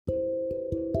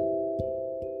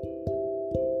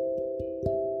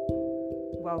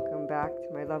back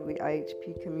to my lovely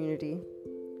IHP community.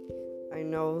 I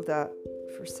know that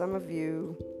for some of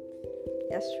you,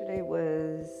 yesterday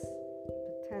was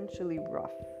potentially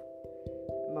rough,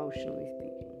 emotionally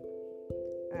speaking,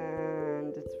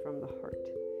 and it's from the heart.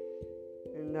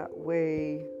 And that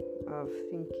way of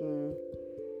thinking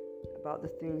about the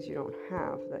things you don't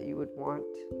have that you would want,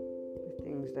 the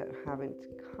things that haven't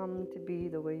come to be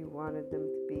the way you wanted them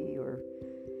to be, or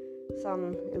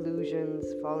some illusions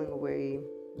falling away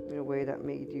in a way that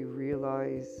made you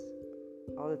realize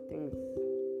all the things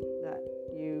that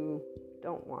you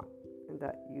don't want and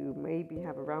that you maybe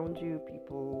have around you,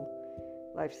 people,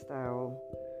 lifestyle,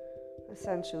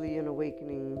 essentially an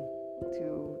awakening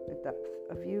to the depth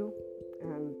of you,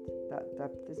 and that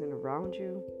depth isn't around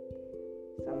you.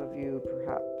 Some of you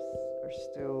perhaps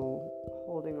are still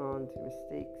holding on to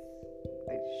mistakes.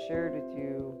 I shared with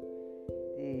you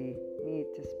the need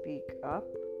to speak up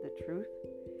the truth,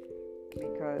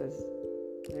 because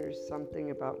there's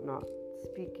something about not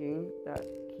speaking that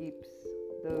keeps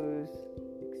those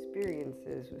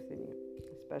experiences within you,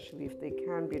 especially if they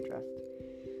can be addressed.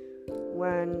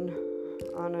 When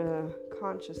on a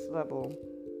conscious level,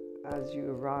 as you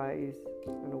arise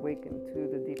and awaken to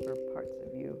the deeper parts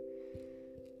of you,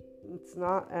 it's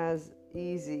not as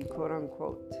easy, quote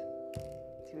unquote,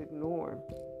 to ignore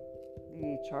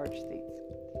the charged states.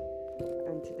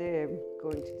 And today I'm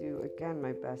going to do again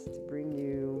my best to bring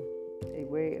you a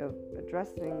way of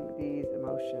addressing these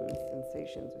emotions,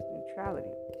 sensations with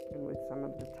neutrality and with some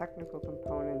of the technical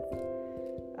components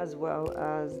as well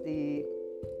as the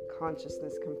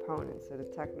consciousness components. So the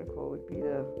technical would be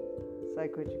the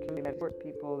psychoeducation support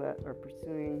people that are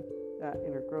pursuing that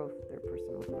inner growth, their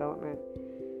personal development.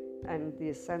 And the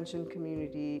ascension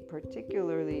community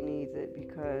particularly needs it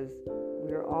because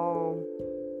we're all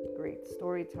great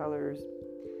storytellers.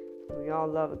 We all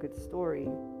love a good story,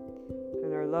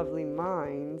 and our lovely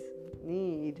minds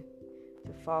need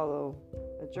to follow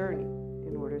a journey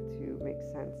in order to make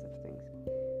sense of things.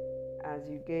 As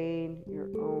you gain your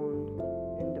own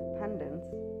independence,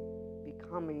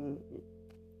 becoming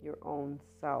your own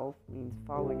self means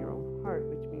following your own heart,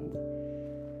 which means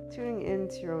tuning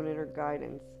into your own inner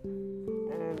guidance.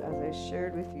 And as I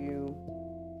shared with you,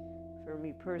 for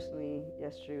me personally,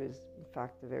 yesterday was in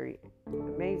fact a very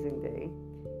amazing day,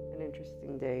 an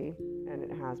interesting day, and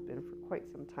it has been for quite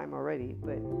some time already.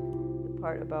 But the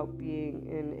part about being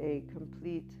in a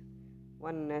complete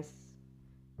oneness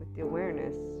with the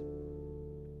awareness,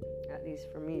 at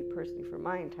least for me personally, for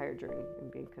my entire journey,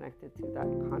 and being connected to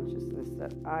that consciousness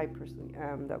that I personally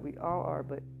am, that we all are,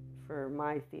 but for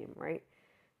my theme, right?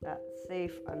 That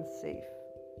safe, unsafe,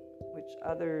 which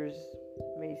others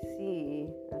may see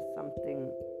as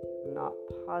something not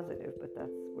positive, but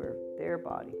that's where their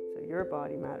body, so your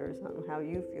body matters on how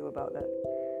you feel about that.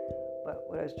 But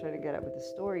what I was trying to get at with the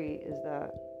story is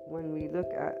that when we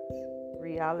look at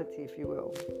reality, if you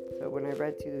will, so when I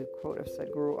read to you the quote of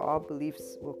Sadhguru, all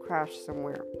beliefs will crash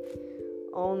somewhere.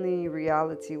 Only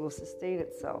reality will sustain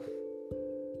itself.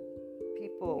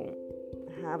 People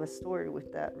have a story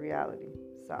with that reality.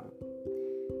 Some,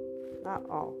 not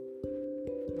all.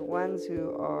 The ones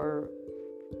who are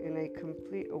in a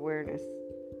complete awareness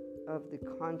of the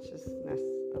consciousness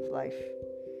of life,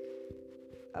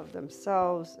 of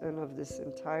themselves, and of this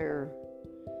entire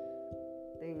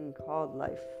thing called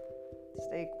life,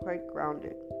 stay quite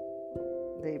grounded.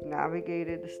 They've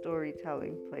navigated the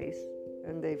storytelling place,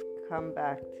 and they've come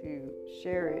back to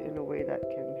share it in a way that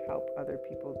can help other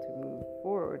people to move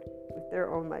forward with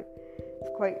their own life.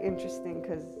 It's quite interesting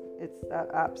because it's that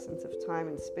absence of time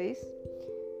and space,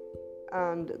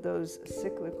 and those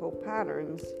cyclical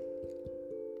patterns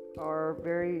are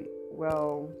very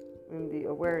well in the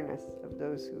awareness of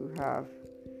those who have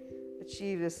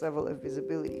achieved this level of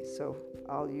visibility. So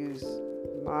I'll use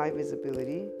my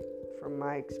visibility from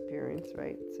my experience,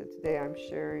 right? So today I'm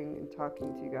sharing and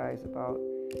talking to you guys about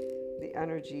the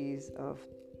energies of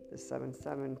the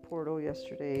 7-7 portal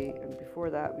yesterday, and before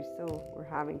that we still were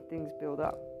having things build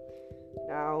up.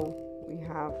 Now we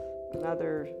have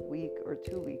another week or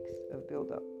 2 weeks of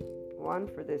build up. One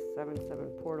for this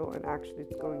 7-7 portal, and actually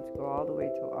it's going to go all the way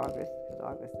till August, because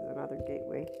August is another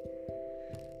gateway.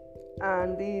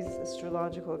 And these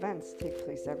astrological events take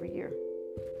place every year.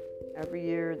 Every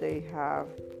year they have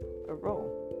a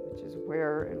role, which is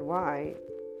where and why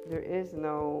there is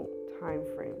no time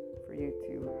frame for you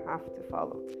to have to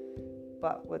follow.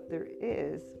 But what there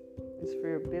is for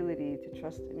your ability to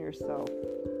trust in yourself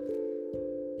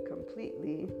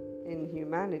completely, in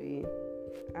humanity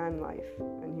and life.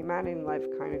 And humanity and life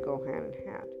kind of go hand in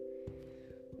hand,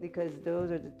 because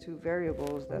those are the two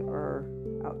variables that are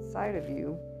outside of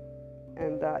you,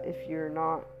 and that if you're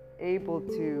not able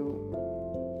to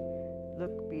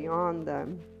look beyond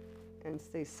them and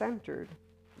stay centered,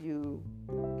 you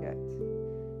get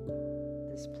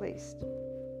displaced.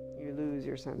 You lose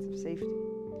your sense of safety.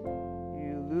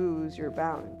 You lose your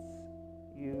balance.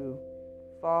 You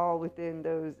fall within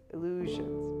those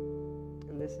illusions.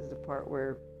 And this is the part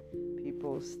where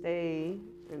people stay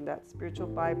in that spiritual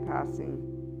bypassing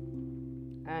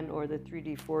and or the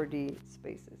 3D, 4D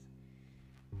spaces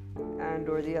and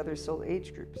or the other soul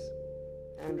age groups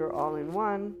and or all in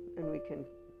one, and we can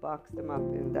box them up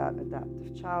in that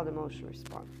adaptive child emotional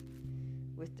response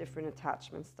with different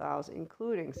attachment styles,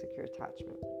 including secure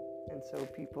attachment. And so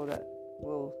people that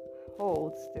will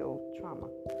hold still trauma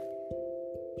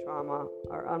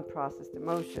are unprocessed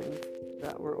emotions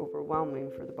that were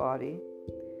overwhelming for the body,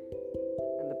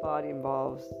 and the body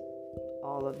involves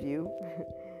all of you.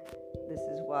 This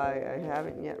is why I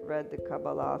haven't yet read the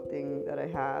Kabbalah thing that I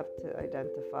have to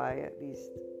identify, at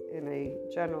least in a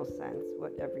general sense,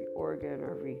 what every organ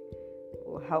or every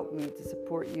will help me to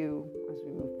support you as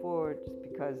we move forward, just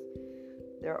because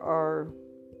there are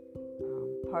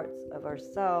parts of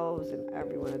ourselves in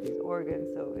every one of these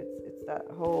organs. So it's that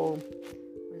whole,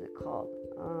 what is it called?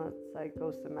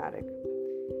 Psychosomatic.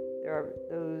 There are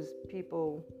those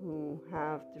people who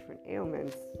have different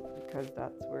ailments because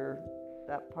that's where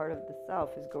that part of the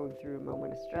self is going through a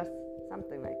moment of stress,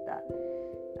 something like that.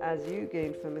 As you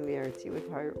gain familiarity with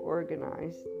how you're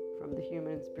organized from the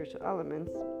human and spiritual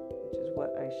elements, which is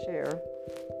what I share,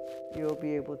 you'll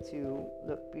be able to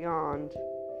look beyond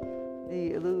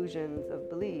the illusions of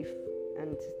belief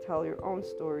and to tell your own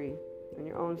story. And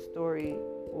your own story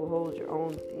will hold your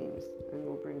own themes and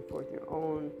will bring forth your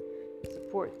own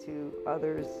support to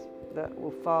others that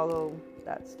will follow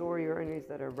that story or enemies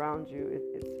that are around you.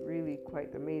 It's really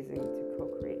quite amazing to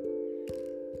co-create.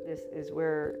 This is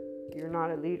where you're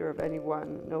not a leader of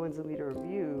anyone. No one's a leader of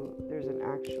you. There's an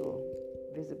actual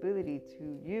visibility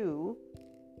to you,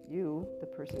 the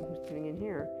person who's tuning in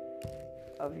here,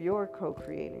 of your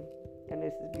co-creating. And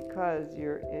this is because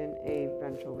you're in a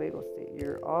ventral vagal state.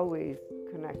 You're always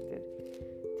connected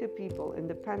to people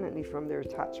independently from their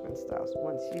attachment styles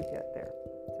once you get there.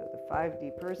 So the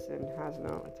 5D person has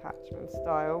no attachment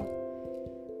style.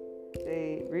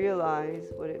 They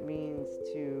realize what it means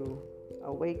to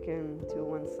awaken to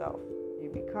oneself. You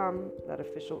become that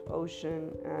official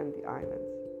ocean and the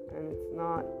islands. And it's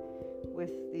not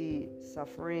with the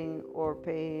suffering or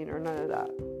pain or none of that.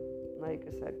 Like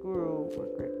a Sadhguru or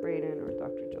Gregg Braden or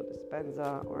Dr. Joe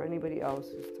Dispenza or anybody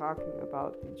else who's talking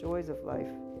about the joys of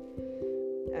life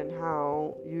and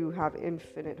how you have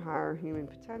infinite higher human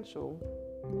potential,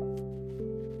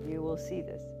 you will see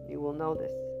this, you will know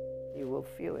this, you will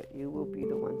feel it, you will be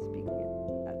the one speaking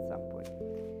it at some point.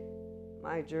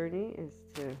 My journey is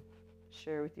to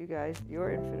share with you guys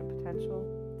your infinite potential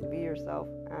to be yourself,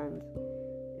 and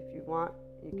if you want,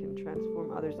 you can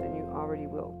transform others, and you already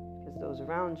will, because those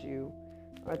around you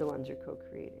are the ones you're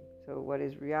co-creating. So what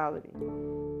is reality?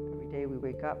 Every day we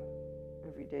wake up,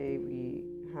 every day we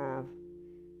have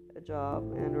a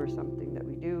job and or something that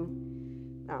we do.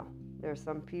 Now, there are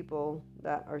some people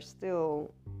that are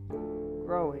still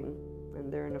growing,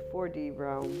 and they're in a 4D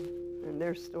realm, and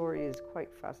their story is quite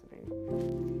fascinating.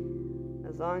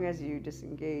 As long as you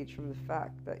disengage from the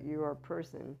fact that you are a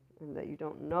person and that you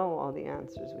don't know all the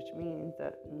answers, which means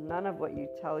that none of what you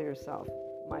tell yourself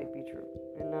might be true,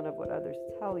 and none of what others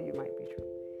tell you might be true.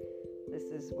 This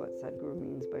is what Sadhguru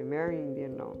means by marrying the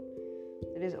unknown.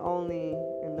 It is only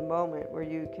in the moment where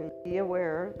you can be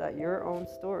aware that your own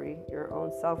story, your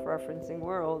own self-referencing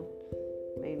world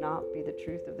may not be the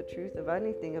truth of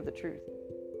anything of the truth.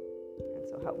 And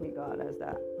so help me God as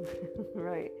that,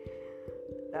 right?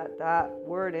 That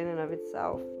word in and of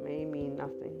itself may mean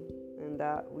nothing, and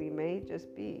that we may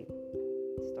just be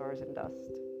stars and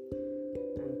dust,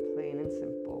 and plain and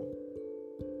simple.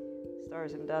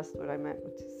 Stars and dust, what I meant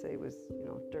to say was,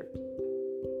 dirt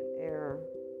and air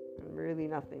and really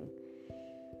nothing.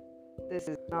 This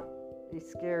is not a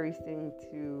scary thing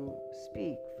to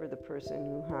speak for the person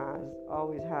who has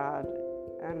always had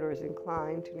and or is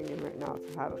inclined, tuning in right now,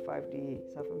 to have a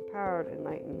 5D self-empowered,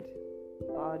 enlightened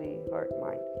body, heart,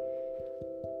 mind.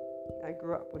 I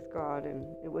grew up with God,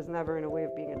 and it was never in a way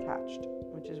of being attached,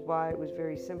 which is why it was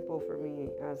very simple for me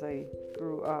as I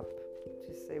grew up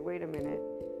to say, wait a minute,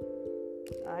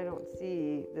 I don't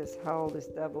see this hell, this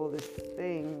devil, this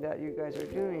thing that you guys are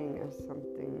doing as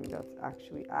something that's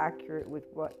actually accurate with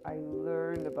what I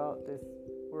learned about this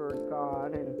word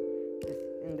God and this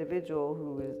individual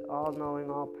who is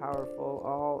all-knowing, all-powerful,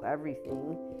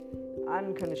 all-everything,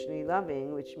 unconditionally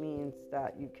loving, which means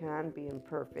that you can be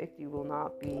imperfect, you will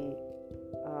not be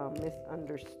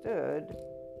misunderstood,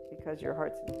 because your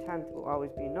heart's intent will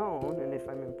always be known. And if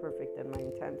I'm imperfect, then my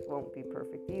intent won't be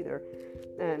perfect either.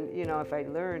 And, if I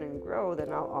learn and grow,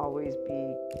 then I'll always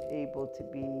be able to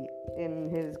be in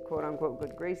his quote unquote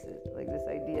good graces. Like this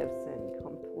idea of sin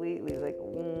completely, like,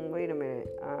 wait a minute.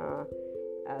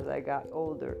 As I got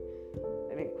older,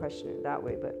 I didn't question it that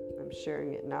way, but I'm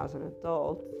sharing it now as an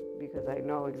adult because I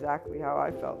know exactly how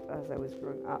I felt as I was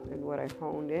growing up and what I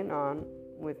honed in on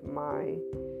with my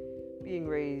being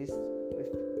raised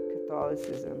with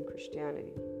Catholicism,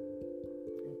 Christianity.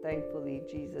 And thankfully,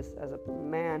 Jesus, as a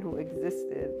man who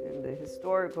existed in the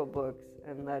historical books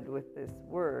and led with this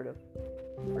word of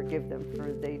forgive them,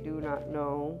 for they do not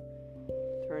know,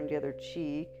 turn the other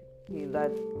cheek. He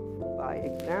led by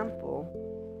example.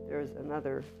 There's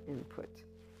another input.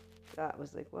 That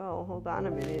was like, well, hold on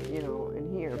a minute,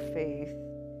 and here, faith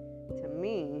to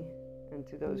me and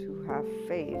to those who have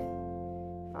faith,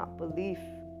 not belief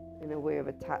in a way of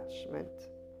attachment,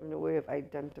 in a way of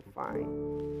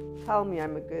identifying. Tell me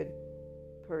I'm a good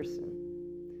person,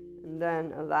 and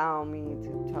then allow me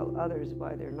to tell others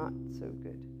why they're not so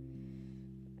good.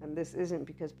 And this isn't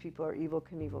because people are evil.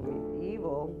 Can evil mean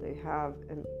evil? They have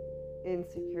an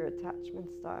insecure attachment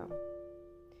style.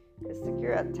 Because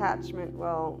secure attachment,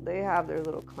 well, they have their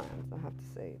little clans, I have to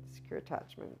say. Secure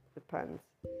attachment depends.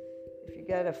 If you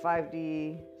get a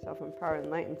 5D, self-empowered,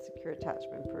 enlightened, secure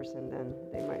attachment person, then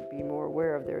they might be more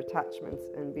aware of their attachments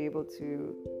and be able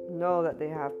to know that they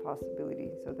have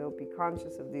possibility. So they'll be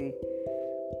conscious of the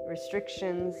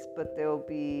restrictions, but they'll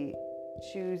be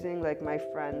choosing, like my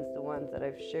friends, the ones that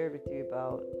I've shared with you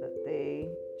about, that they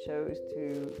chose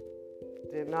to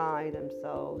deny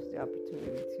themselves the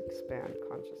opportunity to expand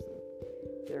consciously.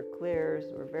 Their clairs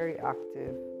were very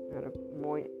active. At a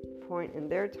point in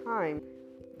their time,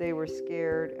 they were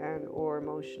scared and or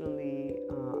emotionally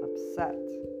upset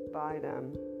by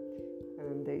them,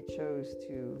 and they chose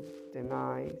to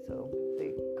deny. So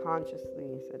they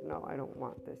consciously said, no, I don't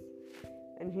want this.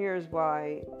 And here's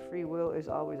why free will is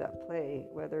always at play,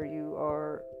 whether you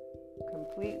are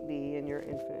completely in your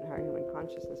infinite higher human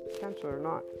consciousness potential or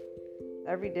not.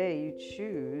 Every day you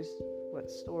choose what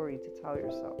story to tell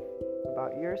yourself,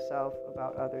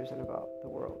 about others, and about the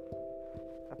world.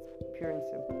 That's pure and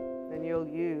simple. Then you'll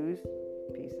use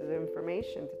pieces of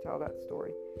information to tell that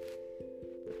story.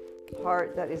 The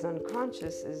part that is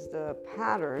unconscious is the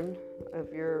pattern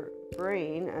of your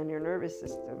brain and your nervous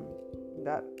system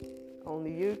that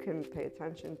only you can pay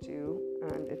attention to,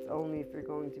 and it's only if you're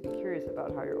going to be curious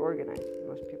about how you're organized.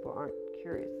 Most people aren't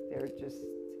curious. They're just,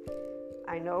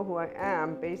 I know who I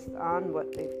am based on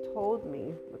what they've told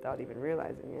me without even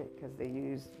realizing it, because they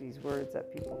use these words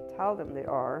that people tell them they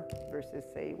are versus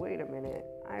say, wait a minute,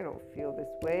 I don't feel this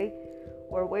way,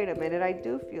 or wait a minute, I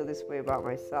do feel this way about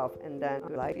myself. And then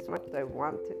like so much I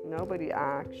want to, nobody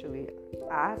actually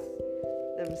asks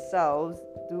themselves,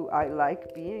 do I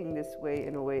like being this way,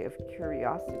 in a way of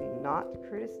curiosity, not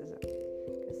criticism?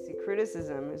 Because see,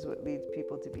 criticism is what leads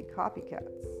people to be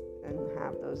copycats and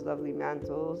have those lovely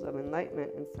mantles of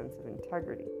enlightenment and sense of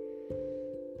integrity.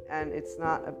 And it's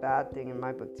not a bad thing in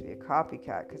my book to be a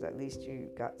copycat, because at least you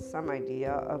got some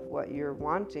idea of what you're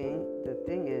wanting. The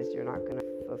thing is, you're not going to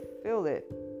fulfill it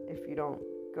if you don't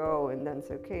go and then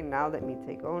say, okay, now let me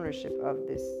take ownership of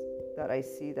this that I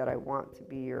see that I want to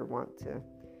be or want to.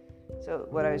 So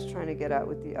what I was trying to get at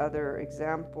with the other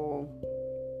example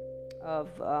of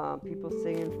people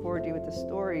saying in 4D with the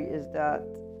story is that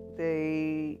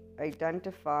they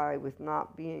identify with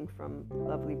not being from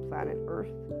lovely planet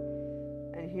Earth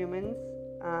and humans,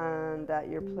 and that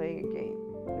you're playing a game.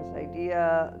 This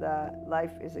idea that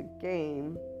life is a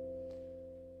game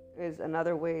is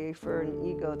another way for an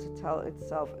ego to tell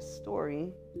itself a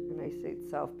story. And I say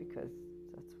itself because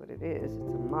that's what it is.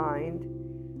 It's a mind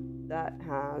that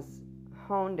has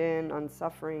honed in on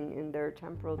suffering in their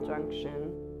temporal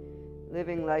junction,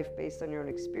 living life based on your own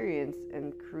experience,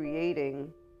 and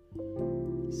creating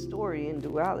story in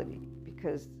duality,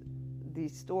 because the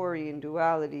story in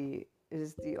duality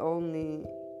is the only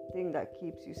thing that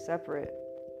keeps you separate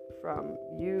from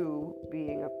you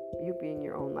being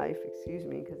your own life,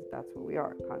 because that's what we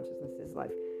are. Consciousness is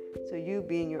life. So you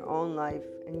being your own life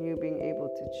and you being able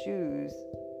to choose,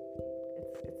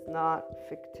 it's not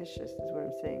fictitious is what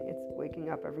I'm saying. It's waking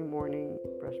up every morning,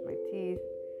 brush my teeth,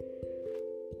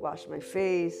 wash my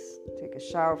face, take a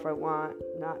shower if I want,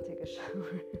 not take a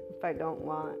shower if I don't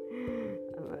want.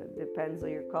 Depends on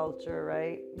your culture,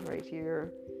 right? Right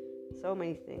here. So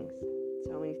many things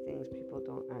people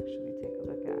don't actually take a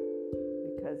look at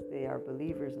because they are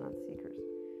believers, not seekers.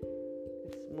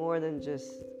 It's more than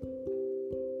just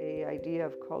a idea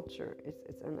of culture.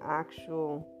 It's an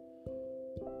actual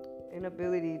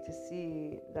inability to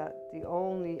see that the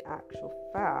only actual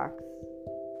facts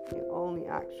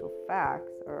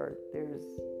are there's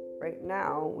right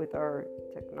now with our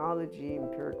technology,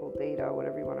 empirical data,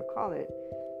 whatever you want to call it,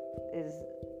 is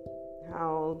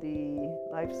how the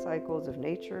life cycles of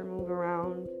nature move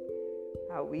around,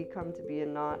 how we come to be,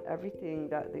 and not everything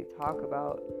that they talk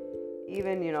about.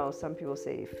 Even, some people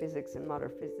say physics and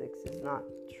modern physics is not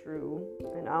true,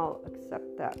 and I'll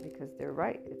accept that because they're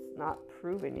right. It's not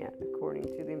proven yet according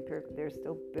to the empirical. They're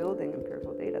still building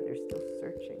empirical data. They're still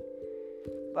searching.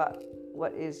 But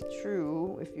what is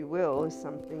true, if you will, is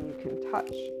something you can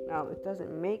touch. Now, it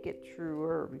doesn't make it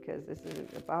truer because this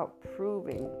isn't about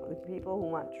proving. The people who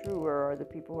want truer are the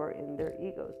people who are in their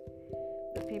egos.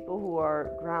 The people who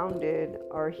are grounded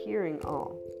are hearing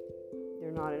all.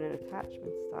 They're not in an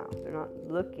attachment style. They're not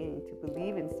looking to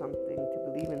believe in something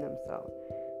to believe in themselves.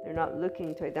 They're not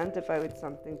looking to identify with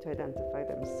something to identify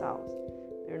themselves.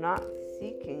 They're not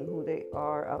seeking who they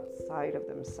are outside of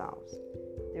themselves.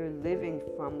 They're living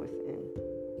from within.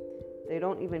 They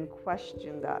don't even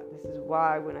question that. This is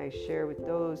why when I share with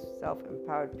those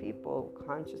self-empowered people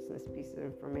consciousness pieces of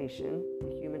information,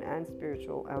 the human and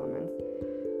spiritual elements,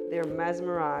 they're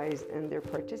mesmerized and they're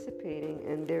participating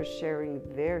and they're sharing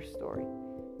their story.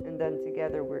 And then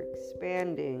together we're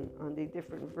expanding on the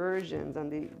different versions, on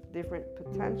the different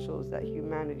potentials that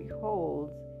humanity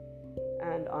holds,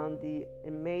 and on the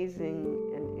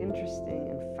amazing and interesting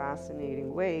and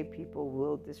fascinating way people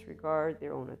will disregard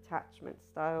their own attachment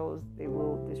styles. They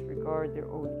will disregard their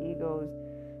own egos.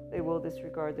 They will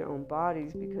disregard their own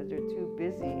bodies because they're too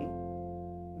busy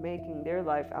making their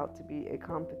life out to be a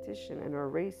competition and a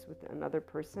race with another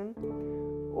person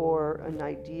or an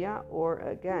idea, or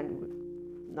again,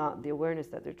 not the awareness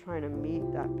that they're trying to meet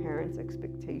that parent's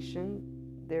expectation,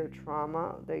 their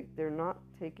trauma. They're not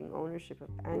taking ownership of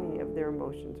any of their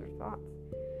emotions or thoughts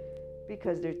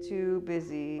because they're too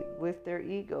busy with their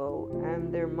ego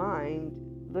and their mind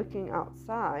looking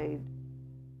outside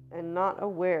and not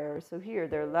aware. So here,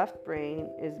 their left brain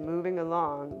is moving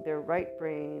along. Their right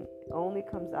brain only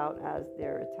comes out as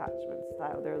their attachment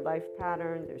style, their life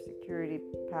pattern, their security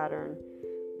pattern,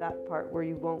 that part where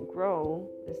you won't grow.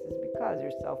 This is because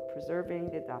you're self-preserving,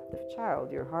 the adaptive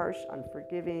child. You're harsh,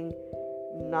 unforgiving,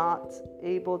 not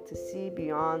able to see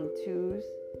beyond twos.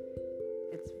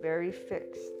 It's very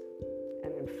fixed.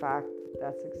 And in fact,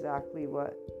 that's exactly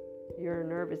what your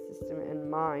nervous system and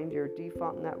mind, your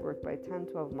default network, by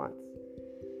 10-12 months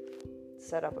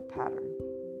set up a pattern.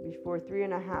 Before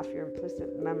 3.5, your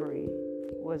implicit memory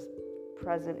was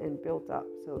present and built up.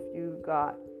 So if you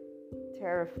got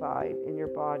terrified in your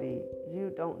body,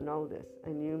 you don't know this,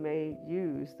 and you may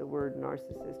use the word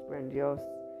narcissist, grandiose,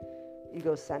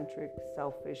 egocentric,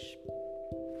 selfish,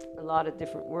 a lot of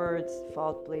different words,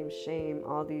 fault, blame, shame,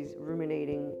 all these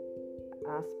ruminating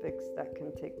aspects that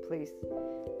can take place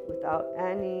without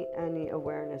any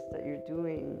awareness that you're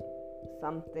doing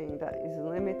something that is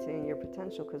limiting your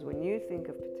potential. Because when you think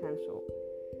of potential,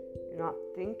 you're not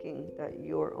thinking that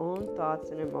your own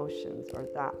thoughts and emotions are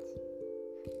that.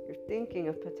 You're thinking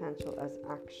of potential as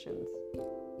actions.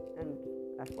 And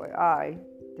FYI,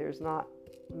 there's not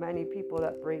many people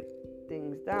that break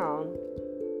things down,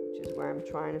 which is where I'm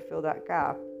trying to fill that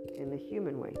gap in the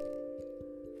human way.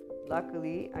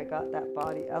 Luckily, I got that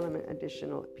body element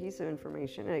additional piece of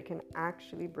information, and it can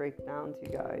actually break down to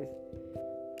you guys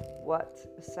what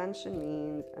ascension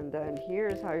means, and then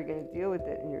here's how you're going to deal with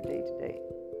it in your day-to-day.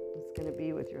 It's going to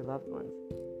be with your loved ones,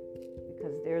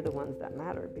 because they're the ones that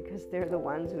matter, because they're the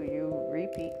ones who you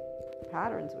repeat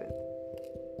patterns with,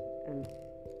 and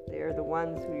they're the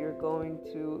ones who you're going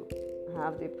to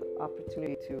have the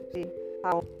opportunity to see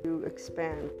how to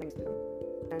expand things to them.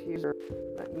 And here,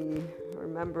 let me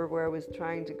remember where I was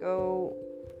trying to go,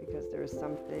 because there is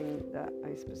something that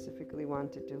I specifically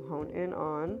wanted to hone in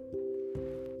on,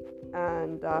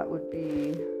 and that would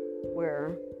be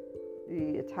where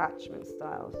the attachment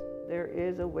styles. There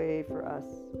is a way for us,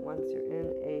 once you're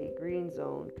in a green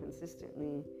zone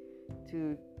consistently,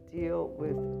 to deal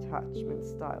with attachment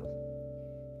styles.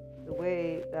 The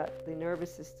way that the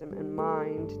nervous system and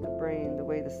mind, the brain, the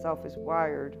way the self is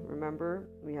wired. Remember,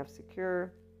 we have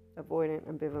secure, avoidant,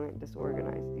 ambivalent,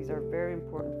 disorganized. These are very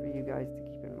important for you guys to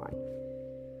keep in mind.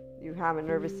 You have a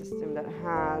nervous system that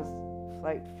has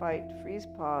flight, fight, freeze,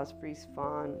 pause, freeze,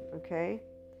 fawn, okay?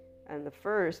 And the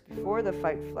first, before the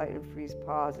fight, flight, and freeze,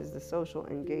 pause, is the social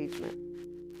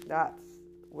engagement. That's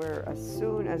where as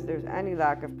soon as there's any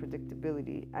lack of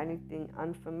predictability, anything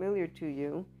unfamiliar to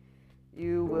you,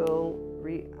 you will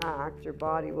react, your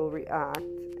body will react,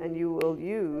 and you will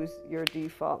use your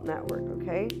default network,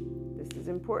 okay? This is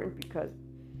important because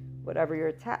whatever your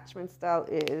attachment style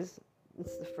is,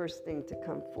 it's the first thing to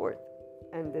come forth.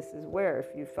 And this is where,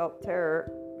 if you felt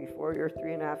terror before your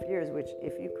 3.5 years, which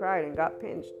if you cried and got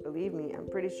pinched, believe me, I'm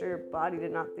pretty sure your body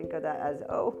did not think of that as,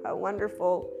 oh, how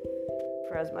wonderful.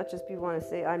 For as much as people want to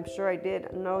say, I'm sure I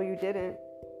did. No, you didn't,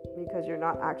 because you're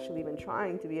not actually even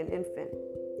trying to be an infant.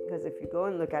 Because if you go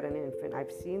and look at an infant,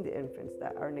 I've seen the infants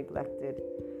that are neglected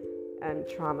and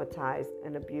traumatized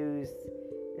and abused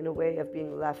in a way of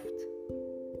being left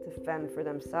to fend for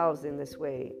themselves in this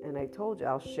way. And I told you,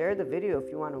 I'll share the video if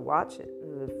you want to watch it.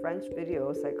 The French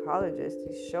video psychologist,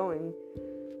 he's showing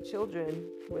children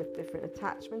with different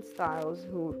attachment styles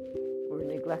who were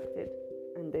neglected,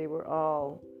 and they were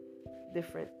all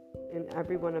different in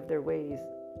every one of their ways,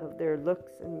 of their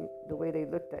looks and the way they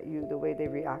looked at you, the way they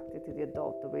reacted to the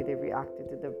adult, the way they reacted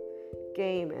to the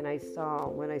game. And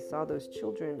when I saw those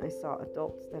children, I saw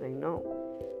adults that I know,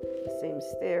 the same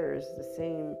stares, the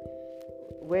same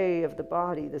way of the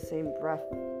body, the same breath,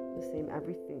 the same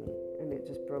everything. And it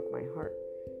just broke my heart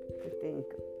to think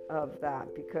of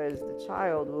that, because the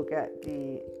child will get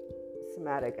the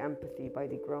somatic empathy by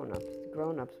the grown-ups. The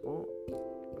grown-ups won't.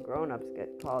 The grown-ups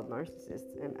get called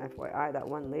narcissists. And FYI, that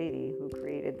one lady who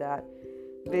created that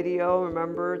video,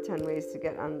 remember 10 ways to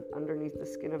get underneath the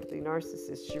skin of the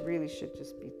narcissist, she really should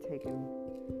just be taken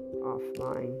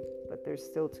offline. But there's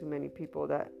still too many people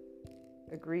that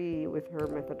agree with her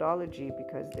methodology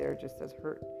because they're just as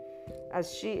hurt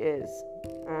as she is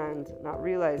and not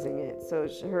realizing it. So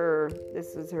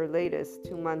this is her latest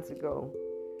 2 months ago.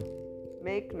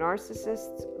 Make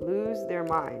narcissists lose their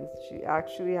minds. She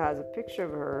actually has a picture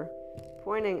of her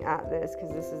pointing at this,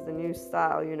 because this is the new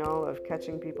style, of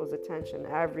catching people's attention.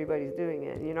 Everybody's doing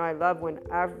it. I love when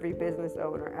every business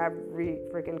owner, every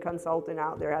freaking consultant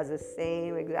out there has the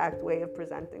same exact way of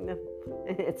presenting them.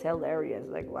 It's hilarious.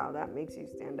 Like, wow, that makes you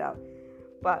stand out.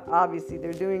 But obviously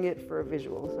they're doing it for a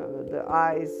visual. So the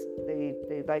eyes,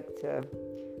 they like to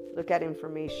look at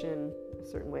information a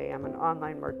certain way. I'm an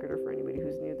online marketer, for anybody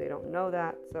who's new, they don't know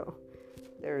that. So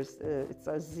it's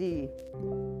a Z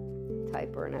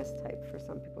type or an S type for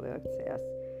some people, they like to say S.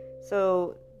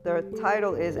 So the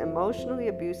title is Emotionally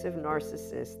Abusive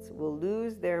Narcissists Will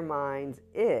Lose Their Minds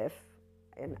If,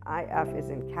 and IF is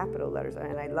in capital letters.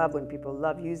 And I love when people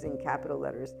love using capital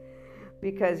letters,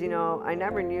 because, I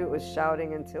never knew it was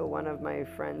shouting until one of my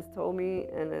friends told me,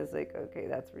 and I was like, okay,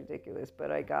 that's ridiculous, but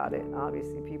I got it.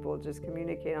 Obviously, people just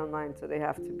communicate online, so they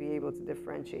have to be able to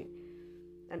differentiate.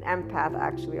 An empath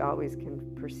actually always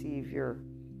can perceive your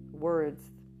words,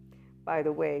 by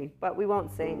the way, but we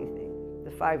won't say anything. The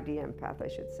 5D empath, I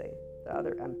should say. The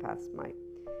other empaths might.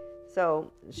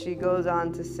 So she goes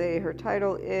on to say her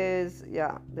title is,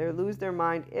 they lose their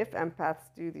mind if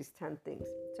empaths do these 10 things.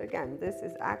 So again, this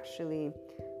is actually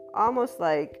almost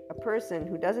like a person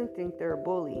who doesn't think they're a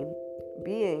bully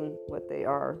being what they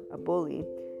are, a bully,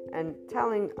 and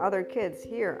telling other kids,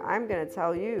 here, I'm going to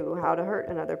tell you how to hurt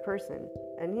another person.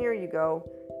 And here you go.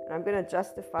 And I'm going to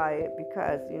justify it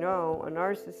because, a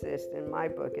narcissist in my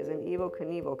book is an Evel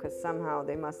Knievel, because somehow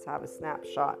they must have a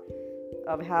snapshot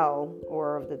of hell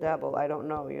or of the devil. I don't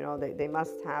know. They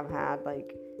must have had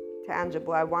like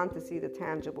tangible. I want to see the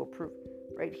tangible proof.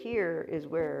 Right here is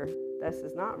where this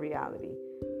is not reality.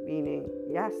 Meaning,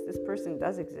 yes, this person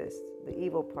does exist. The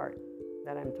evil part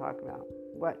that I'm talking about.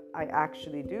 What I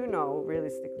actually do know,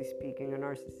 realistically speaking, a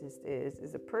narcissist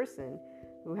is a person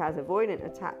who has avoidant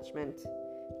attachment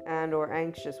and or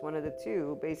anxious, one of the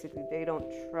two. Basically, they don't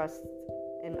trust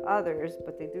in others,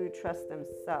 but they do trust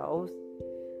themselves.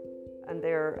 And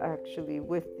they're actually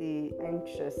with the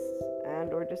anxious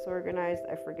and or disorganized.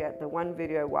 I forget the one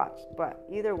video I watched. But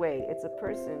either way, it's a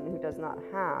person who does not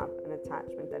have an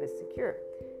attachment that is secure.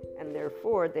 And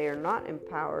therefore, they are not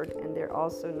empowered, and they're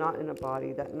also not in a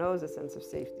body that knows a sense of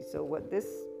safety. So what this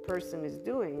person is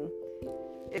doing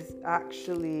is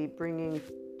actually bringing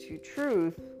to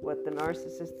truth what the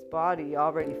narcissist's body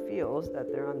already feels,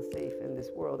 that they're unsafe in this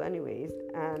world anyways.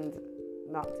 And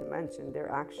not to mention,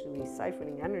 they're actually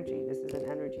siphoning energy. This is an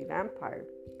energy vampire,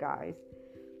 guys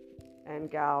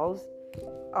and gals.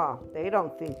 Oh, they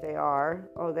don't think they are.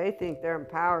 Oh, they think they're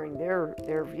empowering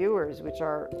their viewers, which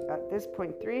are at this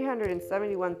point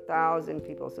 371,000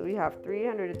 people. So we have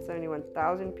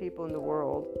 371,000 people in the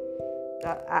world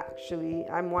that actually,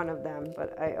 I'm one of them,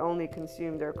 but I only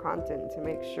consume their content to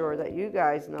make sure that you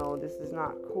guys know this is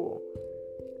not cool.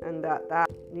 And that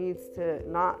needs to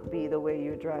not be the way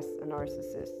you address a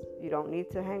narcissist. You don't need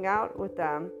to hang out with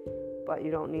them, but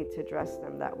you don't need to address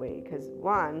them that way. Because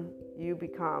one, you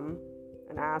become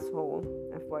an asshole,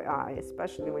 FYI,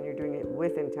 especially when you're doing it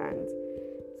with intent.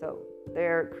 So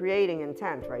they're creating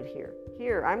intent right here.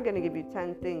 Here, I'm going to give you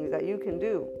 10 things that you can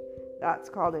do That's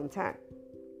called intent.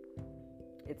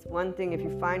 It's one thing if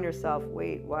you find yourself,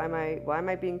 wait, why am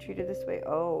I being treated this way?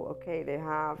 Oh, okay,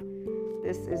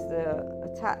 this is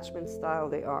the attachment style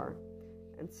they are.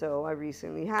 And so I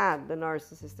recently had the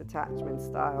narcissist attachment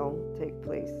style take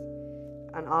place.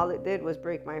 And all it did was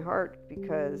break my heart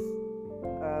because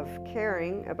of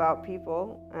caring about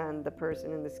people and the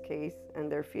person in this case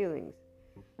and their feelings.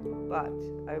 But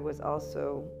I was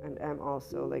also and am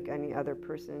also, like any other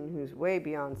person who's way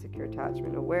beyond secure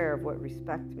attachment, aware of what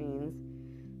respect means.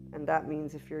 And that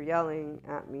means if you're yelling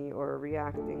at me or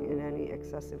reacting in any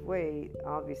excessive way,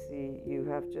 obviously you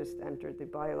have just entered the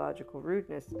biological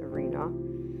rudeness arena.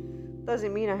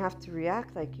 Doesn't mean I have to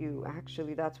react like you.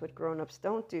 Actually, that's what grown-ups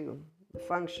don't do. The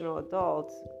functional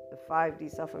adult, the 5D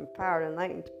self-empowered,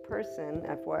 enlightened person,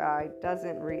 FYI,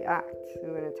 doesn't react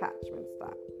to an attachment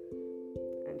style.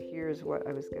 And here's what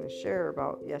I was going to share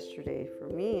about yesterday. For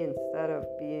me, instead of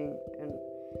being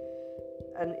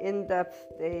an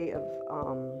in-depth day of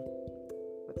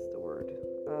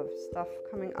of stuff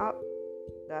coming up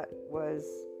that was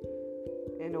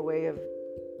in a way of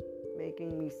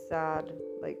making me sad,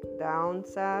 like down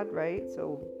sad, right?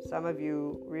 So some of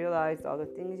you realized all the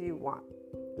things you want.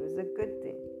 It was a good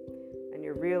thing. And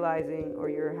you're realizing, or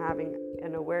you're having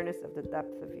an awareness of the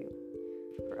depth of you.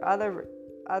 For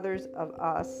others of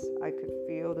us, I could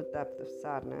feel the depth of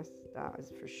sadness. That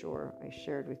is for sure. I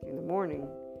shared with you in the morning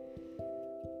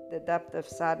the depth of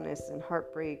sadness and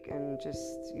heartbreak and just,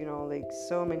 like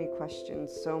so many questions,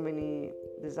 so many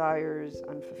desires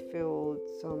unfulfilled,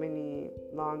 so many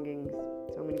longings,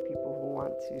 so many people who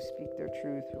want to speak their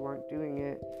truth, who aren't doing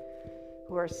it,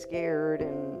 who are scared.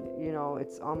 And,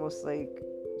 it's almost like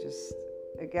just,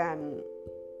 again,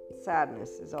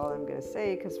 sadness is all I'm going to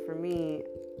say, because for me,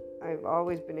 I've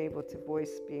always been able to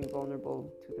voice being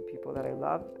vulnerable to the people that I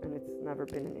love, and it's never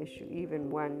been an issue, even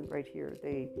when right here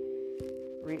they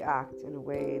react in a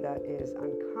way that is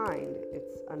unkind. It's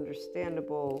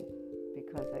understandable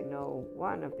because I know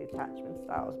one of the attachment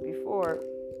styles before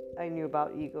I knew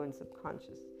about ego and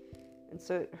subconscious. And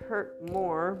so it hurt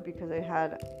more because I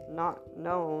had not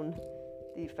known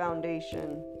the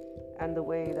foundation and the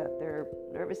way that their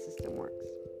nervous system works.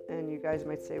 And you guys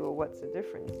might say, well, what's the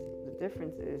difference? The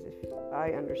difference is if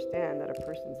I understand that a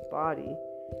person's body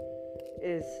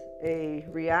is a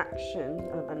reaction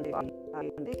of undefined.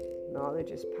 Knowledge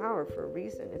is power for a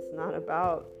reason. It's not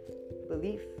about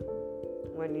belief.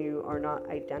 When you are not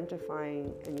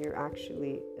identifying and you're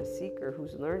actually a seeker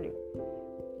who's learning.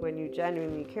 When you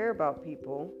genuinely care about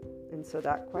people, and so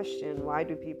that question, why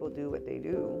do people do what they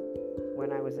do?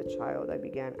 When I was a child, I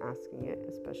began asking it,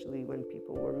 especially when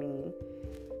people were mean.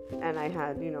 And I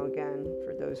had, again,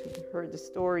 for those who heard the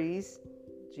stories,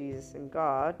 Jesus and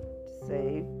God, to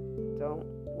say, don't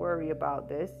worry about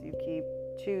this. You keep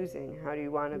choosing how do you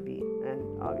want to be.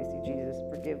 And obviously Jesus,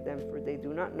 forgive them for they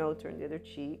do not know, turn the other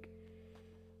cheek.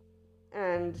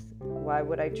 And why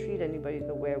would I treat anybody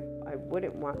the way I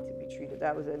wouldn't want to be treated?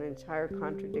 That was an entire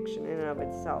contradiction in and of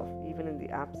itself, even in the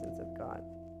absence of God,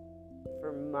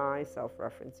 for my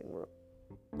self-referencing world,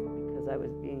 because I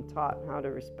was being taught how to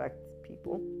respect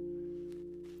people.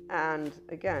 And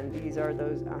again, these are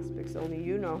those aspects only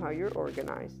you know how you're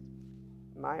organized.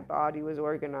 My body was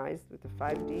organized with the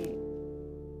 5D.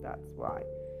 That's why.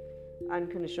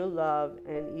 Unconditional love.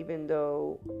 And even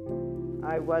though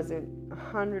I wasn't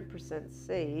 100%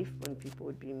 safe when people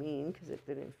would be mean because it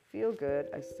didn't feel good,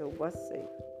 I still was safe.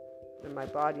 And my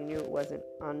body knew it wasn't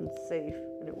unsafe,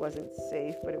 and it wasn't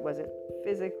safe, but it wasn't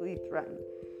physically threatened.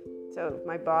 So if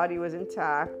my body was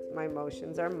intact, my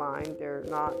emotions are mine. They're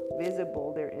not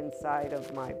visible. They're inside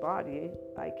of my body.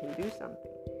 I can do something.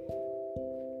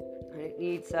 I didn't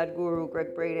need Sadhguru,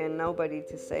 Greg Braden, nobody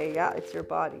to say, yeah, it's your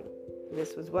body.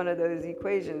 This was one of those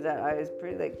equations that I was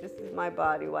pretty like, this is my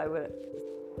body. Why would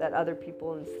it? That other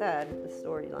people instead, the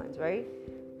storylines, right?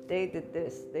 They did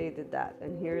this, they did that.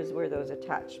 And here's where those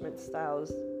attachment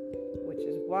styles, which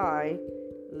is why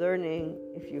learning,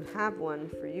 if you have one,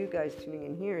 for you guys tuning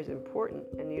in here, is important.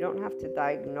 And you don't have to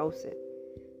diagnose it.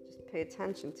 Just pay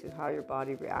attention to how your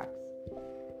body reacts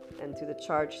and to the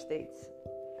charged states.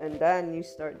 And then you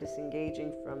start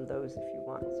disengaging from those if you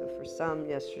want. So for some,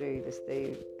 yesterday, this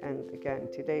day, and again,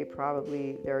 today,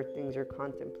 probably there are things you're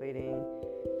contemplating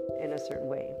in a certain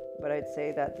way. But I'd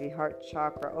say that the heart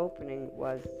chakra opening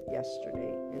was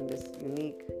yesterday in this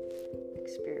unique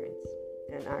experience.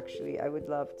 And actually, I would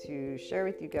love to share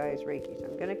with you guys Reiki. So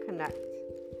I'm going to connect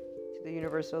to the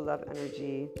universal love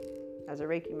energy as a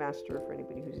Reiki master for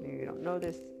anybody who's new. You don't know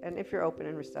this. And if you're open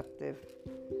and receptive,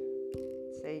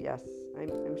 say yes.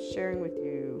 I'm sharing with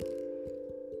you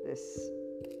this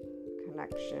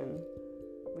connection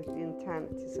with the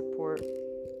intent to support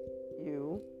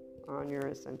you on your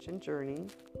ascension journey,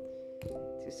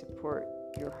 to support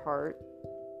your heart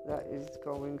that is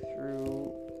going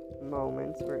through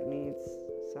moments where it needs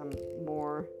some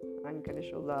more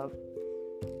unconditional love,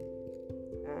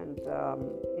 and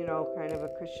kind of a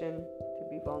cushion to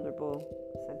be vulnerable,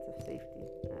 a sense of safety.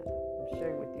 I'm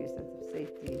sharing with you a sense of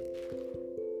safety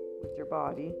with your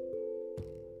body.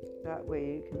 That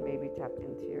way you can maybe tap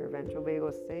into your ventral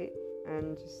vagal state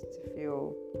and just to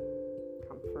feel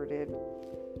comforted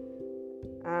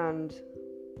and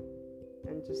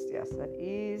just, yes, at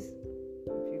ease.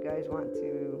 If you guys want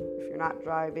to, if you're not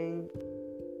driving,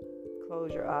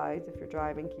 close your eyes. If you're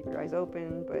driving, keep your eyes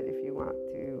open. But if you want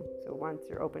to, so once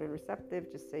you're open and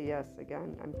receptive, just say yes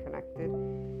again, I'm connected.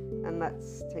 And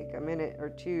let's take a minute or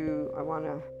two. I want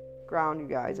to ground you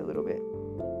guys a little bit,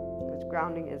 because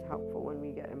grounding is helpful when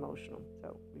we get emotional.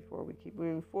 So before we keep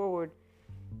moving forward,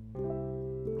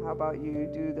 how about you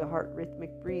do the heart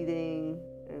rhythmic breathing,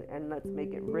 and let's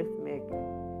make it rhythmic.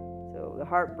 So the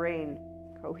heart brain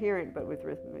coherent, but with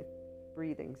rhythmic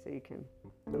breathing, so you can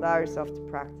allow yourself to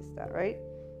practice that, right?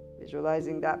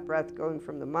 Visualizing that breath going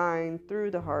from the mind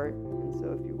through the heart. And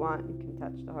so if you want, you can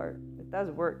touch the heart. It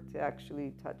does work to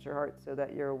actually touch your heart so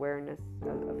that your awareness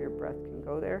of your breath can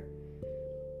go there.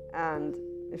 And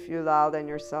if you allow then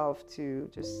yourself to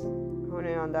just hone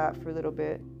in on that for a little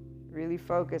bit, really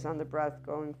focus on the breath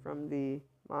going from the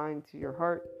mind to your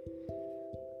heart.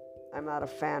 I'm not a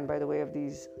fan, by the way, of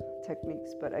these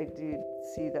techniques, but I do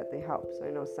see that they help. So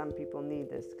I know some people need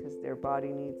this because their body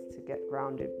needs to get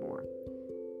grounded more.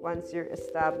 Once you're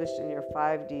established in your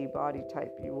 5D body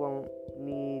type, you won't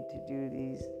need to do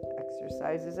these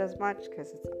exercises as much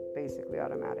because it's basically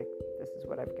automatic. This is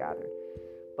what I've gathered.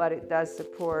 But it does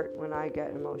support when I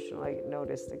get emotional. I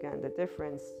noticed again the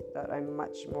difference that I'm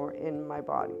much more in my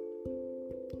body.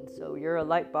 And so you're a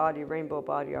light body, rainbow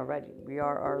body already. We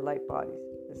are our light bodies.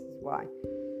 This is why.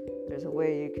 There's a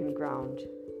way you can ground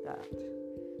that.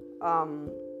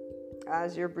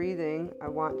 As you're breathing, I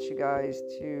want you guys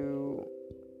to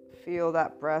feel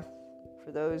that breath.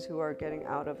 For those who are getting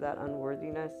out of that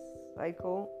unworthiness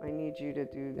cycle, I need you to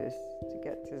do this to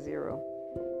get to zero.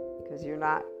 Because if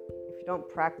you don't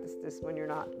practice this when you're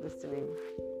not listening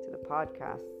to the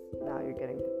podcast, now you're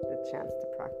getting the chance to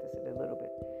practice it a little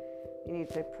bit. You need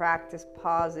to practice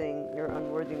pausing your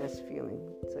unworthiness feeling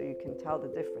so you can tell the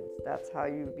difference. That's how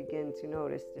you begin to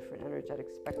notice different energetic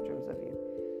spectrums of you.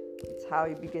 It's how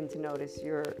you begin to notice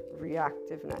your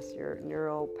reactiveness, your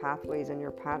neural pathways and your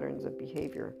patterns of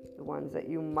behavior, the ones that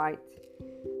you might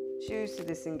choose to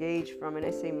disengage from. And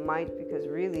I say might because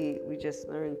really we just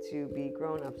learn to be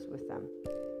grown-ups with them.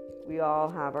 We all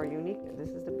have our uniqueness.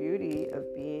 This is the beauty of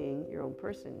being your own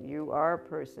person. You are a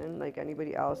person like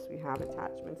anybody else. We have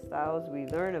attachment styles. We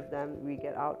learn of them. We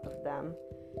get out of them.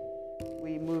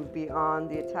 We move beyond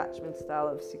the attachment style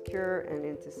of secure and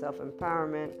into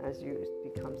self-empowerment as you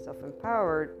become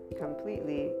self-empowered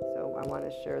completely. So I want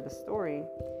to share the story.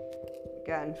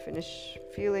 Again,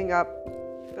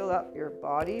 fill up your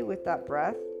body with that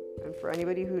breath. And for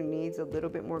anybody who needs a little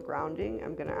bit more grounding,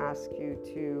 I'm going to ask you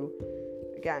to,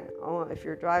 again, if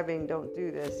you're driving, don't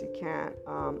do this. You can't.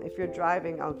 If you're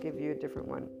driving, I'll give you a different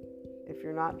one. If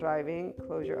you're not driving,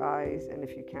 close your eyes. And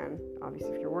if you can,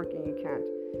 obviously, if you're working, you can't.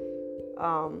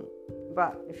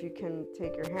 But if you can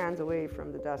take your hands away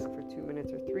from the desk for 2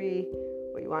 minutes or 3,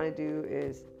 what you want to do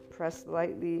is press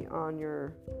lightly on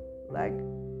your leg.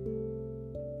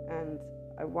 And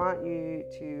I want you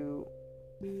to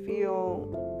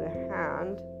feel the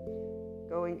hand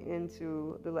going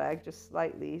into the leg just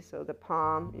slightly. So the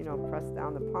palm, press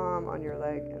down the palm on your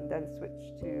leg and then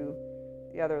switch to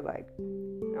the other leg.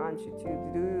 I want you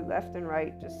to do left and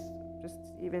right just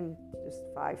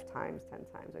 5 times, 10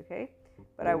 times, okay?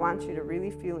 But I want you to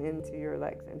really feel into your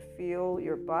legs and feel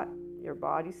your butt, your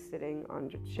body sitting on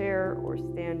your chair or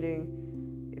standing.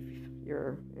 If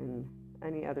you're in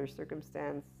any other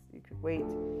circumstance, you could wait.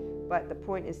 But the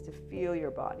point is to feel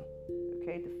your body,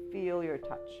 okay? To feel your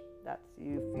touch. That's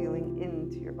you feeling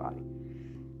into your body.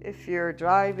 If you're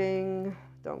driving,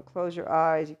 don't close your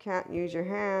eyes. You can't use your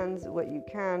hands. What you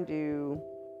can do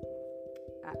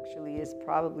actually is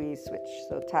probably switch.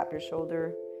 So tap your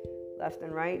shoulder left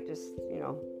and right. Just,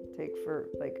 take for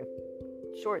like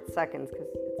a short seconds because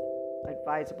it's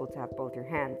advisable to have both your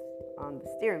hands on the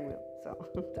steering wheel.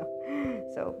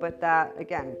 But that,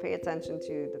 again, pay attention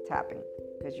to the tapping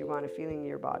because you want to feel in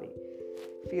your body.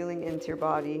 Feeling into your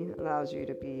body allows you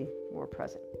to be more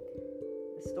present.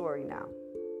 The story now.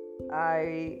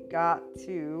 I got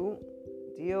to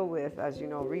deal with, as you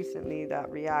know, recently that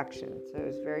reaction. So it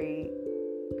was very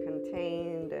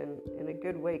contained and in a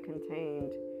good way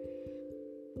contained,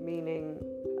 meaning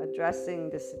addressing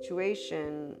the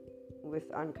situation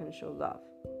with unconditional love.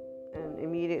 And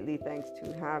immediately, thanks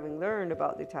to having learned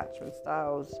about the attachment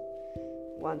styles,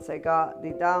 once I got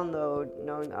the download,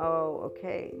 knowing, oh,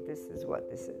 okay, this is what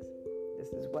this is.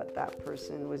 This is what that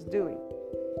person was doing.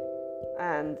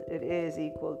 And it is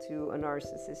equal to a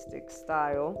narcissistic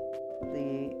style,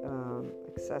 the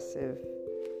excessive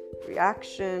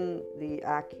reaction, the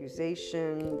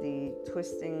accusation, the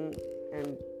twisting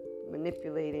and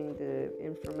manipulating the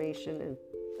information and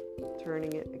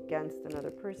turning it against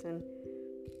another person,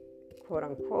 quote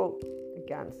unquote.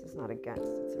 Against is not against,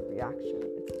 it's a reaction.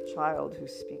 It's a child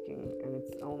who's speaking, and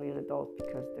it's only an adult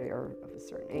because they are of a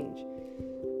certain age.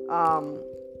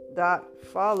 That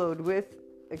followed with,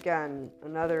 again,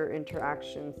 another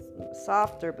interaction,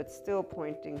 softer but still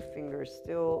pointing fingers,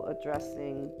 still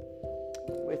addressing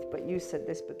with, but you said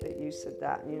this, but that you said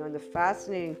that. And the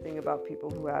fascinating thing about people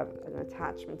who have an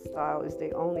attachment style is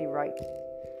they only write.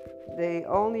 They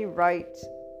only write.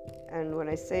 And when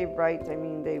I say write, I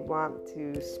mean they want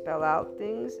to spell out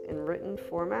things in written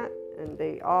format, and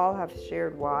they all have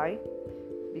shared why,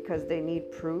 because they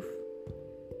need proof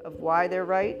of why they're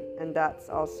right, and that's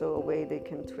also a way they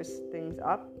can twist things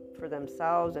up for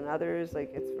themselves and others.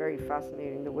 Like, it's very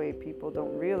fascinating the way people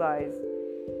don't realize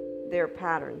their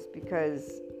patterns,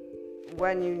 because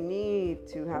when you need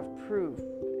to have proof,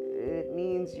 it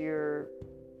means you're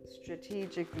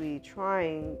strategically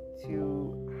trying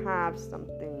to have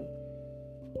something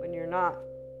when you're not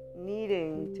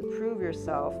needing to prove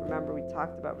yourself. Remember, we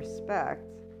talked about respect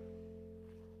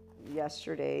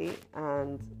yesterday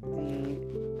and the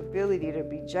ability to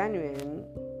be genuine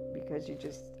because you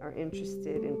just are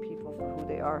interested in people for who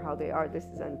they are, how they are. This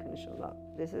is unconditional love.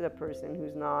 This is a person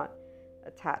who's not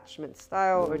attachment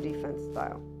style or defense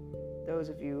style. Those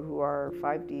of you who are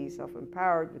 5D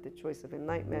self-empowered with the choice of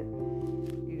enlightenment,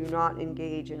 you do not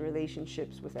engage in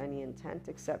relationships with any intent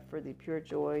except for the pure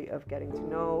joy of getting to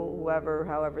know whoever,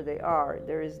 however they are.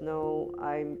 There is no,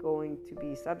 I'm going to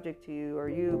be subject to you or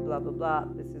you, blah, blah, blah.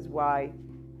 This is why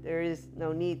there is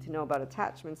no need to know about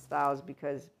attachment styles,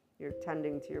 because you're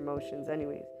tending to your emotions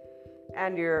anyways.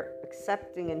 And you're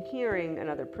accepting and hearing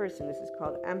another person. This is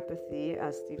called empathy,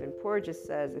 as Stephen Porges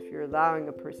says. If you're allowing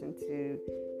a person to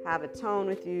have a tone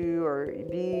with you or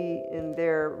be in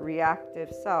their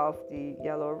reactive self, the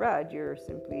yellow or red, you're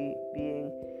simply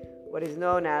being what is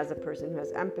known as a person who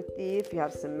has empathy. If you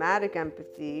have somatic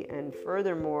empathy, and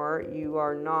furthermore, you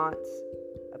are not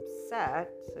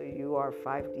upset, so you are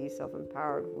 5D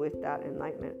self-empowered with that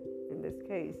enlightenment in this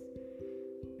case,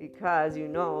 because you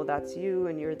know that's you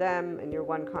and you're them and you're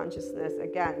one consciousness.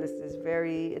 Again, this is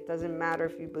it doesn't matter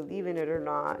if you believe in it or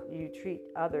not. You treat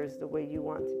others the way you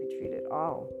want to be treated.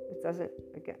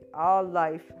 All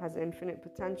life has infinite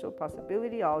potential,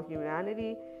 possibility, all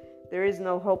humanity. There is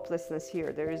no hopelessness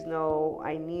here. There is no,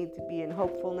 I need to be in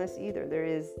hopefulness either. There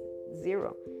is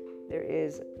zero. There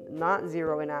is not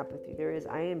zero in apathy. There is,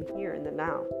 I am here in the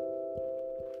now.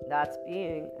 That's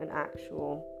being an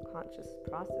actual conscious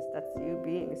process. That's you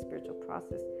being a spiritual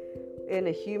process in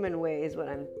a human way, is what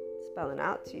I'm spelling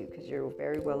out to you, because you're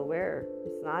very well aware.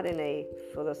 It's not in a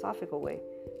philosophical way.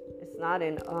 It's not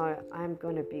in, I'm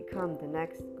going to become the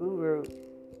next guru.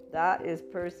 That is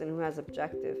person who has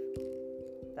objective.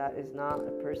 That is not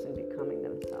a person becoming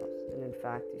themselves. And in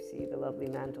fact, you see the lovely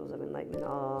mantles of enlightenment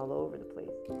all over the place.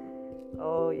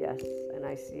 Oh yes, and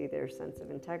I see their sense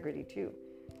of integrity too.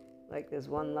 Like this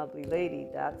one lovely lady,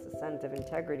 that's a sense of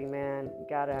integrity, man.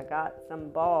 Got some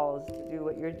balls to do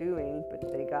what you're doing,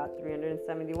 but they got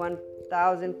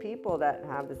 371,000 people that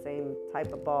have the same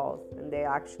type of balls, and they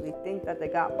actually think that they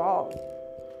got balls.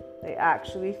 They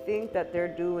actually think that they're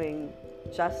doing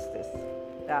justice.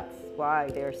 That's why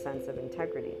their sense of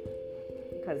integrity,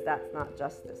 because that's not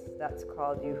justice. That's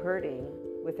called you hurting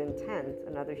with intent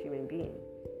another human being.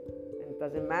 And it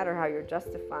doesn't matter how you're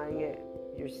justifying it.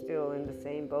 You're still in the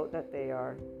same boat that they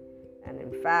are. And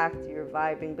in fact, you're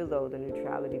vibing below the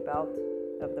neutrality belt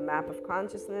of the map of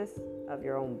consciousness of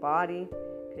your own body,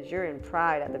 because you're in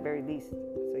pride at the very least.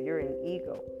 So you're in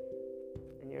ego.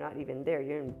 And you're not even there.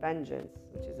 You're in vengeance,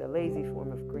 which is a lazy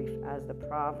form of grief, as the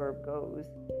proverb goes.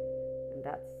 And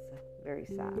that's very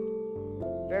sad.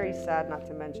 Very sad, not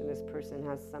to mention this person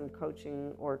has some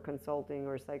coaching or consulting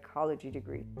or psychology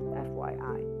degree,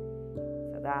 FYI.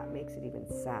 So that makes it even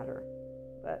sadder.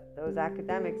 But those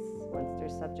academics, once they're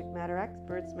subject matter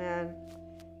experts, man,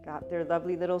 got their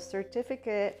lovely little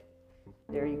certificate.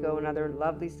 There you go, another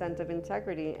lovely scent of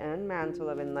integrity and mantle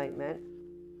of enlightenment.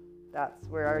 That's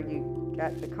where you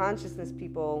get the consciousness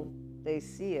people, they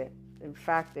see it. in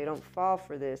fact, they don't fall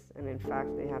for this, and in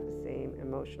fact, they have the same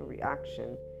emotional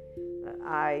reaction that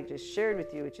I just shared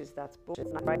with you, which is that's bullshit.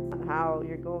 It's not right. It's not how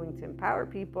you're going to empower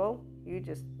people. You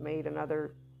just made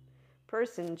another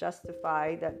person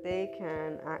justify that they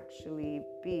can actually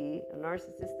be a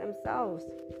narcissist themselves.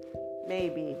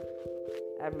 Maybe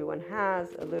everyone has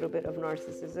a little bit of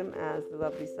narcissism, as the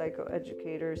lovely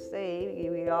psychoeducators say.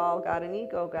 We all got an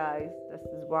ego, guys. This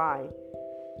is why.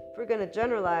 If we're going to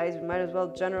generalize, we might as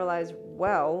well generalize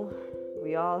well.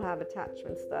 We all have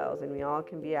attachment styles, and we all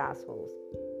can be assholes.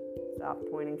 Stop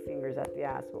pointing fingers at the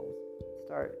assholes.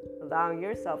 Start allowing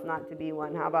yourself not to be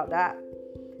one. How about that?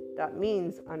 That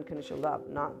means unconditional love,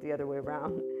 not the other way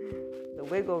around. The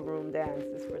wiggle room dance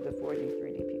is for the 4D,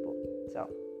 3D people. So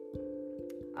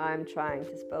I'm trying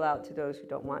to spell out to those who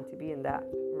don't want to be in that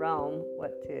realm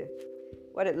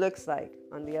what it looks like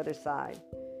on the other side.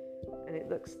 And it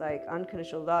looks like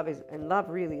unconditional love and love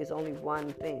really is only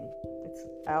one thing. It's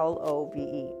LOVE.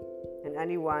 And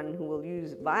anyone who will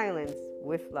use violence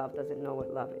with love doesn't know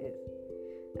what love is.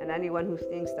 And anyone who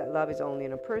thinks that love is only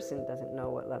in a person doesn't know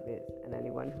what love is. And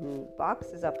anyone who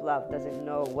boxes up love doesn't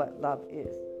know what love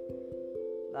is.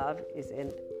 Love is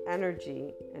an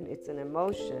energy, and it's an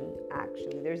emotion.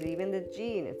 Actually, there's even the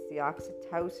gene. It's the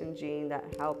oxytocin gene that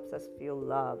helps us feel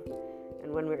love.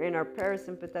 And when we're in our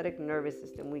parasympathetic nervous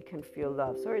system, we can feel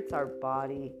love. So it's our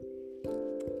body.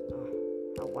 Oh,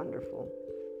 how wonderful.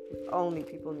 If only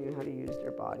people knew how to use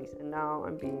their bodies. And now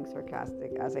I'm being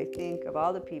sarcastic as I think of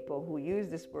all the people who use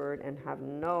this word and have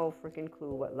no freaking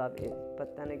clue what love is.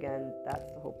 But then again,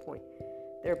 that's the whole point.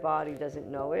 Their body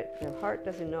doesn't know it, their heart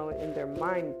doesn't know it, and their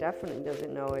mind definitely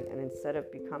doesn't know it. And instead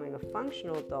of becoming a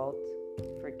functional adult,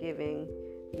 forgiving,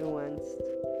 nuanced,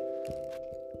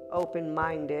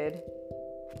 open-minded,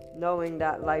 knowing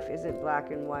that life isn't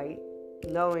black and white,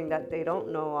 knowing that they don't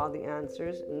know all the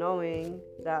answers, knowing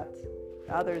that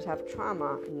others have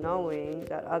trauma, knowing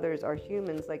that others are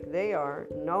humans like they are,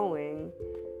 knowing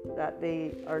that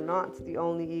they are not the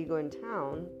only ego in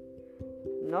town,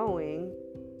 knowing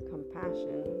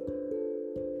compassion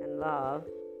and love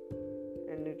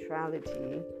and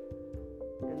neutrality.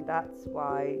 And that's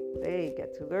why they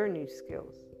get to learn new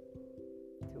skills.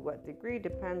 To what degree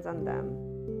depends on them.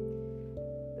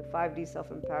 The 5D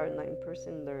self-empowered enlightened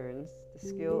person learns the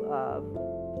skill of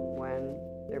when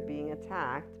they're being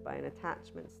attacked by an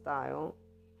attachment style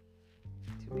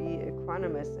to be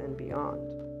equanimous and beyond,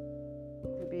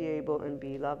 to be able and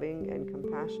be loving and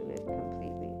compassionate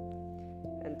completely,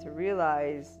 and to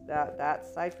realize that that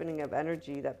siphoning of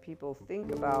energy that people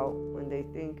think about when they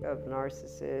think of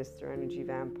narcissists or energy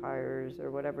vampires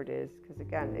or whatever it is, because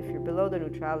again, if you're below the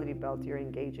neutrality belt, you're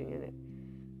engaging in it.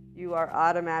 You are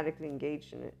automatically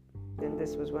engaged in it. And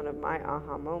this was one of my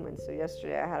aha moments. So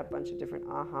yesterday I had a bunch of different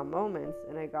aha moments,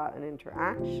 and I got an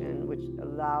interaction which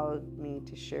allowed me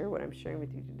to share what I'm sharing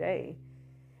with you today.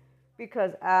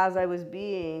 Because as I was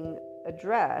being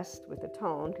addressed with a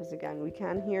tone, because again, we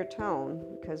can hear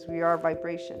tone because we are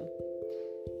vibration.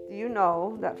 Do you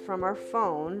know that from our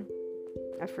phone,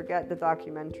 I forget the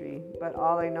documentary, but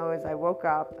all I know is I woke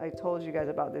up, I told you guys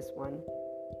about this one,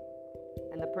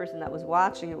 and the person that was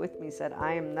watching it with me said,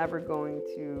 I am never going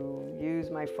to use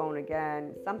my phone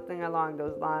again, something along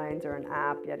those lines, or an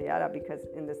app, yada yada, because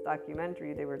in this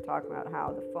documentary they were talking about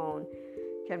how the phone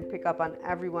can pick up on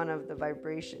every one of the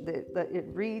vibration. It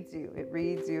reads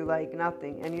you like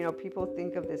nothing. And you know, people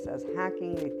think of this as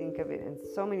hacking. They think of it in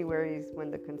so many ways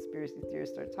when the conspiracy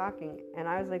theorists start talking. And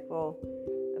I was like, well,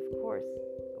 of course,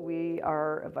 we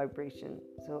are a vibration.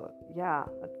 So yeah,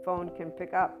 a phone can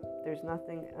pick up. There's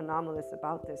nothing anomalous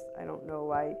about this. I don't know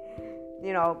why,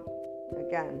 you know,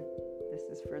 again, this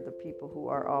is for the people who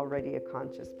are already a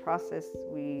conscious process.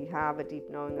 We have a deep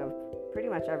knowing of pretty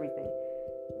much everything.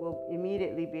 Will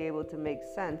immediately be able to make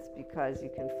sense because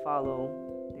you can follow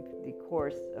the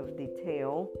course of the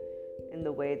tale in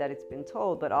the way that it's been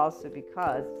told, but also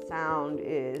because sound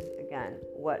is, again,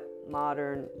 what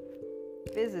modern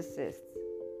physicists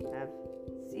have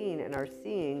seen and are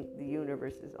seeing. The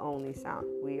universe is only sound.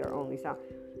 We are only sound.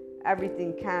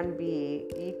 Everything can be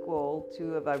equal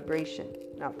to a vibration.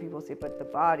 Now people say, but the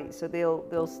body, so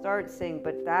they'll start saying,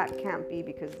 but that can't be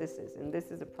because this is, and this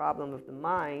is a problem of the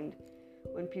mind.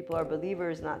 When people are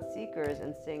believers, not seekers,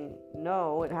 and saying,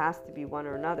 no, it has to be one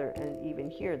or another. And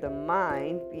even here, the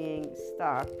mind being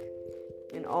stuck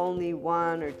in only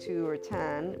 1 or 2 or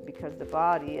 10, because the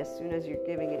body, as soon as you're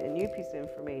giving it a new piece of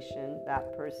information,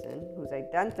 that person who's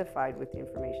identified with the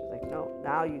information is like, no,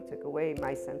 now you took away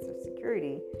my sense of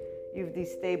security. You've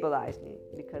destabilized me,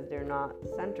 because they're not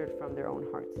centered from their own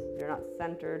hearts. They're not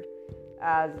centered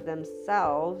as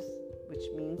themselves, which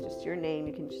means just your name.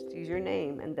 You can just use your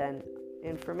name, and then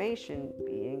information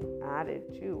being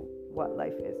added to what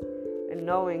life is. And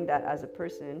knowing that as a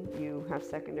person, you have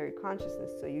secondary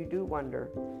consciousness. So you do wonder,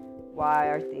 why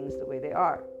are things the way they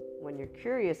are? When you're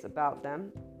curious about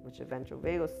them, which a ventral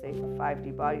vagal state, a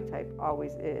 5D body type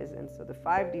always is. And so the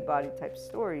 5D body type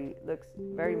story looks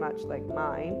very much like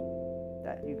mine,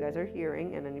 that you guys are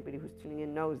hearing, and anybody who's tuning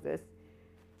in knows this.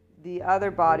 The other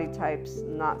body types,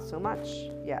 not so much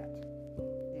yet.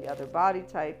 The other body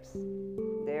types,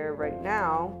 there right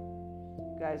now,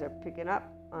 you guys are picking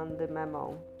up on the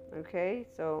memo. Okay,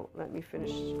 so let me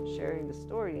finish sharing the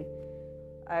story.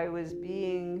 I was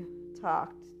being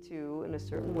talked to in a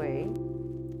certain way,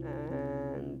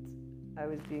 and I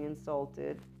was being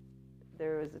insulted.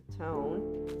 There was a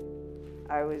tone.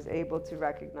 I was able to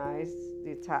recognize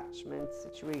the attachment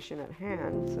situation at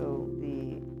hand, so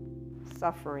the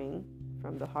suffering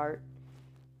from the heart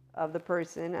of the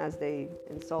person as they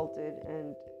insulted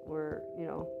and were,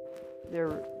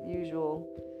 their usual,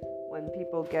 when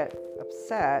people get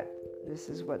upset, this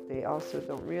is what they also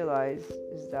don't realize,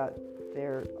 is that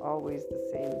they're always the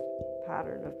same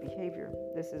pattern of behavior.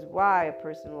 This is why a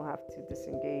person will have to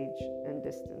disengage and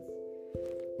distance.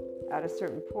 At a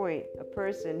certain point, a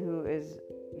person who is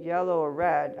yellow or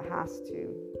red has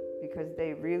to, because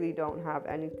they really don't have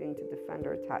anything to defend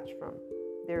or attach from.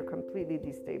 They're completely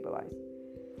destabilized.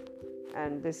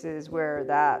 And this is where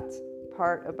that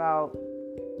part about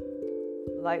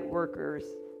light workers,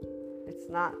 it's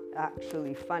not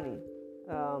actually funny,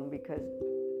 because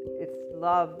it's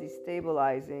love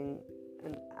destabilizing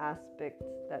an aspect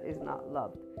that is not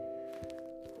loved.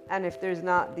 And if there's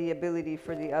not the ability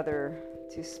for the other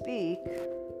to speak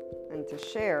and to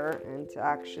share and to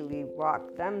actually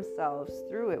walk themselves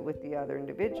through it with the other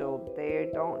individual, they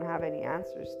don't have any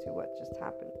answers to what just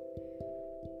happened.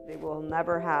 They will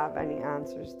never have any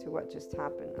answers to what just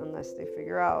happened unless they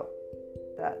figure out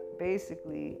that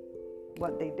basically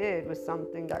what they did was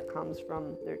something that comes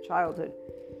from their childhood,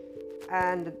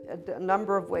 and a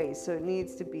number of ways. So it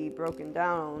needs to be broken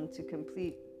down to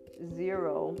complete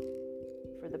zero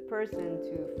for the person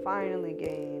to finally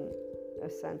gain a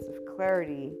sense of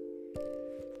clarity,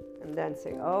 and then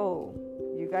say, oh,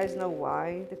 you guys know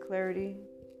why the clarity?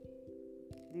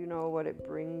 Do you know what it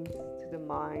brings to the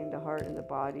mind, the heart, and the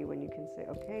body when you can say,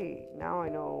 okay, now I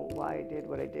know why I did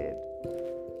what I did?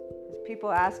 Because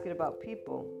people ask it about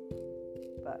people,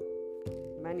 but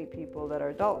many people that are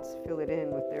adults fill it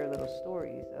in with their little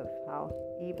stories of how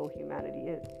evil humanity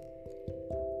is.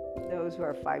 Those who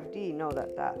are 5D know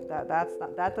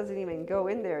that doesn't even go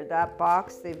in there. That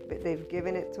box, they've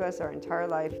given it to us our entire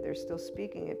life. They're still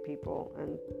speaking at people,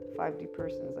 and the 5D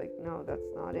person is like, no, that's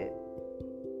not it.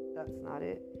 That's not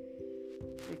it.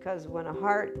 Because when a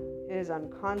heart is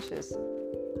unconscious,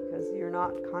 because you're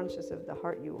not conscious of the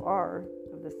heart you are,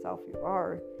 of the self you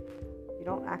are, you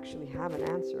don't actually have an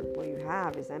answer. What you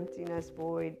have is emptiness,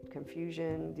 void,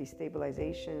 confusion,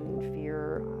 destabilization,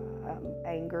 fear,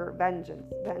 anger,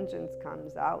 vengeance. Vengeance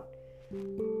comes out.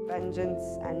 Vengeance,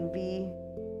 envy,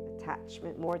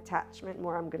 attachment, more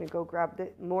I'm going to go grab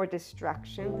more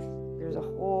distractions. There's a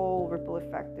whole ripple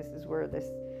effect. This is where this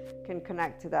can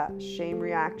connect to that shame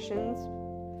reactions.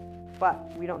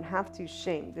 But we don't have to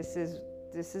shame. This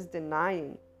is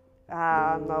denying.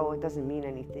 No, it doesn't mean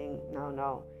anything.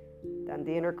 No. Then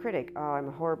the inner critic, oh, I'm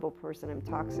a horrible person, I'm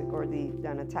toxic. Or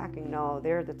then attacking, no,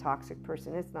 they're the toxic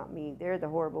person, it's not me, they're the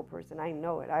horrible person, I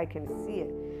know it, I can see it.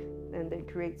 And they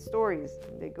create stories,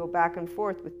 they go back and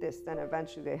forth with this, then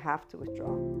eventually they have to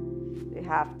withdraw. They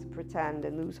have to pretend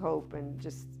and lose hope, and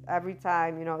just every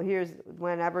time,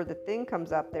 whenever the thing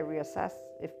comes up, they reassess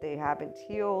if they haven't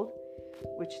healed,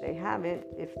 which they haven't,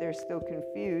 if they're still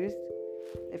confused,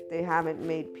 if they haven't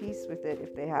made peace with it,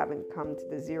 if they haven't come to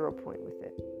the 0 point with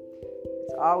it.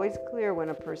 It's always clear when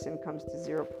a person comes to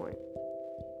 0 point.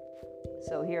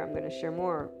 So here I'm going to share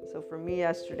more. So for me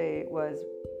yesterday was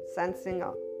sensing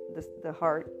the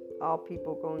heart, all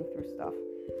people going through stuff.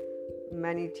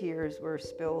 Many tears were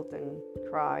spilled and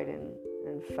cried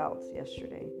and felt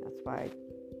yesterday. That's why I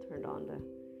turned on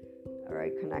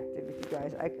connected with you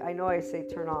guys. I know I say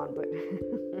turn on, but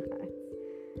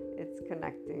it's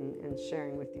connecting and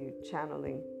sharing with you,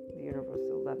 channeling the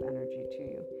universal love energy to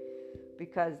you,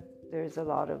 because there's a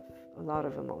lot of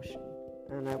emotion,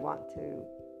 and I want to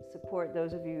support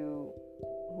those of you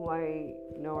who I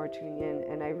know are tuning in,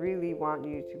 and I really want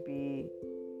you to be,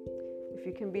 if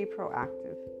you can be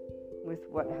proactive with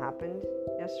what happened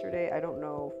yesterday. I don't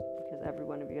know, because every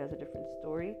one of you has a different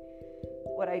story.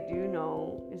 What I do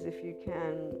know is if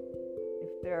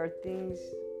there are things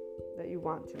that you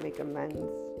want to make amends,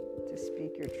 to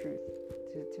speak your truth,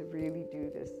 to really do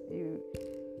this,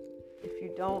 If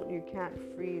you don't, you can't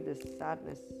free this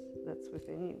sadness that's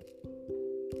within you.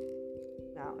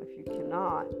 Now, if you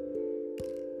cannot,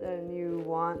 then you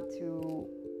want to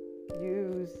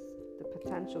use the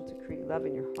potential to create love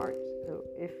in your heart. So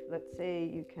if, let's say,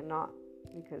 you cannot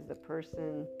because the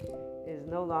person is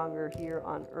no longer here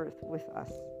on earth with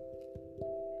us,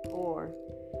 or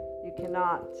you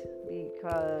cannot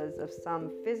because of some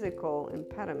physical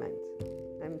impediment.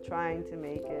 I'm trying to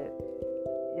make it,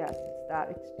 yes, it's that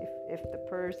if the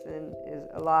person is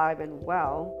alive and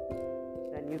well,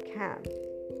 then you can.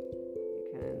 You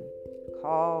can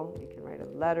call, you can write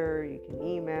a letter, you can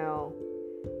email,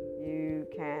 you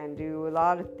can do a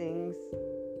lot of things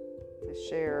to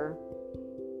share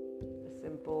a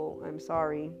simple, I'm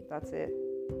sorry, that's it.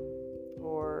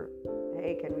 Or,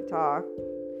 hey, can we talk?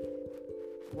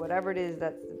 Whatever it is,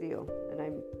 that's the deal. And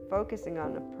I'm focusing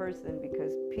on a person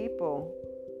because people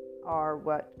are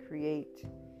what create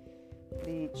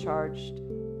the charged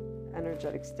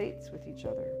energetic states with each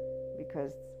other,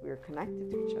 because we're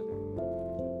connected to each other.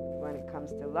 When it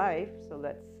comes to life, so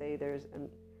let's say there's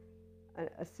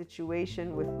a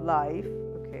situation with life,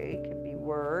 okay, it could be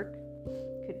work,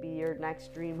 could be your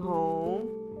next dream home,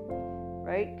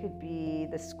 right? Could be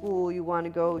the school you want to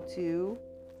go to.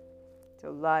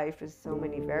 So life is so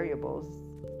many variables,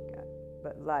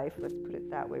 but life, let's put it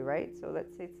that way, right? So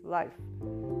let's say it's life,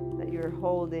 that you're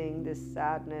holding this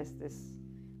sadness, this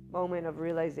moment of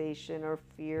realization or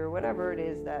fear, whatever it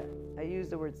is that, I use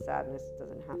the word sadness, it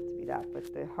doesn't have to be that,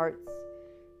 but the heart's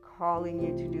calling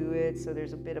you to do it, so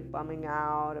there's a bit of bumming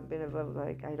out, a bit of a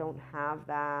like, I don't have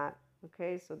that,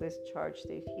 okay? So this charge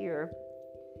state here,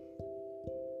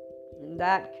 in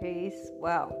that case,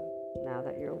 well, now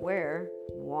that you're aware,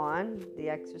 one, the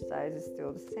exercise is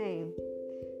still the same.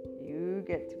 You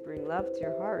get to bring love to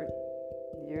your heart.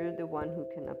 You're the one who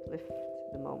can uplift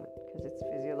the moment because it's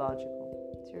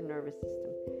physiological. It's your nervous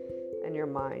system and your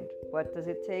mind. What does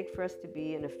it take for us to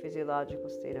be in a physiological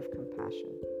state of compassion?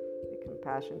 The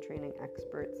compassion training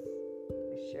experts,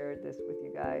 I shared this with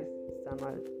you guys. Some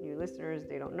new listeners,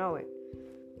 they don't know it.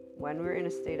 When we're in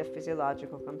a state of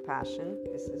physiological compassion,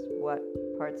 this is what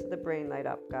parts of the brain light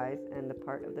up, guys, and the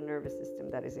part of the nervous system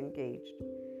that is engaged.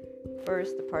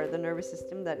 First, the part of the nervous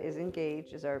system that is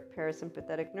engaged is our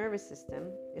parasympathetic nervous system.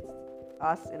 It's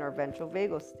us in our ventral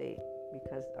vagal state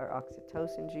because our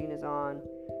oxytocin gene is on,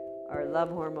 our love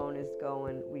hormone is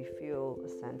going, we feel a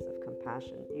sense of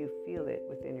compassion. You feel it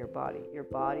within your body. Your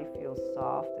body feels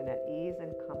soft and at ease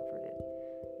and comforted.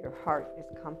 Your heart is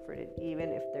comforted. Even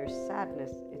if there's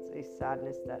sadness, it's a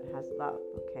sadness that has love,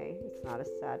 okay? It's not a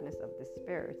sadness of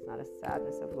despair. It's not a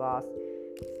sadness of loss.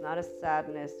 It's not a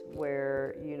sadness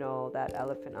where, that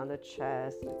elephant on the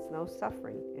chest. It's no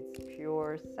suffering. It's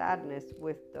pure sadness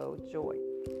with, though, joy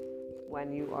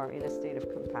when you are in a state of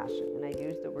compassion. And I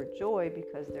use the word joy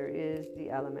because there is the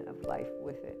element of life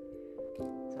with it.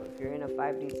 So if you're in a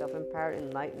 5D self-empowered,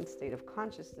 enlightened state of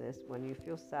consciousness, when you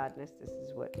feel sadness, this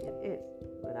is what it is.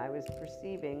 When I was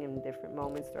perceiving in different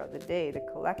moments throughout the day, the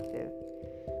collective,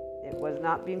 it was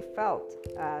not being felt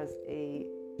as a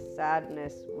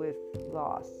sadness with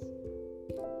loss.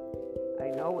 I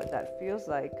know what that feels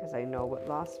like because I know what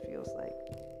loss feels like.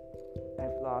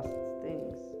 I've lost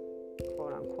things,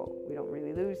 quote unquote. We don't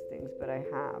really lose things, but I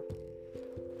have.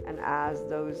 And as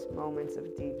those moments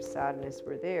of deep sadness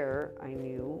were there, I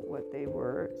knew what they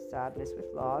were, sadness with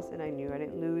loss, and I knew I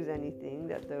didn't lose anything,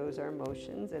 that those are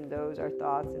emotions, and those are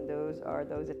thoughts, and those are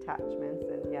those attachments,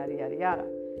 and yada, yada, yada.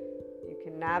 You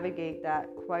can navigate that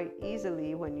quite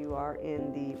easily when you are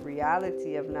in the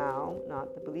reality of now,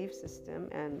 not the belief system,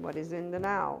 and what is in the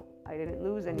now. I didn't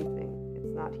lose anything.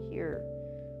 It's not here.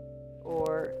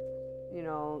 Or,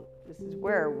 this is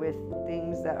where with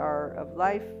things that are of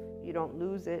life, you don't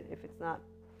lose it. If it's not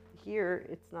here,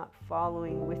 it's not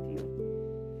following with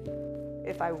you.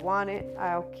 If I want it,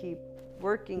 I'll keep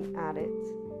working at it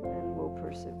and will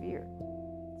persevere.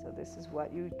 So this is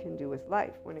what you can do with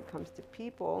life. When it comes to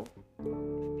people,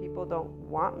 if people don't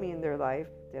want me in their life,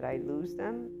 did I lose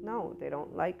them? No, they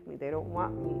don't like me. They don't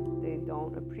want me. They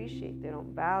don't appreciate. They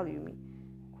don't value me.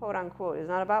 Quote unquote. It's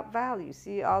not about value.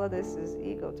 See, all of this is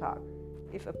ego talk.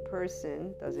 If a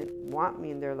person doesn't want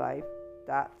me in their life,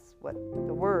 that's what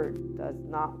the word does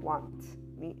not want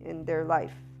me in their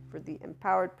life. For the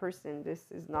empowered person, this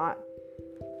is not,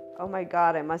 oh my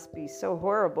God, I must be so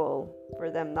horrible for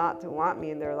them not to want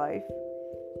me in their life.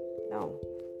 No,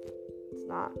 it's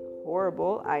not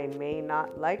horrible. I may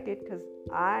not like it because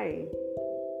I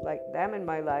like them in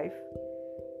my life,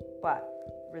 but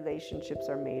relationships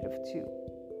are made of two,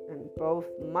 and both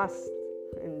must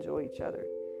enjoy each other.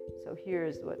 So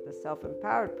here's what the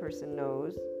self-empowered person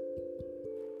knows.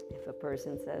 If If a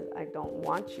person says, I don't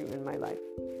want you in my life,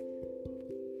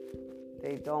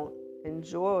 they don't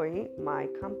enjoy my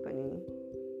company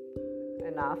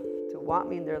enough to want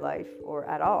me in their life, or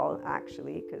at all,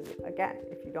 actually, because again,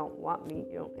 if you don't want me,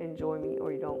 you don't enjoy me,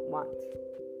 or you don't want,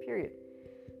 period.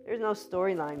 There's no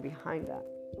storyline behind that.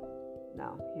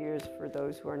 Now, here's for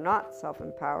those who are not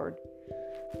self-empowered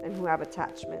and who have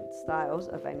attachment styles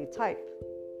of any type.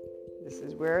 This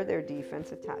is where their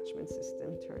defense attachment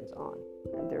system turns on.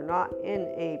 And they're not in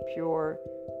a pure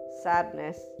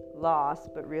sadness, loss,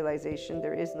 but realization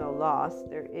there is no loss.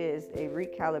 There is a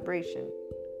recalibration.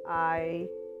 I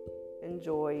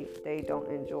enjoy, they don't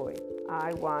enjoy.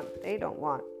 I want, they don't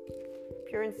want.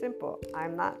 Pure and simple.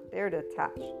 I'm not there to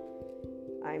attach.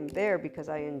 I'm there because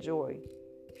I enjoy.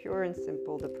 Pure and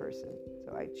simple, the person.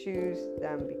 So I choose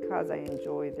them because I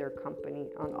enjoy their company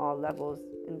on all levels,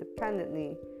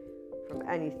 independently from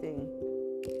anything,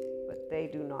 but they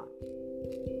do not.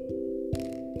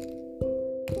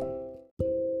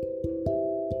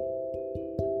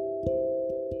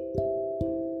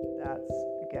 That's,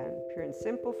 again, pure and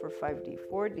simple for 5D.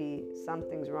 4D,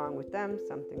 something's wrong with them,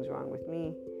 something's wrong with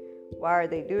me. Why are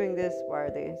they doing this? Why are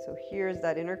they? So here's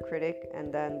that inner critic,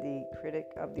 and then the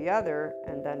critic of the other,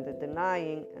 and then the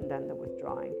denying, and then the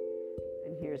withdrawing.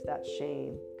 And here's that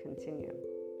shame continuum.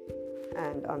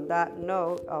 And on that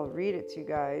note, I'll read it to you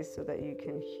guys so that you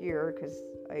can hear, because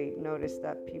I noticed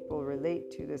that people relate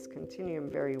to this continuum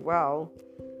very well.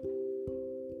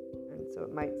 And so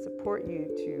it might support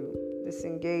you to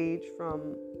disengage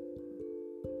from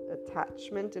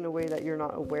attachment in a way that you're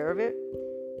not aware of it.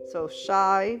 So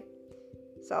shy,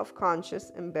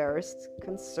 self-conscious, embarrassed,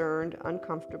 concerned,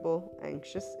 uncomfortable,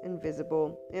 anxious,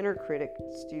 invisible, inner critic,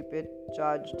 stupid,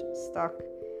 judged, stuck,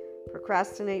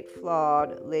 procrastinate,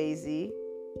 flawed, lazy,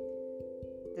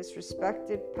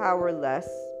 disrespected, powerless,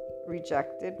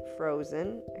 rejected,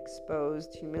 frozen,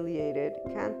 exposed, humiliated,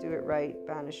 can't do it right,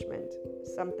 banishment,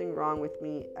 something wrong with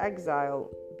me, exile,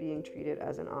 being treated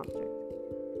as an object.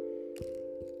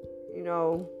 You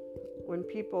know, when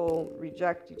people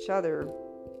reject each other,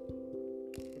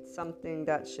 it's something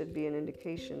that should be an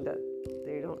indication that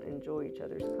they don't enjoy each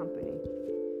other's company.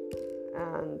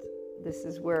 And this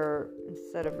is where,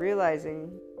 instead of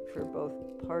realizing for both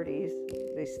parties,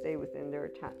 they stay within their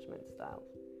attachment styles.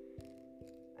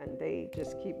 And they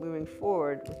just keep moving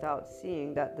forward without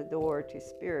seeing that the door to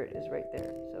spirit is right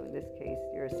there. So in this case,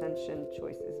 your ascension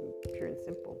choice is pure and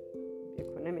simple.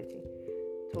 Equanimity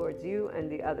towards you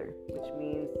and the other, which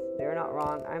means they're not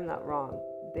wrong, I'm not wrong.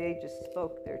 They just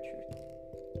spoke their truth.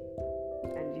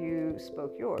 And you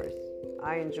spoke yours.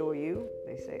 I enjoy you.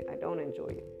 They say, I don't enjoy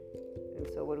you. And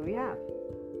so what do we have?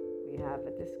 We have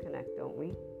a disconnect, don't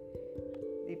we?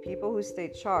 The people who stay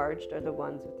charged are the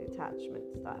ones with the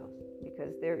attachment styles,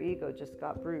 because their ego just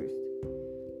got bruised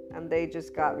and they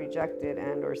just got rejected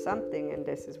and or something. And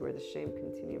this is where the shame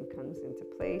continuum comes into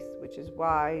place, which is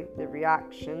why the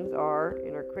reactions are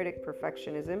inner critic,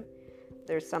 perfectionism.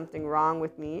 There's something wrong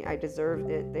with me. I deserved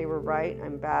it. They were right.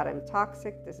 I'm bad. I'm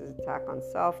toxic. This is attack on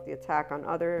self, the attack on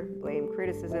other, blame,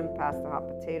 criticism, pass the hot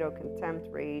potato, contempt,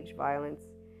 rage, violence.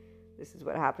 This is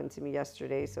what happened to me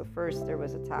yesterday. So first there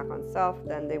was attack on self,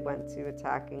 then they went to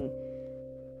attacking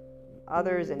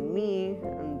others and me,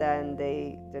 and then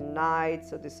they denied.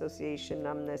 So dissociation,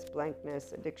 numbness,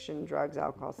 blankness, addiction, drugs,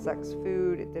 alcohol, sex,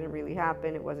 food. It didn't really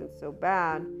happen. It wasn't so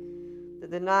bad. The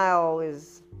denial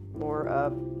is more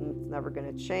of it's never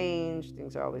going to change,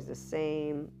 things are always the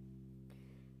same,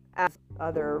 as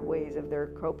other ways of their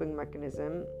coping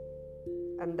mechanism.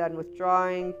 And then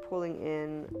withdrawing, pulling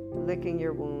in, licking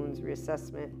your wounds,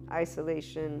 reassessment,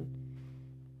 isolation,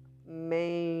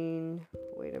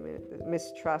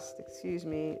 mistrust,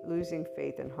 losing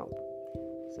faith and hope.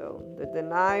 So the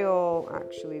denial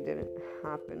actually didn't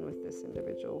happen with this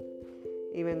individual,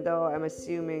 even though I'm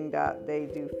assuming that they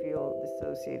do feel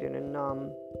dissociated and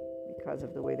numb because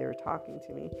of the way they were talking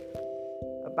to me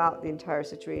about the entire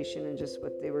situation and just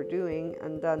what they were doing.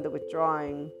 And then the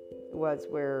withdrawing was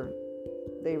where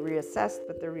they reassessed,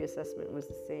 but their reassessment was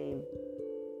the same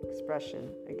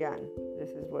expression. Again, this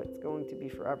is what's going to be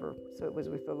forever. So it was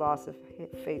with the loss of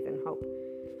faith and hope.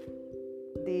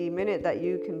 The minute that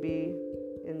you can be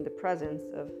in the presence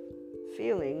of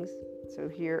feelings, so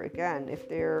here again, if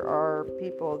there are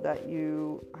people that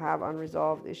you have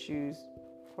unresolved issues,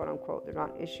 quote unquote, they're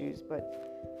not issues,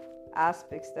 but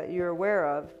aspects that you're aware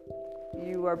of,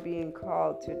 you are being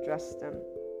called to address them.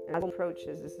 And as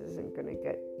approaches, this isn't going to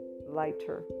get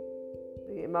lighter.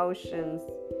 The emotions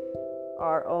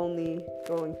are only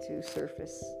going to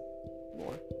surface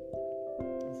more.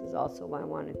 This is also why I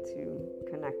wanted to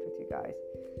connect with you guys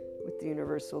with the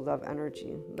universal love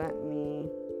energy. Let me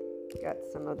get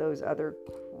some of those other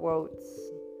quotes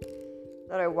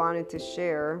that I wanted to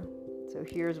share. So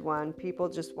here's one. People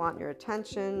just want your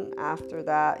attention. After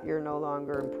that, you're no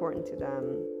longer important to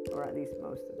them, or at least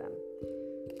most of them.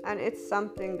 And it's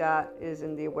something that is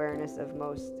in the awareness of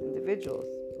most individuals.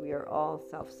 We are all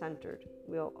self-centered.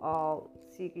 We'll all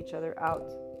seek each other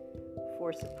out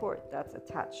for support. That's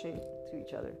attaching to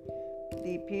each other.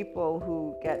 The people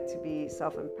who get to be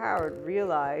self-empowered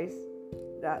realize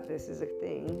that this is a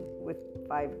thing with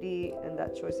 5D and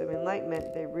that choice of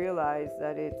enlightenment. They realize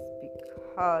that it's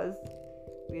because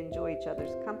we enjoy each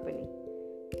other's company.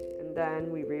 And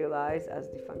then we realize as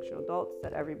the functional adults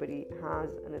that everybody has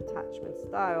an attachment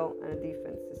style and a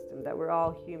defense system, that we're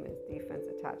all humans, defense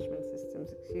attachment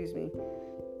systems,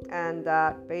 and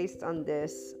that based on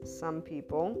this, some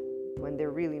people, when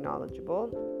they're really knowledgeable,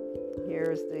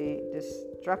 here's the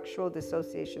structural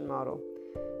dissociation model.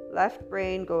 Left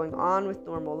brain going on with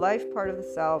normal life part of the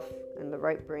self, and the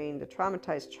right brain, the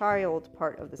traumatized child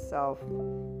part of the self.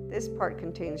 This part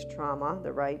contains trauma,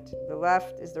 the right. The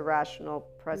left is the rational,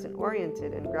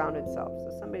 present-oriented, and grounded self.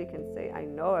 So somebody can say, I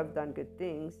know I've done good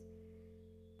things,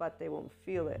 but they won't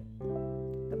feel it.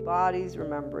 The body's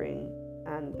remembering,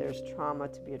 and there's trauma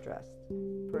to be addressed.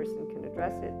 A person can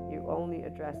address it. You only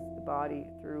address the body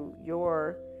through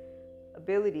your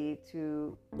ability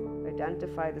to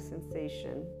identify the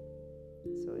sensation.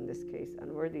 So in this case,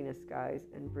 unworthiness, guys,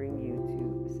 and bring you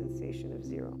to a sensation of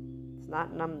 0. It's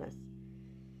not numbness.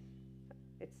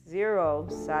 It's 0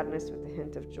 sadness with a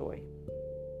hint of joy.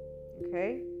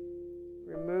 Okay?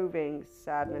 Removing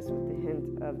sadness with the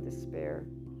hint of despair,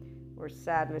 or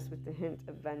sadness with the hint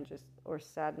of vengeance, or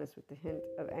sadness with the hint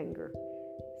of anger.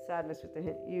 Sadness with the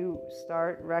hint. You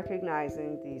start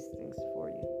recognizing these things for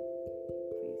you,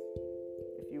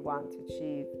 please. If you want to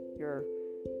achieve your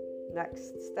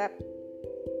next step,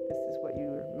 this is what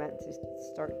you're meant to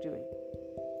start doing.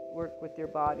 Work with your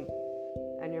body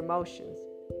and your emotions.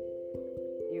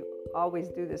 You always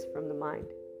do this from the mind,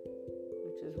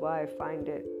 which is why I find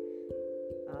it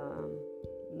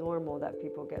normal that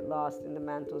people get lost in the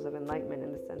mantles of enlightenment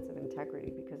in the sense of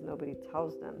integrity, because nobody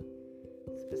tells them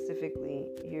specifically,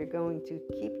 you're going to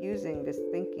keep using this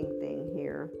thinking thing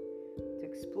here to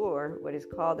explore what is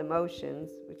called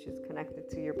emotions, which is connected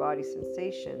to your body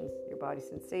sensations,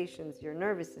 your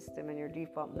nervous system, and your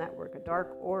default network. A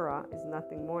dark aura is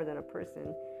nothing more than a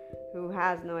person who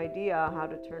has no idea how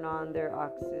to turn on their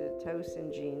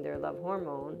oxytocin gene, their love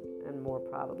hormone, and more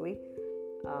probably,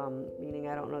 meaning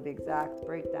I don't know the exact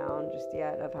breakdown just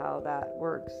yet of how that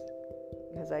works,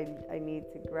 because I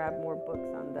need to grab more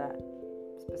books on that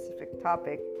specific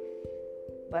topic.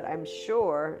 But I'm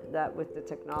sure that with the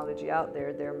technology out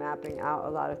there, they're mapping out a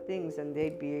lot of things, and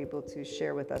they'd be able to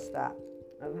share with us that,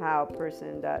 of how a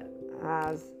person that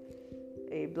has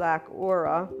a black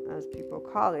aura, as people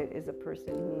call it, is a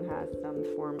person who has some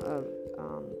form of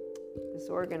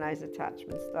disorganized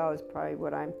attachment style, is probably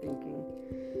what I'm thinking.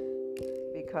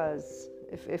 Because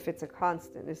if it's a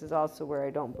constant, this is also where I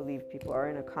don't believe people are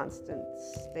in a constant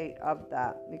state of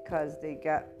that, because they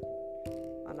get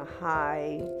on a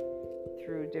high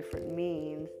through different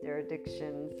means, their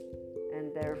addictions,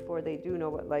 and therefore they do know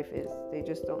what life is. They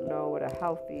just don't know what a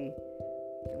healthy,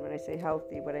 and when I say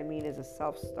healthy, what I mean is a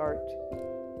self-start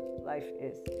life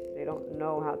is. They don't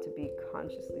know how to be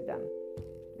consciously them.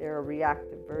 They're a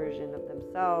reactive version of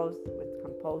themselves with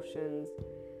compulsions,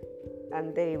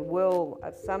 and they will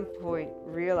at some point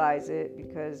realize it,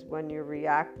 because when you're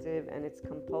reactive and it's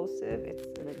compulsive,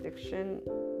 it's an addiction,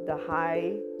 the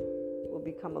high will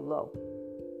become a low,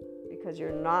 because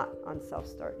you're not on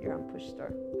self-start, you're on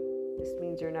push-start. This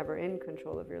means you're never in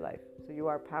control of your life, so you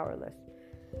are powerless.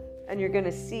 And you're going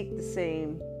to seek the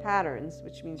same patterns,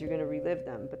 which means you're going to relive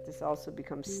them, but this also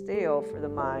becomes stale for the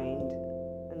mind,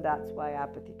 and that's why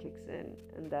apathy kicks in.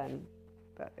 And then,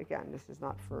 but again, this is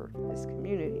not for this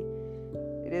community.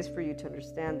 It is for you to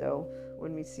understand, though,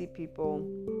 when we see people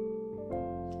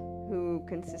who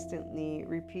consistently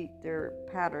repeat their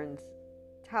patterns,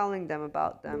 telling them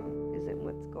about them isn't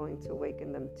what's going to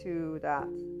awaken them to that.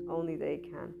 Only they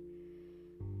can.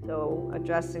 So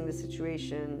addressing the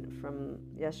situation from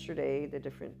yesterday, the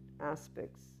different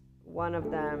aspects, one of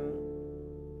them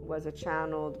was a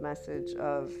channeled message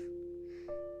of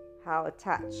how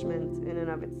attachment in and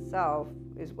of itself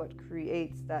is what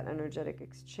creates that energetic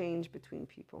exchange between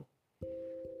people.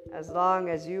 As long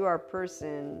as you are a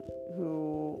person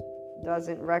who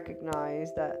doesn't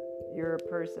recognize that you're a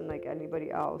person like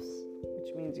anybody else,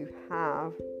 which means you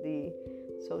have the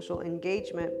social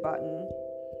engagement button.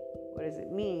 What does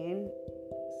it mean?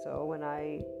 So when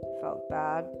I felt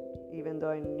bad, even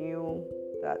though I knew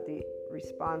that the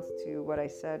response to what I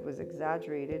said was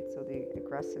exaggerated, so the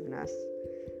aggressiveness,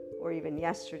 or even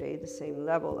yesterday, the same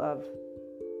level of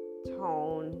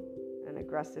tone and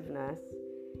aggressiveness,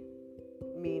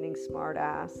 meaning smart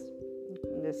ass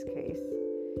in this case,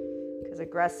 because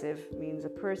aggressive means a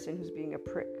person who's being a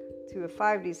prick to a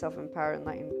 5D self-empowered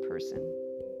enlightened person.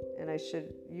 And I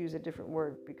should use a different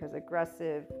word, because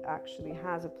aggressive actually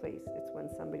has a place. It's when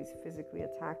somebody's physically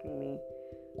attacking me.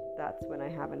 That's when I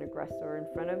have an aggressor in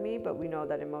front of me. But we know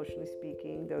that emotionally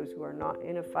speaking, those who are not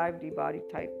in a 5D body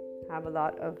type have a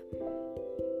lot of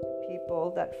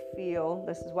people that feel.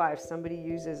 This is why if somebody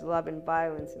uses love and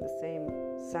violence in the same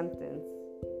sentence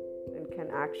and can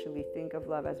actually think of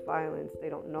love as violence, they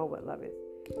don't know what love is.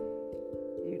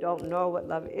 You don't know what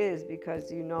love is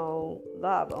because you know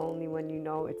love only when you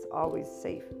know it's always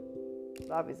safe.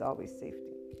 Love is always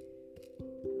safety.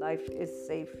 Life is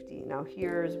safety. Now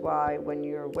here's why, when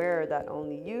you're aware that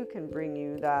only you can bring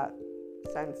you that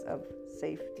sense of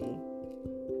safety,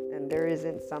 and there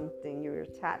isn't something you're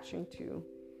attaching to.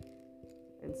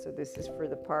 And so this is for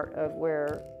the part of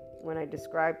where, when I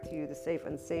describe to you the safe,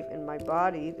 unsafe in my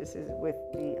body, this is with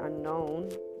the unknown.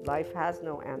 Life has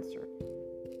no answer.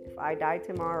 If I die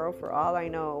tomorrow, for all I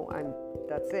know,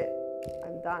 that's it.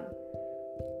 I'm done.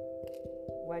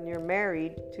 When you're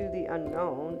married to the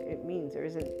unknown, it means there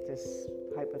isn't this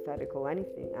hypothetical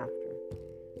anything after.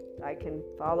 I can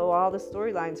follow all the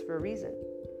storylines for a reason,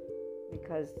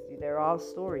 because they're all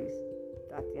stories.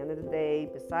 At the end of the day,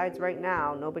 besides right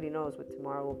now, nobody knows what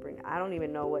tomorrow will bring. I don't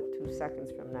even know what 2 seconds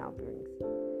from now brings.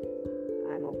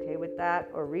 I'm okay with that,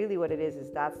 or really what it is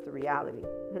that's the reality.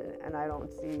 And I don't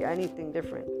see anything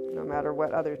different, no matter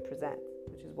what others present,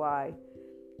 which is why,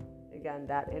 again,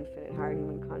 that infinite higher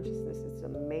human consciousness is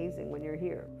amazing when you're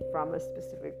here from a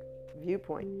specific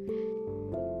viewpoint.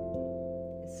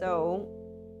 So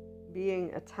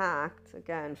being attacked,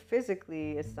 again,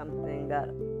 physically is something that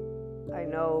I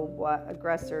know what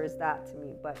aggressor is that to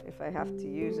me, but if I have to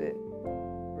use it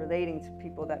relating to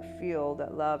people that feel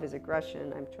that love is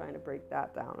aggression, I'm trying to break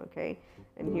that down, okay?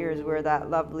 And here's where that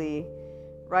lovely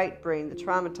right brain, the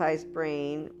traumatized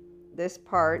brain, this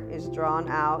part is drawn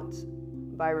out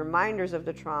by reminders of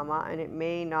the trauma, and it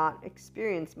may not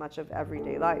experience much of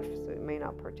everyday life, so it may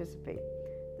not participate.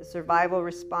 The survival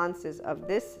responses of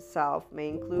this self may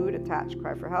include attach,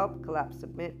 cry for help, collapse,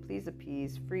 submit, please,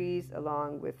 appease, freeze,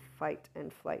 along with fight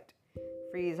and flight.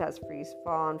 Freeze has freeze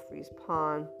fawn, freeze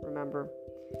pawn, remember.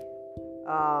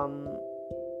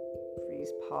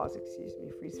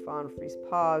 Freeze fawn, freeze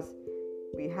pause.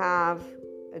 We have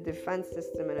a defense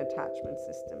system and attachment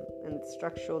system. And the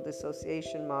structural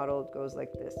dissociation model goes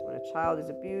like this. When a child is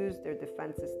abused, their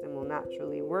defense system will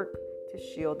naturally work to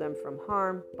shield them from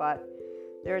harm, but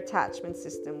their attachment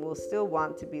system will still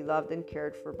want to be loved and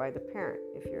cared for by the parent.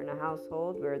 If you're in a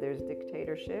household where there's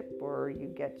dictatorship, or you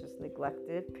get just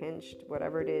neglected, pinched,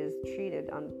 whatever it is,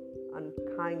 treated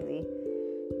unkindly,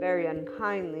 very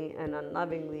unkindly and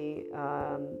unlovingly,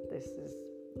 this is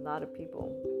a lot of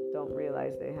people don't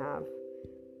realize they have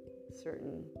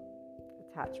certain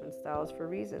attachment styles for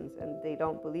reasons, and they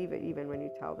don't believe it even when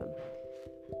you tell them.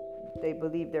 They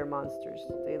believe they're monsters.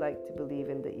 They like to believe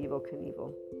in the Evel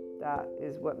Knievel. That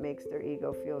is what makes their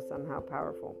ego feel somehow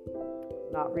powerful,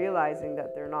 not realizing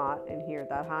that they're not. And here,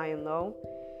 that high and low,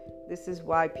 this is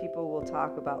why people will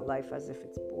talk about life as if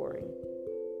it's boring,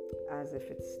 as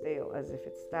if it's stale, as if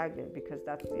it's stagnant, because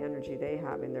that's the energy they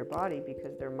have in their body,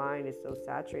 because their mind is so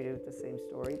saturated with the same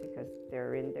story, because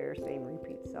they're in their same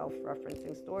repeat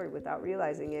self-referencing story without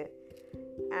realizing it,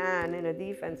 and in a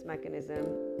defense mechanism,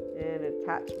 in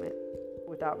attachment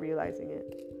without realizing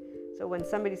it. So when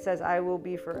somebody says, I will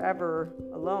be forever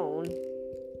alone,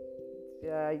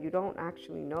 you don't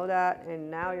actually know that,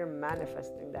 and now you're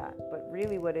manifesting that. But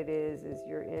really what it is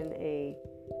you're in a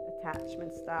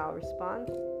attachment style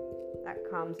response that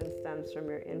comes and stems from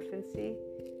your infancy,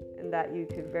 and that you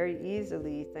could very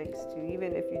easily, thanks to,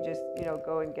 even if you just,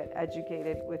 go and get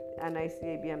educated with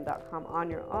nicabm.com on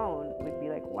your own, would be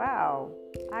like, wow,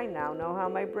 I now know how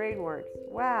my brain works.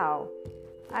 Wow,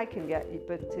 I can get you.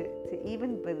 But to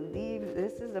even believe,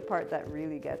 this is the part that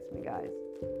really gets me, guys,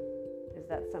 is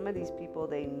that some of these people,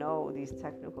 they know these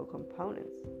technical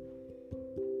components,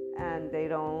 and they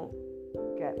don't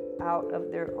get out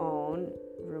of their own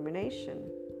rumination.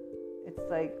 It's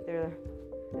like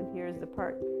and here's the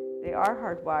part, they are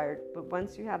hardwired, but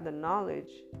once you have the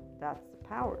knowledge, that's the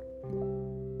power.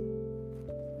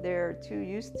 They're too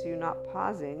used to not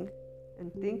pausing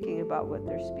and thinking about what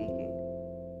they're speaking,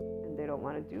 and they don't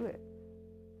want to do it.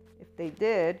 If they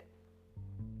did,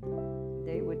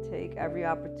 they would take every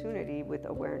opportunity with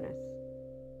awareness,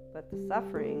 but the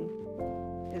suffering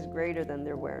is greater than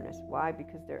their awareness. Why?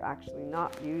 Because they're actually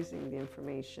not using the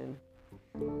information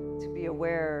to be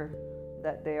aware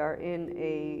that they are in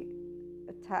a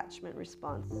attachment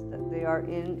response, that they are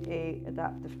in a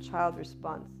adaptive child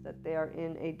response, that they are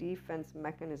in a defense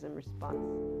mechanism response.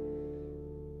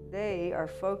 They are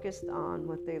focused on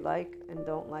what they like and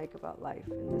don't like about life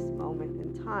in this moment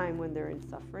in time when they're in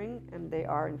suffering, and they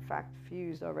are in fact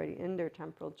fused already in their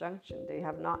temporal junction. They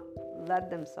have not led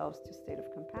themselves to a state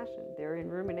of compassion. They're in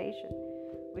rumination,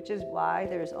 which is why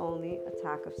there's only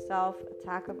attack of self,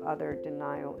 attack of other,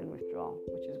 denial, and withdrawal,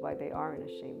 which is why they are in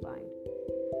a shame bind.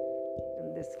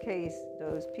 In this case,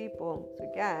 those people, so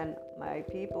again, my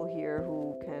people here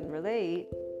who can relate,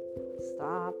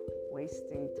 stop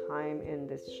wasting time in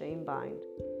this shame bind.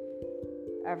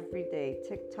 Every day,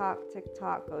 tick tock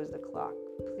goes the clock.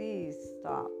 Please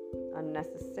stop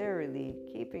unnecessarily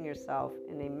keeping yourself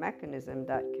in a mechanism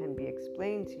that can be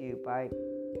explained to you by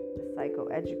the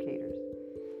psychoeducators,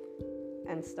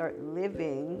 and start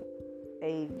living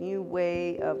a new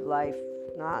way of life.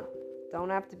 Don't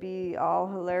have to be all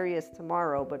hilarious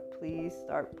tomorrow, but please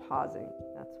start pausing.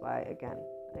 That's why, again,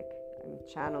 I'm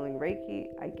channeling Reiki.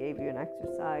 I gave you an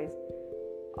exercise.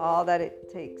 All that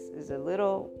it takes is a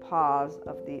little pause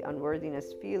of the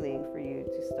unworthiness feeling for you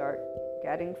to start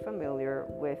getting familiar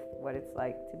with what it's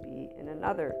like to be in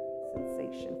another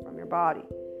sensation from your body.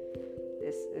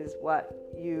 This is what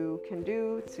you can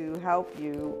do to help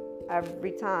you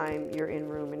every time you're in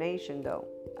rumination, though,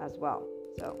 as well.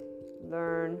 So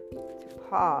learn to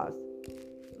pause.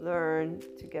 Learn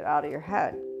to get out of your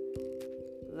head.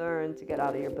 Learn to get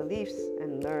out of your beliefs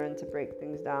and learn to break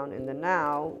things down in the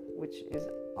now, which is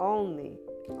only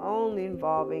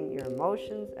involving your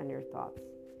emotions and your thoughts.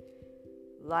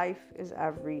 Life is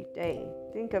every day.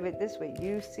 Think of it this way.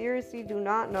 You seriously do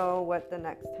not know what the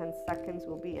next 10 seconds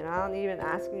will be. And I'm not even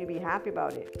asking you to be happy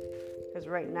about it, because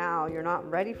right now you're not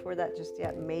ready for that just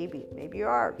yet. Maybe you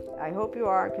are. I hope you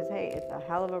are, because hey, it's a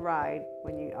hell of a ride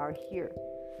when you are here.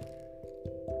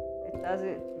 It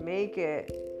doesn't make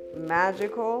it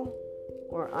magical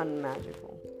or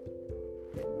unmagical.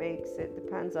 It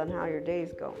depends on how your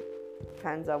days go.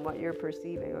 Depends on what you're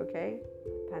perceiving, okay?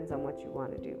 Depends on what you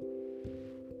want to do.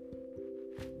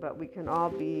 But we can all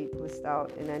be blissed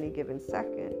out in any given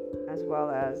second, as well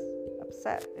as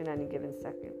upset in any given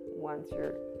second, once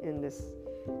you're in this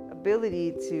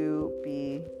ability to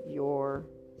be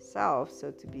yourself.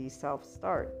 So to be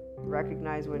self-start.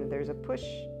 Recognize when there's a push,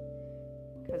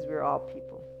 because we're all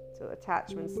people. So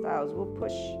attachment styles will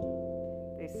push.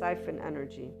 They siphon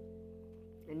energy.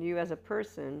 And you as a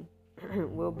person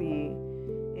will be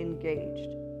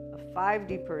engaged. A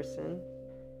 5D person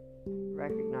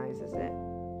recognizes it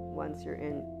once you're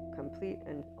in complete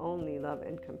and only love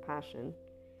and compassion.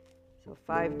 So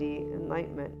 5D,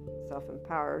 enlightenment,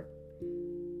 self-empowered,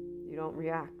 you don't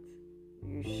react.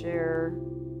 You share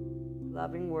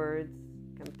loving words,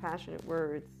 compassionate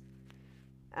words,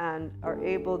 and are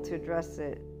able to address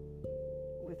it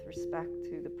with respect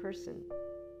to the person,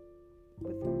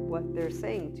 with what they're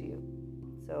saying to you.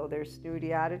 So their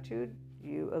snooty attitude,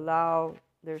 you allow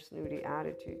their snooty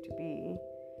attitude to be,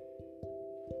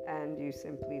 and you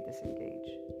simply disengage.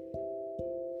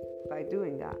 By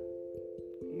doing that,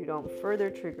 you don't further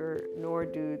trigger, nor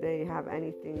do they have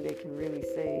anything they can really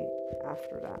say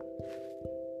after that.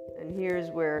 And here's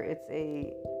where it's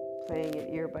a playing it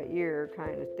ear by ear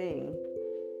kind of thing.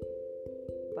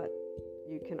 But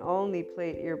you can only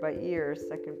play it ear by ear,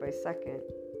 second by second,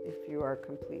 if you are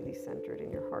completely centered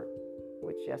in your heart,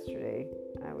 which yesterday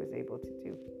I was able to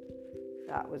do.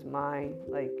 That was my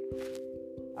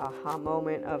aha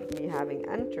moment of me having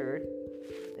entered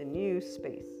a new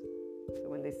space. So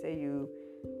when they say you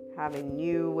have a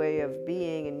new way of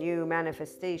being, a new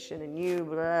manifestation, a new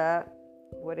blah,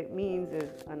 what it means is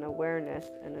an awareness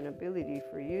and an ability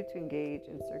for you to engage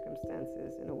in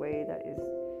circumstances in a way that is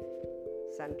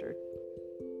centered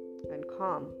and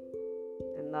calm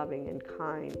and loving and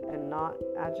kind and not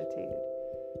agitated.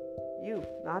 You,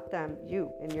 not them,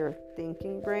 you, in your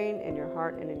thinking brain, in your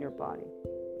heart, and in your body.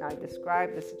 Now, I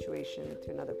describe the situation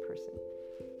to another person.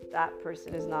 That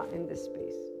person is not in this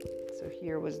space. So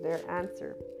here was their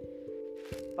answer.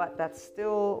 But that's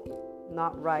still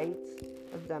not right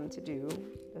of them to do.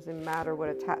 Doesn't matter what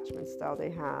attachment style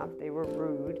they have. They were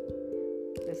rude.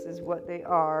 This is what they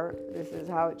are. This is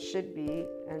how it should be.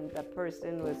 And the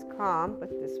person was calm, but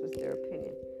this was their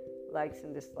opinion. Likes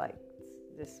and dislikes.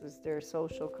 This was their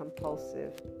social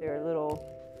compulsive, their little,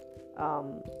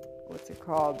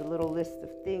 the little list of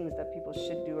things that people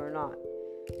should do or not.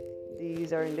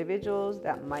 these are individuals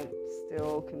that might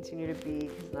still continue to be,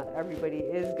 because not everybody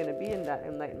is going to be in that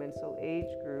enlightenment soul age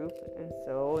group. And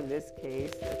so in this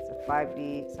case, it's a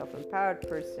 5D self-empowered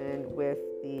person with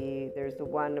there's the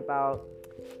one about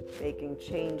making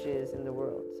changes in the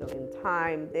world. So in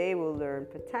time, they will learn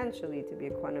potentially to be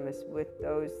equanimous with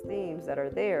those themes that are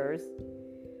theirs,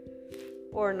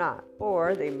 or not.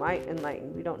 Or they might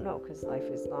enlighten. We don't know, because life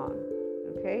is long.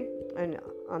 Okay? And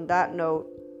on that note,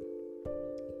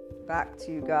 back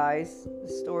to you guys, the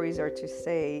stories are to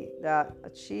say that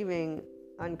achieving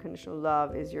unconditional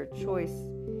love is your choice.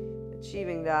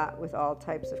 Achieving that with all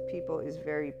types of people is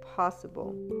very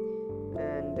possible.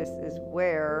 And this is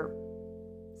where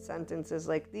sentences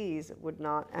like these would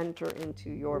not enter into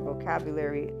your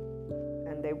vocabulary,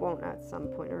 and they won't at some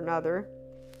point or another.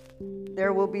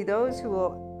 There will be those who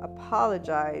will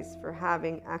apologize for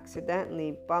having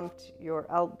accidentally bumped your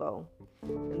elbow.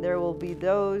 And there will be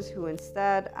those who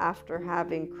instead, after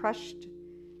having crushed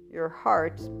your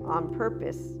heart on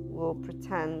purpose, will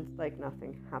pretend like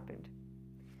nothing happened.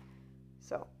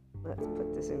 So let's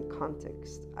put this in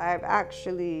context. I've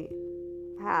actually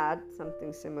had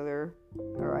something similar,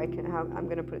 or I'm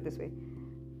going to put it this way.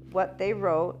 What they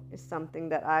wrote is something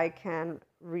that I can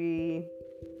relate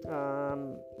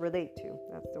to.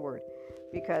 That's the word.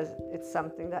 Because it's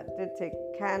something that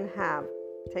can have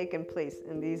taken place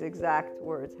in these exact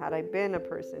words had I been a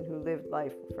person who lived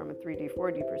life from a 3D,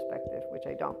 4D perspective, which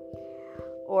I don't,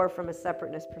 or from a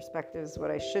separateness perspective is what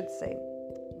I should say.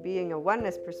 Being a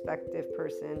oneness perspective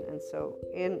person, and so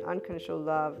in unconditional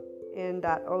love, in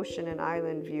that ocean and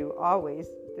island view, always,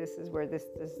 this is where this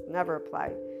is never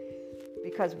applied.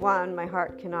 Because one, my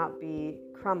heart cannot be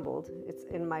crumbled. It's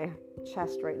in my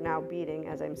chest right now beating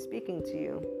as I'm speaking to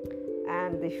you.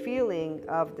 And the feeling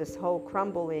of this whole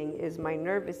crumbling is my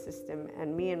nervous system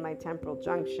and me in my temporal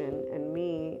junction, and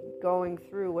me going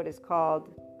through what is called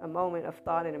a moment of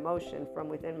thought and emotion from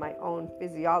within my own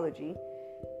physiology.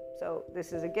 So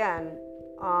this is again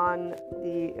on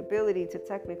the ability to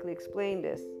technically explain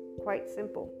this. Quite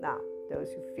simple. Now, those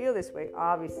who feel this way,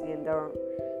 obviously, and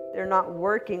they're not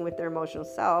working with their emotional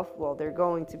self, well, they're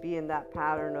going to be in that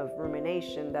pattern of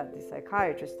rumination that the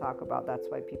psychiatrists talk about. That's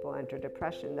why people enter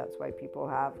depression. That's why people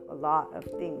have a lot of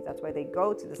things. That's why they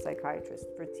go to the psychiatrist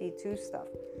for T2 stuff.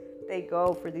 They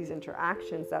go for these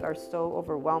interactions that are so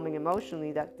overwhelming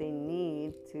emotionally that they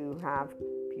need to have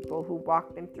people who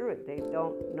walk them through it. They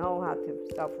don't know how to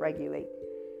self-regulate.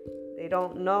 They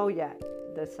don't know yet.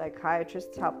 The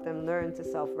psychiatrists help them learn to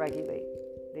self-regulate.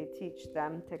 They teach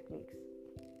them techniques.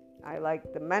 I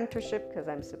like the mentorship because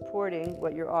I'm supporting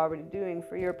what you're already doing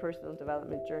for your personal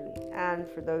development journey. And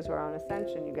for those who are on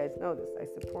ascension, you guys know this. I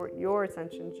support your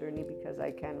ascension journey because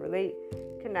I can relate,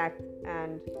 connect,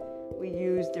 and we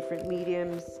use different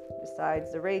mediums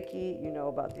besides the Reiki. You know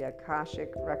about the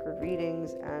Akashic record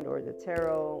readings and or the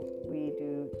tarot. We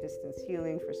do distance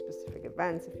healing for specific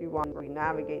events if you want. We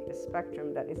navigate the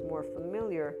spectrum that is more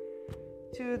familiar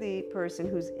to the person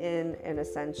who's in an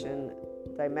ascension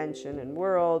dimension and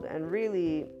world, and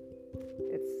really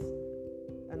it's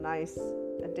a nice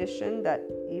addition that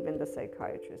even the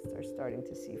psychiatrists are starting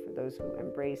to see. For those who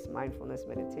embrace mindfulness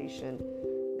meditation,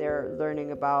 they're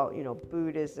learning about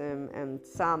Buddhism, and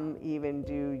some even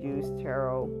do use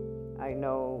tarot. I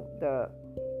know the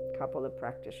couple of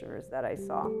practitioners that I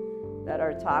saw that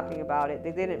are talking about it.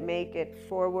 They didn't make it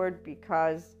forward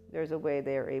because there's a way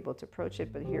they are able to approach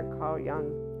it, but here Carl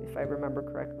Jung, if I remember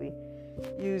correctly,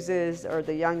 uses, or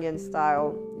the Jungian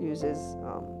style uses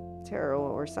tarot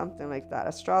or something like that,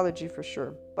 astrology for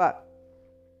sure. But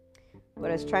what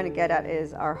I was trying to get at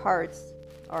is our hearts,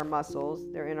 our muscles,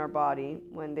 they're in our body.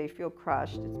 When they feel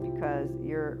crushed, it's because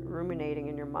you're ruminating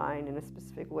in your mind in a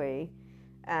specific way,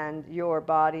 and your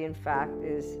body in fact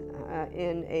is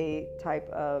in a type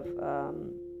of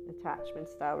attachment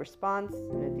style response,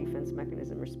 in a defense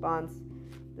mechanism response.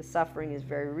 The suffering is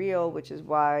very real, which is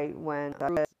why when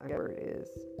whatever it is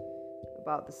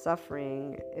about the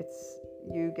suffering, it's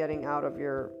you getting out of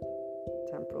your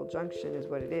temporal junction is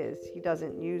what it is. He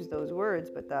doesn't use those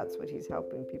words, but that's what he's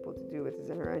helping people to do with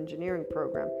his inner engineering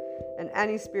program. And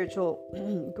any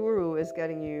spiritual guru is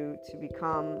getting you to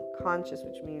become conscious,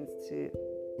 which means to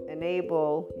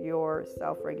enable your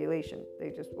self-regulation.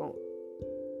 They just won't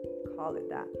call it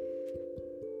that.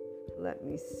 Let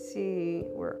me see,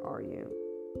 where are you?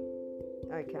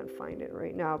 I can't find it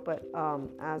right now, but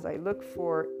as I look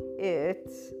for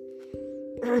it,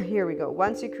 here we go.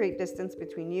 Once you create distance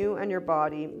between you and your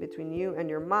body, between you and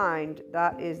your mind,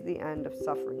 that is the end of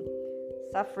suffering.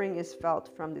 Suffering is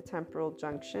felt from the temporal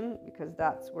junction because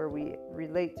that's where we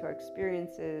relate to our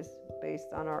experiences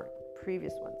based on our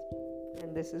previous ones.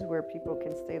 And this is where people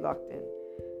can stay locked in.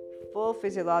 Full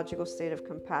physiological state of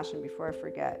compassion, before I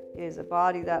forget, is a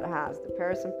body that has the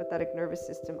parasympathetic nervous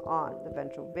system on, the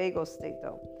ventral vagal state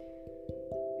though.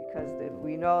 Because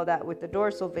we know that with the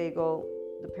dorsal vagal,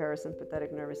 the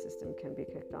parasympathetic nervous system can be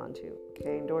kicked on too.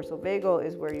 Okay, and dorsal vagal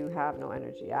is where you have no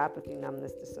energy, apathy,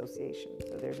 numbness, dissociation.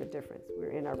 So there's a difference.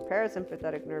 We're in our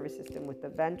parasympathetic nervous system with the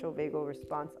ventral vagal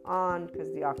response on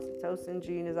because the oxytocin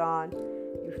gene is on.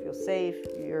 You feel safe,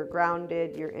 you're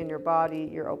grounded, you're in your body,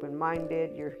 you're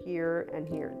open-minded, you're here and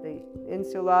here. The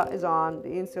insula is on.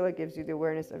 The insula gives you the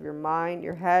awareness of your mind,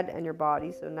 your head, and your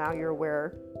body. So now you're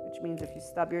aware, which means if you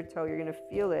stub your toe, you're going to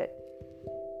feel it.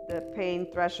 The pain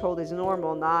threshold is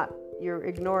normal, not you're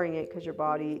ignoring it because your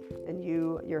body and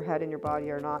your head and your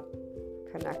body are not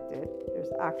connected. There's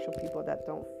actual people that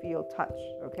don't feel touch,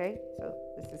 okay? So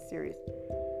this is serious.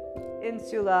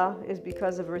 Insula is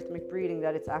because of rhythmic breathing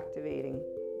that it's activating.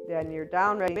 Then you're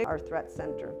downregulating our threat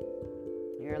center.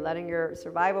 You're letting your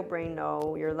survival brain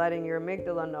know, you're letting your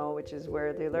amygdala know, which is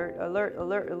where the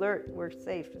alert, we're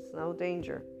safe, it's no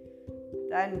danger.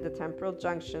 Then the temporal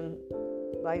junction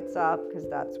lights up because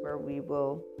that's where we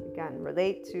will, again,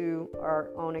 relate to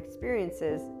our own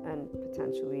experiences and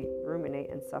potentially ruminate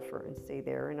and suffer and stay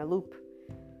there in a loop.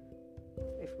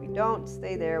 If we don't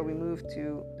stay there, we move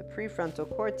to the prefrontal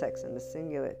cortex and the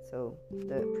cingulate. So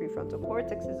the prefrontal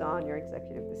cortex is on, your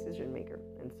executive decision maker.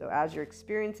 And so as you're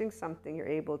experiencing something, you're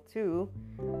able to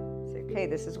say, okay,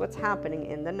 this is what's happening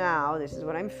in the now. This is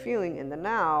what I'm feeling in the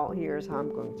now. Here's how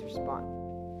I'm going to respond.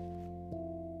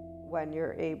 When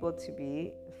you're able to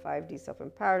be a 5D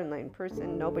self-empowered enlightened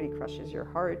person, nobody crushes your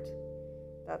heart.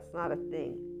 That's not a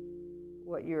thing.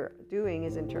 What you're doing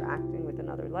is interacting with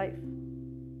another life.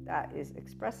 That is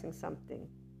expressing something,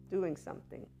 doing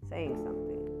something, saying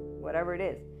something, whatever it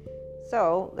is.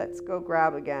 So let's go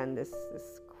grab again this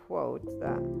quote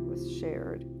that was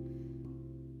shared.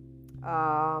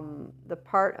 The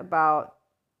part about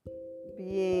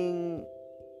being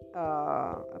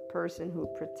a person who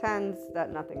pretends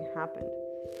that nothing happened.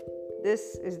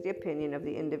 This is the opinion of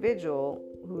the individual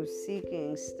who's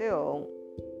seeking still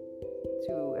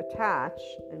to attach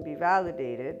and be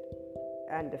validated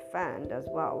and defend as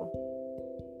well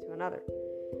to another.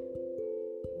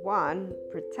 One,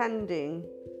 pretending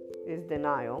is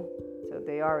denial. So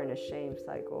they are in a shame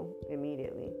cycle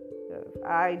immediately. So if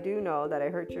I do know that I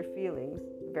hurt your feelings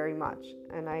very much,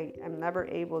 and I am never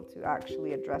able to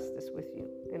actually address this with you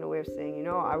in a way of saying,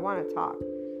 I want to talk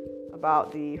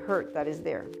about the hurt that is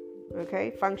there.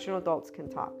 Okay? Functional adults can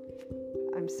talk.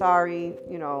 I'm sorry,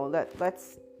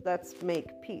 let's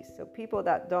make peace. So people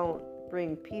that don't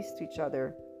bring peace to each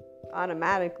other,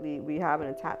 automatically we have an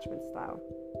attachment style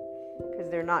because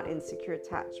they're not in secure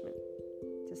attachment,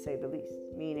 to say the least.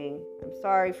 Meaning, I'm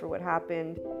sorry for what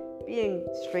happened, being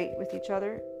straight with each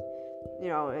other,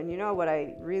 and what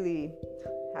I really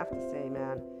have to say,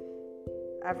 man,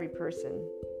 every person,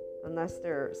 unless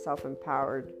they're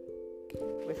self-empowered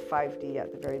with 5D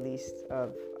at the very least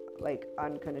of like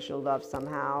unconditional love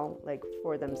somehow, like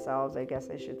for themselves, I guess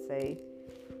I should say,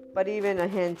 but even a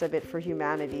hint of it for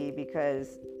humanity,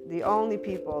 because the only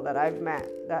people that I've met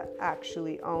that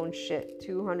actually own shit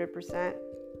 200%,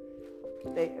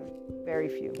 very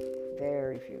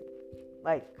few,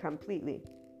 like completely.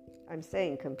 I'm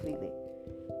saying completely,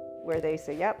 where they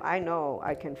say, yep, I know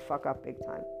I can fuck up big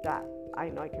time. That I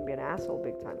know I can be an asshole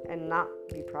big time and not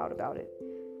be proud about it.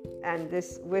 And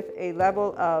this with a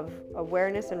level of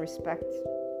awareness and respect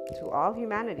to all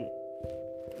humanity.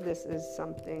 This is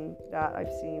something that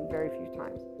I've seen very few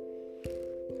times.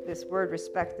 This word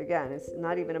respect, again, it's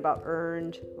not even about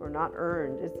earned or not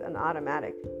earned. It's an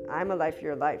automatic. I'm a life,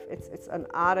 you're a life. It's an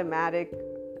automatic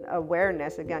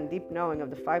awareness, again, deep knowing of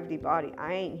the 5D body.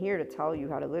 I ain't here to tell you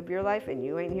how to live your life, and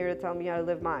you ain't here to tell me how to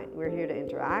live mine. We're here to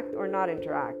interact or not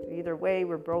interact. Either way,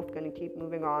 we're both going to keep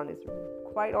moving on. It's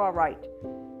quite all right.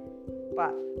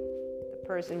 But the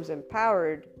person who's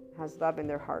empowered has love in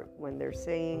their heart when they're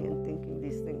saying and thinking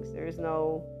these things. There is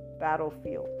no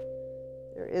battlefield.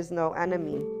 There is no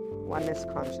enemy. Oneness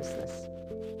consciousness.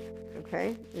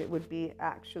 Okay? It would be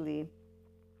actually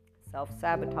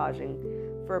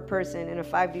self-sabotaging for a person in a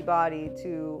 5D body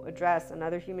to address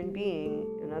another human being,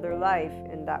 another life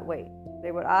in that way.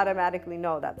 They would automatically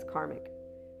know that's karmic.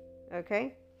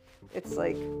 Okay? It's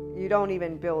like you don't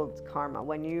even build karma.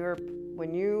 When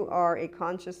you are a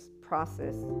conscious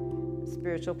process,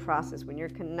 spiritual process, when you're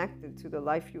connected to the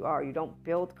life you are, you don't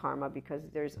build karma because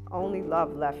there's only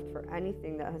love left for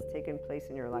anything that has taken place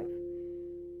in your life.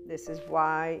 This is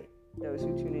why those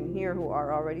who tune in here who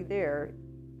are already there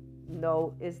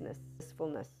know isness,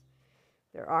 fullness.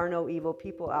 There are no evil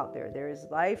people out there. There is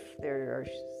life. There are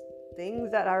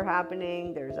things that are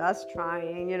happening, there's us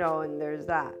trying, and there's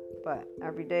that. But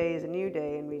every day is a new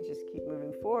day, and we just keep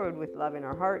moving forward with love in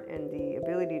our heart and the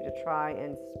ability to try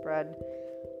and spread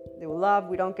the love.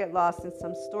 We don't get lost in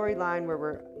some storyline where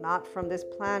we're not from this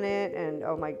planet and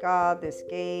oh my God, this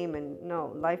game. And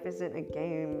no, life isn't a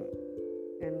game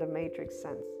in the Matrix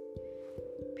sense.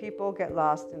 People get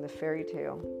lost in the fairy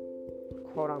tale,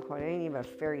 quote unquote. It ain't even a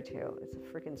fairy tale, it's a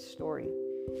freaking story.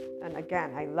 And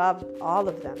again, I love all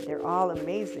of them. They're all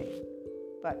amazing.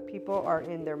 But people are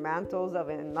in their mantles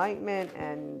of enlightenment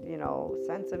and,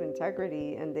 sense of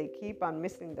integrity, and they keep on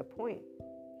missing the point.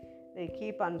 They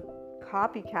keep on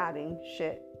copycatting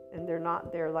shit, and they're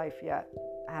not their life yet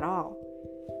at all.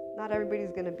 Not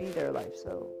everybody's going to be their life.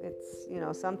 So it's,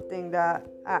 something that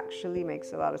actually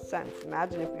makes a lot of sense.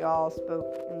 Imagine if we all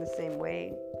spoke in the same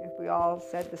way, if we all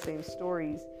said the same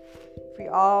stories, if we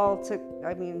all took,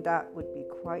 that would be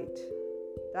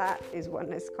that is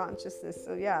oneness consciousness.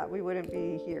 So yeah, we wouldn't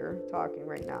be here talking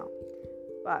right now.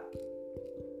 But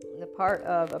the part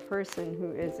of a person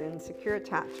who is in secure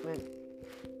attachment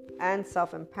and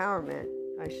self-empowerment,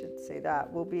 I should say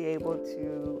that, will be able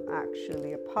to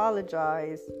actually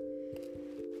apologize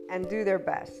and do their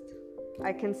best.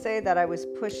 I can say that I was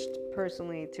pushed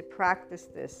personally to practice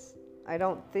this. I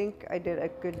don't think I did a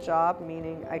good job,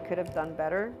 meaning I could have done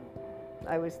better.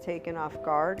 I was taken off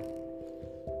guard.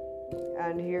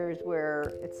 And here's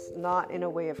where it's not in a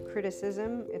way of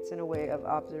criticism, it's in a way of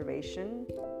observation.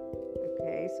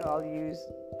 Okay, so I'll use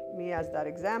me as that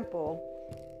example,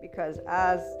 because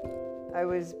as I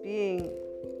was being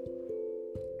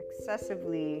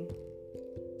excessively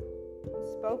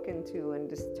spoken to and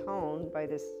distoned by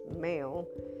this male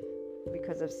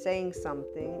because of saying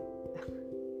something,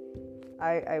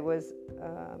 I was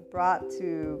brought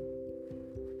to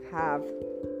have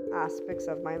aspects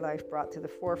of my life brought to the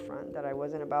forefront that I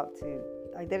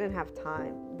didn't have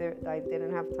time. I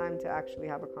didn't have time to actually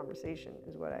have a conversation,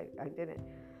 is what I didn't.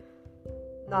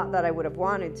 Not that I would have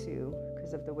wanted to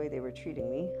because of the way they were treating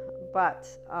me, but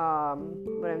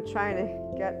what I'm trying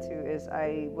to get to is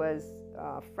I was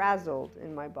frazzled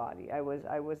in my body. I was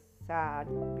sad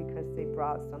because they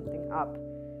brought something up.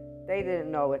 They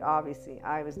didn't know it, obviously.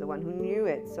 I was the one who knew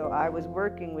it. So I was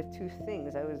working with two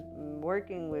things. I was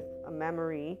working with a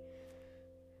memory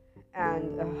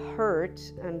and a hurt,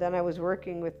 and then I was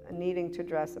working with needing to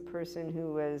address a person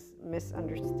who was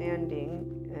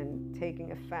misunderstanding and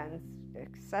taking offense,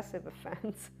 excessive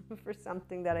offense, for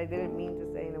something that I didn't mean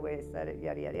to say in the way I said it,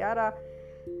 yada, yada, yada.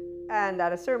 And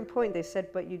at a certain point, they said,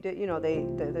 but you did,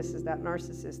 this is that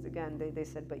narcissist again. They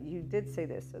said, but you did say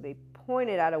this. So they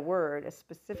pointed at a word, a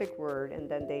specific word, and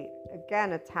then they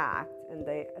again attacked and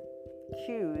they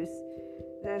accused.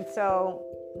 And so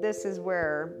this is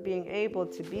where being able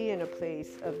to be in a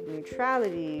place of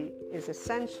neutrality is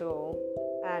essential.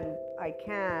 And I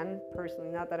can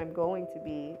personally, not that I'm going to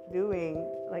be doing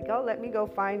like, oh, let me go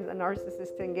find a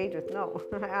narcissist to engage with. No,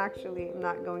 I actually am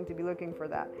not going to be looking for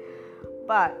that.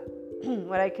 But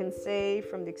what I can say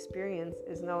from the experience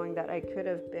is knowing that I could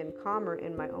have been calmer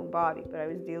in my own body, but I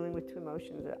was dealing with two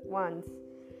emotions at once.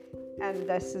 And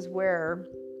this is where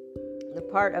the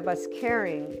part of us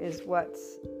caring is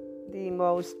what's the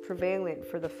most prevalent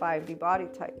for the 5D body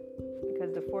type,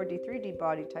 because the 4D, 3D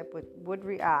body type would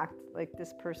react like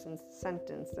this person's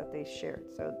sentence that they shared.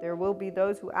 So there will be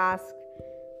those who ask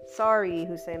sorry,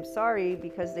 who say I'm sorry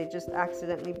because they just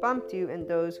accidentally bumped you, and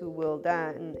those who will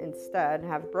then instead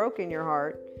have broken your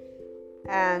heart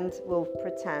and will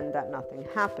pretend that nothing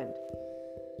happened.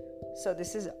 So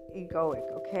this is egoic,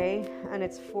 okay? And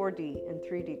it's 4D and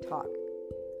 3D talk.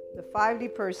 The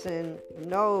 5D person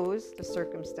knows the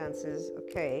circumstances.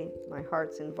 Okay, my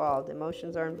heart's involved,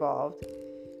 emotions are involved.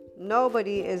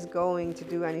 Nobody is going to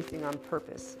do anything on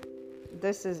purpose.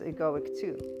 This is egoic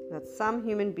too, that some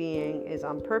human being is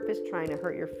on purpose trying to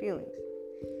hurt your feelings.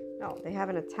 No, they have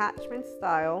an attachment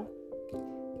style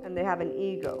and they have an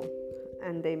ego,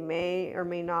 and they may or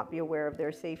may not be aware of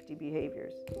their safety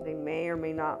behaviors. They may or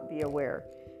may not be aware.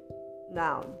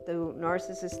 Now, do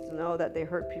narcissists know that they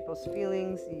hurt people's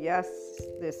feelings? Yes,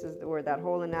 this is where that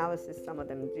whole analysis, some of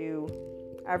them do.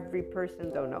 Every person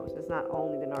though knows. It's not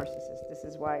only the narcissist. This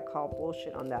is why I call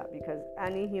bullshit on that, because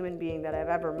any human being that I've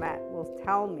ever met will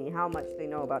tell me how much they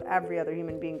know about every other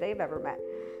human being they've ever met.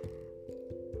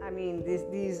 I mean,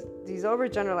 these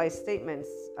overgeneralized statements.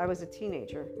 I was a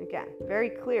teenager, again, very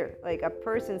clear. Like a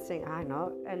person saying, I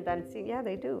know, and then saying, yeah,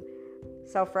 they do.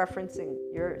 Self-referencing,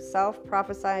 your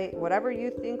self-prophesy, whatever you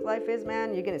think life is,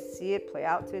 man, you're going to see it play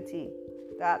out to a T.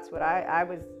 That's what I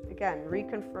was, again,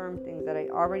 reconfirm things that I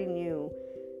already knew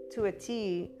to a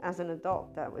T as an adult.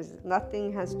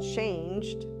 Nothing has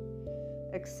changed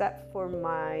except for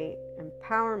my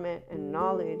empowerment and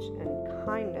knowledge and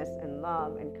kindness and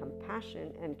love and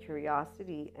compassion and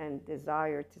curiosity and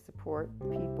desire to support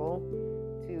people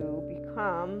to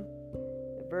become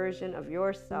the version of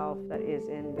yourself that is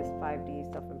in this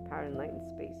 5D self-empowered enlightened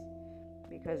space,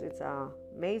 because it's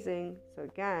amazing. So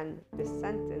again, this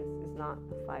sentence is not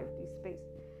a 5D space.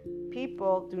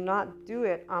 People do not do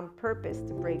it on purpose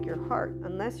to break your heart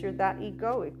unless you're that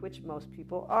egoic, which most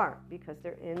people are, because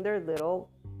they're in their little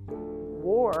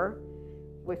war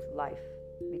with life,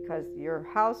 because your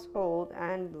household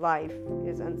and life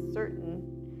is uncertain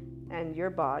and your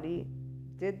body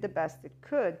did the best it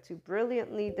could to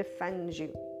brilliantly defend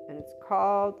you, and it's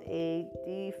called a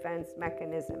defense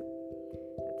mechanism.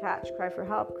 Attach, cry for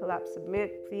help, collapse,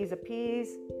 submit, please,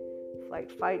 appease,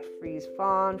 flight, fight, freeze,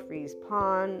 fawn, freeze,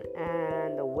 pawn.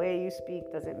 And the way you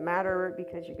speak doesn't matter,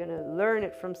 because you're going to learn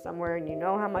it from somewhere, and you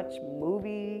know how much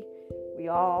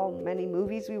many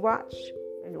movies we watch,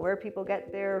 and where people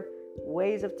get their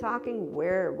ways of talking.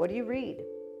 What do you read?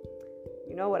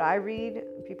 You know what I read?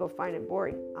 People find it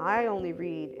boring. I only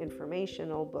read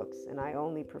informational books, and I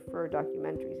only prefer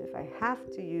documentaries. If I have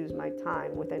to use my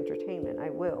time with entertainment, I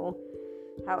will.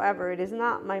 However, it is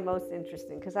not my most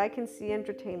interesting, because I can see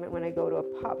entertainment when I go to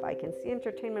a pub. I can see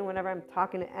entertainment whenever I'm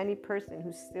talking to any person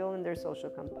who's still in their social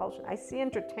compulsion. I see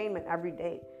entertainment every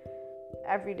day.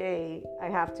 Every day I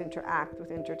have to interact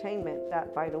with entertainment.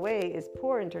 That, by the way, is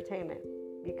poor entertainment,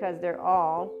 because they're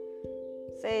all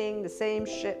saying the same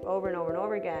shit over and over and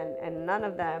over again, and none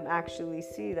of them actually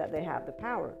see that they have the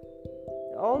power.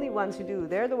 The only ones who do,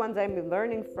 they're the ones I'm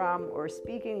learning from or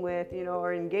speaking with,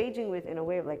 or engaging with in a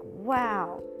way of like,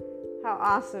 wow, how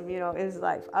awesome, is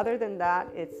life. Other than that,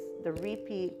 it's the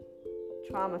repeat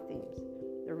trauma themes,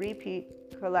 the repeat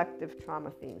collective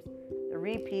trauma themes, the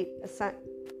repeat ascent.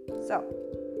 So,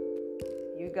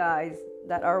 you guys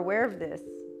that are aware of this,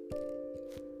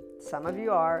 some of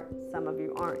you are, some of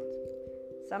you aren't.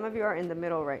 Some of you are in the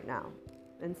middle right now,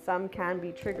 and some can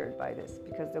be triggered by this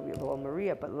because they'll be, well,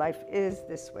 Maria, but life is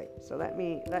this way. So let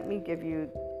me give you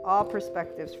all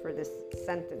perspectives for this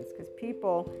sentence, because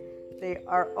people, they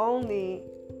are only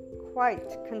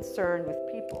quite concerned with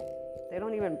people. They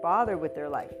don't even bother with their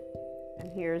life. And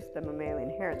here's the mammalian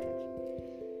heritage.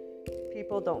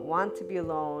 People don't want to be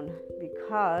alone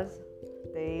because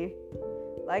they,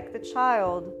 like the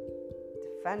child,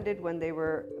 defended when they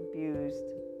were abused,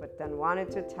 but then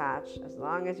wanted to attach. As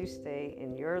long as you stay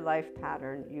in your life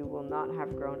pattern, you will not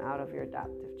have grown out of your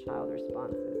adaptive child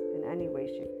responses in any way,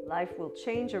 shape. Life will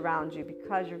change around you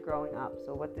because you're growing up.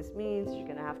 So what this means, you're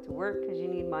going to have to work because you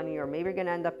need money, or maybe you're going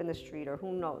to end up in the street, or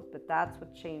who knows, but that's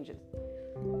what changes.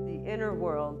 The inner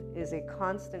world is a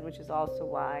constant, which is also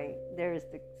why there is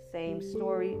the same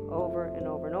story over and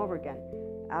over and over again.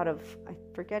 Out of, I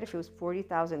forget if it was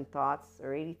 40,000 thoughts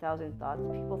or 80,000 thoughts,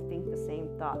 people think the same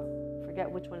thoughts. Forget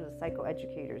which one of the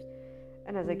psychoeducators.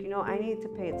 And I was like, I need to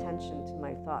pay attention to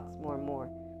my thoughts more and more,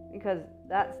 because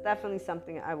that's definitely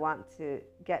something I want to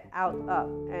get out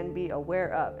of and be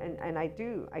aware of. And I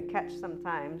do. I catch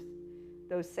sometimes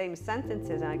those same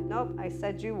sentences, and I'm like, nope, I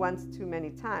said you once too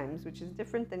many times, which is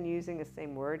different than using the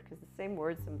same word, because the same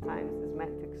word sometimes is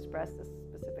meant to express a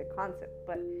specific concept.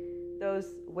 But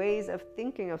those ways of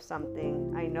thinking of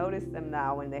something, I notice them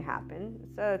now when they happen.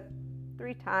 So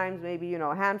 3 times, maybe,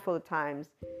 a handful of times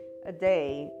a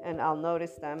day, and I'll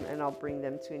notice them and I'll bring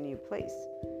them to a new place.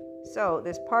 So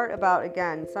this part about,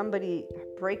 again, somebody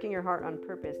breaking your heart on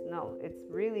purpose, no, it's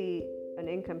really an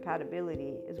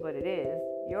incompatibility is what it is.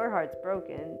 Your heart's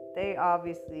broken. They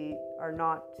obviously are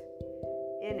not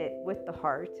in it with the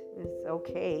heart. It's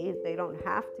okay. They don't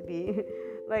have to be.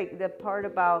 Like the part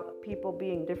about people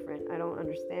being different, I don't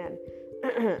understand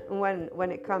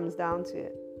when it comes down to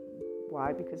it.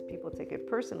 Why? Because people take it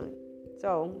personally.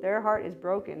 So their heart is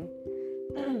broken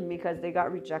because they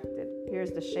got rejected.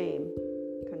 Here's the shame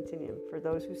continuum for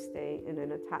those who stay in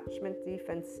an attachment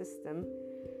defense system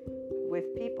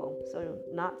with people. So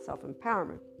not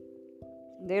self-empowerment.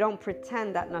 They don't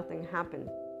pretend that nothing happened.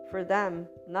 For them,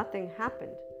 nothing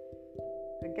happened.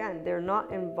 Again, they're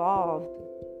not involved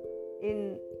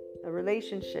in a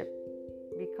relationship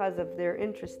because of their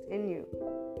interest in you.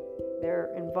 They're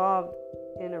involved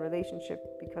in a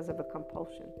relationship because of a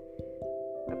compulsion,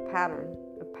 a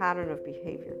pattern of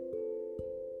behavior.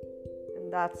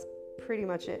 And that's pretty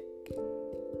much it.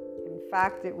 In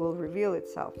fact, it will reveal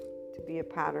itself to be a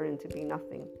pattern and to be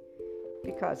nothing.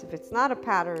 Because if it's not a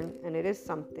pattern and it is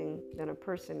something, then a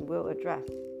person will address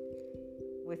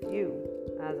with you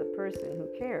as a person who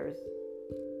cares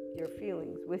your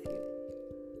feelings with you.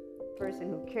 A person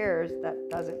who cares that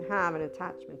doesn't have an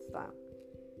attachment style.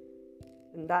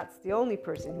 And that's the only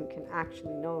person who can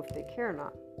actually know if they care or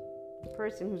not. The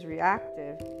person who's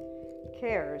reactive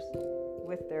cares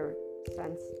with their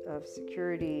sense of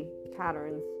security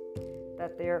patterns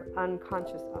that they're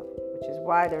unconscious of, which is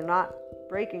why they're not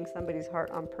breaking somebody's heart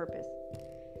on purpose.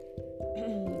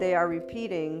 They are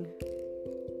repeating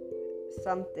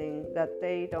something that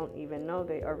they don't even know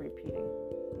they are repeating,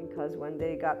 because when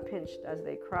they got pinched as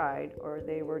they cried, or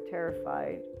they were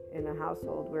terrified in a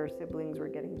household where siblings were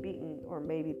getting beaten, or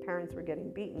maybe parents were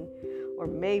getting beaten, or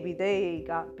maybe they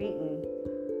got beaten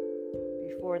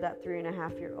before that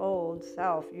 3.5-year-old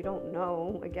self, you don't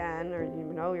know again, or you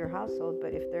know your household,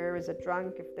 but if there was a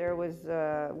drunk, if there was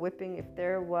a whipping, if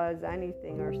there was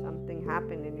anything or something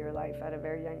happened in your life at a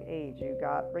very young age, you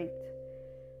got raped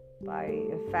by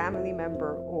a family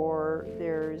member, or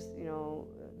there's,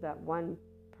 that one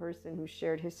person who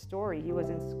shared his story. He was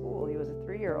in school, he was a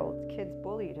 3-year-old, kids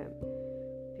bullied him.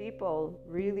 People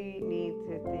really need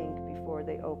to think before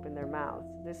they open their mouths.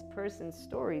 This person's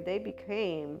story, they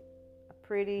became a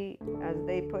pretty, as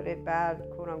they put it, bad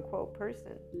quote-unquote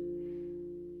person.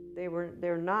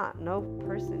 They're not. No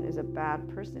person is a bad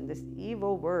person. This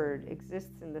evil word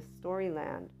exists in the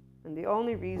storyland, and the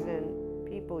only reason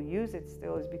people use it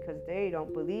still is because they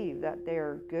don't believe that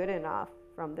they're good enough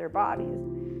from their bodies,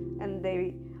 and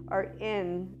they are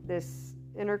in this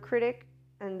inner critic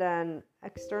and then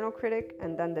external critic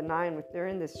and then denying. They're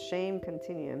in this shame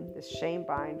continuum, this shame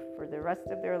bind for the rest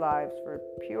of their lives, for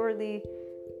purely,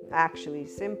 actually,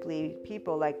 simply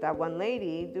people like that one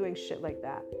lady doing shit like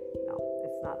that. No,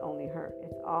 it's not only her,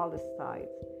 it's all the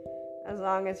sides. As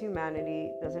long as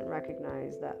humanity doesn't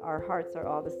recognize that our hearts are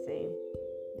all the same,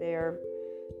 they're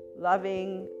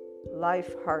loving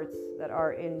life hearts that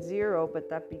are in zero but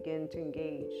that begin to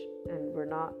engage, and we're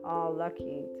not all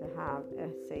lucky to have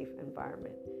a safe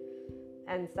environment.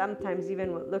 And sometimes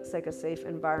even what looks like a safe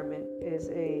environment is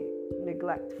a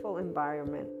neglectful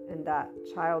environment, and that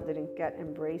child didn't get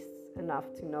embraced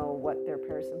enough to know what their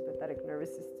parasympathetic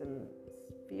nervous system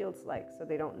feels like. So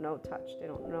they don't know touch, they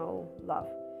don't know love,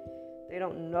 they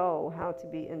don't know how to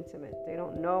be intimate, they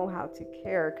don't know how to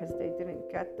care, because they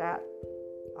didn't get that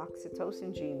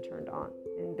oxytocin gene turned on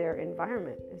in their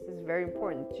environment. This is very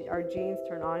important. Our genes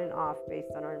turn on and off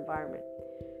based on our environment.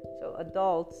 So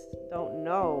adults don't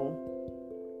know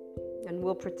and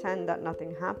will pretend that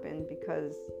nothing happened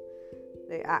because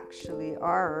they actually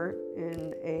are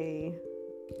in a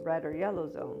red or yellow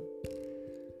zone,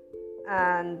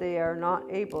 and they are not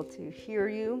able to hear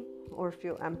you or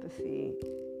feel empathy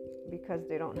because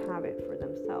they don't have it for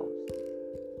themselves.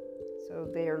 So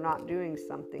they are not doing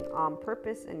something on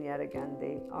purpose, and yet again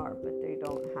they are, but they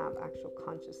don't have actual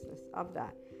consciousness of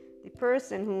that. The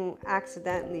person who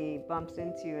accidentally bumps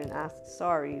into you and asks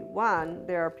sorry, one,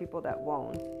 there are people that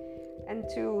won't, and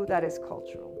two, that is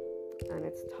cultural, and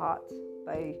it's taught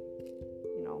by,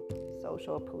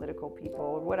 social, political people,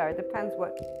 or whatever. It depends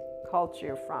what culture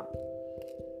you're from.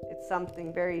 It's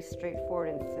something very straightforward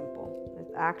and simple.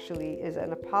 It actually is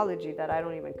an apology that I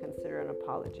don't even consider an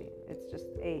apology. It's just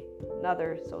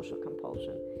another social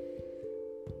compulsion.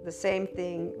 The same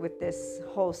thing with this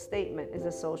whole statement is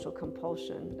a social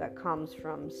compulsion that comes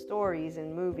from stories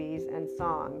and movies and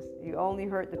songs. You only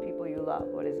hurt the people you love.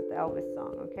 What is it? The Elvis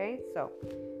song, okay? So,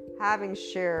 having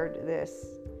shared this,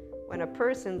 when a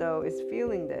person, though, is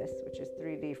feeling this, which is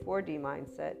 3D, 4D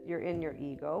mindset, you're in your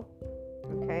ego.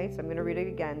 Okay, so I'm going to read it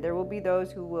again. There will be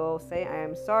those who will say, I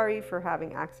am sorry for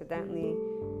having accidentally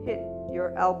hit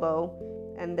your elbow.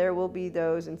 And there will be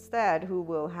those instead who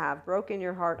will have broken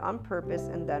your heart on purpose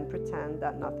and then pretend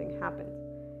that nothing happened.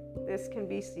 This can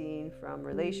be seen from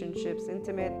relationships,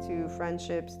 intimate, to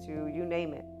friendships, to you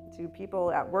name it, to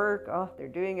people at work. Oh, they're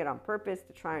doing it on purpose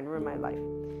to try and ruin my life.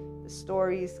 The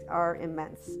stories are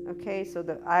immense. Okay, so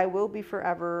that I will be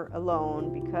forever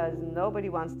alone because nobody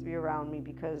wants to be around me,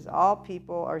 because all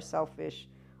people are selfish.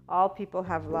 All people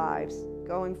have lives,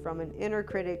 going from an inner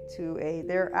critic to a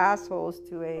they're assholes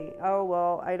to a oh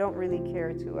well I don't really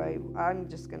care to I'm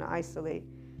just going to isolate.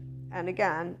 And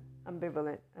again,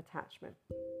 ambivalent attachment.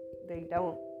 They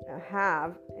don't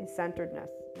have a centeredness.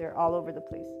 They're all over the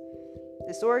place.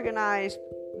 Disorganized,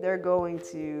 they're going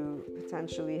to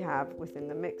potentially have within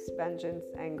the mix vengeance,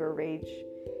 anger, rage.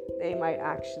 They might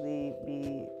actually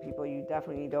be people you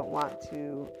definitely don't want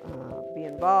to be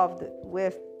involved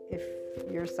with if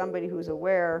you're somebody who's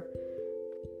aware,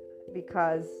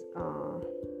 because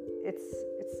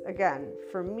it's again,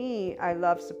 for me, I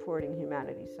love supporting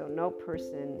humanity, so no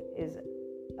person is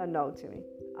a no to me.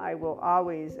 I will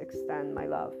always extend my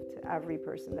love to every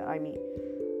person that I meet.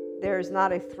 There's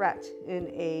not a threat in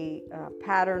a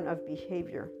pattern of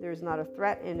behavior. There's not a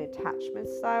threat in attachment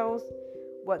styles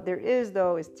What there is,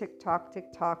 though, is tick tock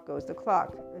goes the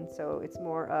clock. And so it's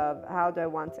more of how do I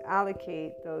want to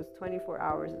allocate those 24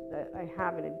 hours that I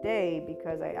have in a day,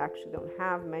 because I actually don't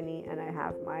have many, and I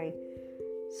have my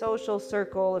social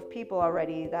circle of people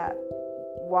already that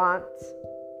want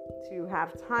to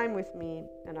have time with me,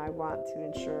 and I want to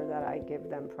ensure that I give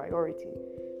them priority.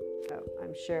 So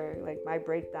I'm sharing, like, my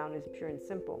breakdown is pure and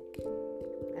simple.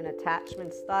 And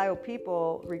attachment style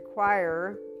people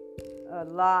require a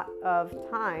lot of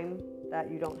time that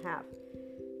you don't have.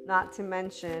 Not to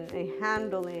mention a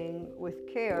handling with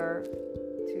care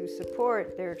to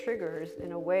support their triggers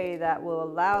in a way that will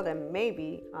allow them,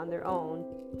 maybe on their own,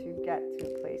 to get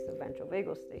to a place of ventral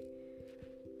vagal state.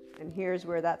 And here's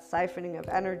where that siphoning of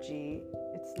energy,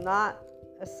 it's not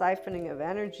a siphoning of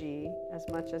energy as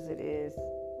much as it is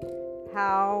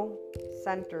how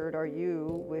centered are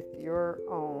you with your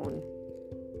own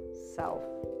self.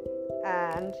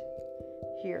 And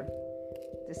here,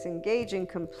 disengaging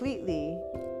completely,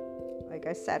 like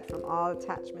I said, from all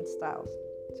attachment styles.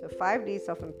 So 5D,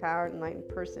 self-empowered, enlightened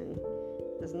person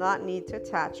does not need to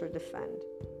attach or defend.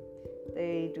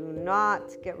 They do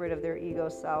not get rid of their ego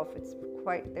self. It's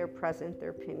quite their present,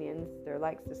 their opinions, their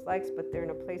likes, dislikes, but they're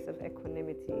in a place of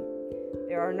equanimity.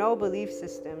 There are no belief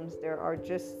systems. There are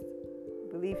just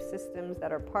belief systems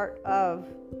that are part of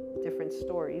different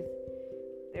stories.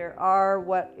 There are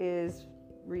what is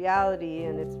reality,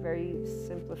 and it's very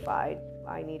simplified.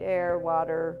 I need air,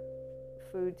 water,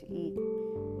 food to eat.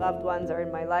 Loved ones are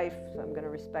in my life, so I'm going to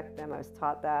respect them. I was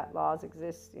taught that laws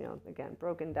exist, again,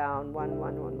 broken down, 1,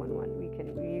 1, 1, 1, 1.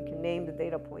 You can name the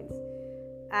data points.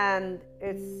 And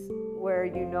it's where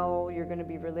you're going to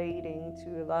be relating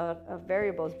to a lot of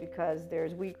variables, because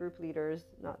there's we group leaders,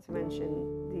 not to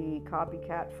mention the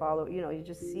copycat follow. You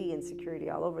just see insecurity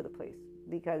all over the place,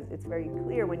 because it's very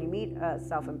clear when you meet a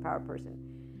self-empowered person.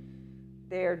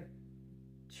 They're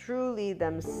truly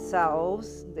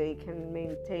themselves. They can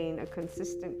maintain a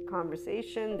consistent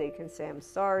conversation. They can say, I'm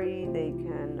sorry. They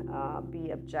can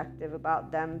be objective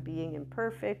about them being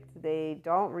imperfect. They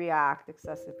don't react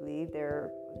excessively.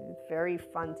 They're very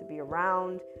fun to be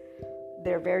around.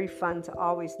 They're very fun to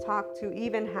always talk to,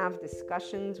 even have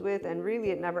discussions with. And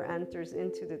really, it never enters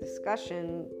into the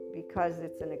discussion because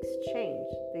it's an exchange.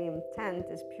 The intent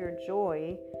is pure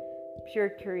joy, pure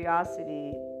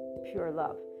curiosity, pure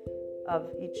love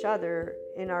of each other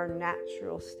in our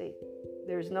natural state.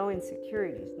 There's no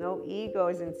insecurities. No ego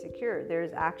is insecure.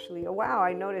 There's actually wow,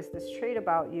 I noticed this trait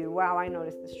about you. Wow, I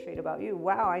noticed this trait about you.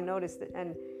 Wow, I noticed it.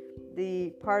 And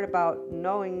the part about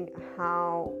knowing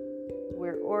how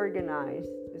we're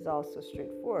organized is also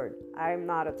straightforward. I'm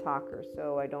not a talker,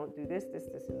 so I don't do this,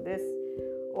 and this.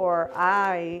 Or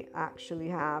I actually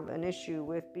have an issue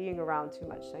with being around too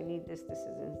much. I need this,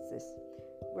 and this.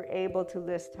 We're able to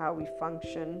list how we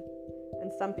function.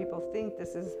 And some people think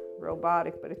this is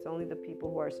robotic, but it's only the people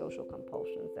who are social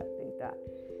compulsions that think that.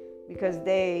 Because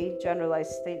they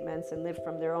generalize statements and live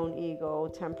from their own ego,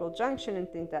 temporal junction, and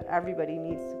think that everybody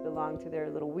needs to belong to their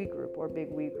little we group or big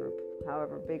we group,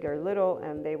 however big or little,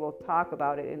 and they will talk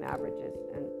about it in averages.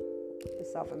 And the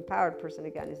self-empowered person,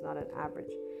 again, is not an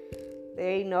average.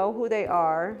 They know who they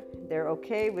are. They're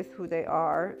okay with who they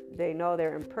are. They know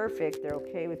they're imperfect. They're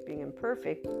okay with being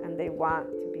imperfect, and they want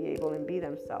to be able and be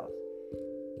themselves.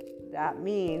 That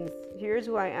means here's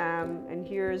who I am, and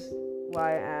here's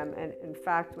why I am. And in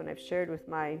fact, when I've shared with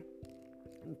my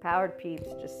empowered peeps,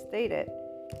 just state it.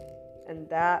 And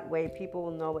that way people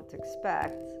will know what to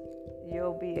expect.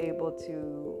 You'll be able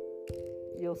to,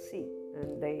 you'll see.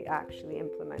 And they actually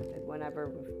implemented whenever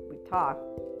we talk,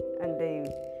 and they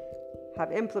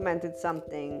have implemented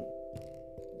something,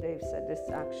 they've said this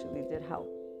actually did help.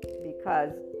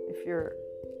 Because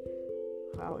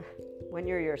when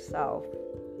you're yourself,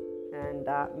 and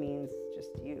that means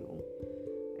just you,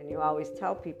 and you always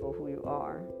tell people who you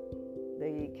are,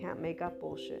 they can't make up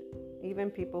bullshit. Even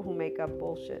people who make up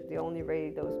bullshit, the only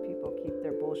way those people keep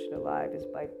their bullshit alive is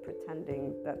by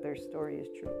pretending that their story is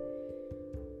true.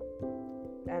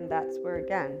 And that's where,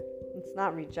 again, it's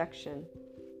not rejection,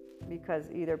 because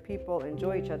either people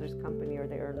enjoy each other's company or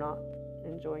they are not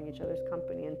enjoying each other's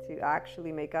company. And to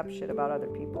actually make up shit about other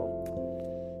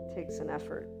people takes an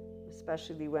effort,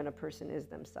 especially when a person is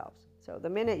themselves. So the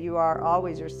minute you are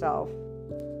always yourself,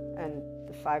 and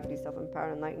the 5D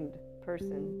self-empowered enlightened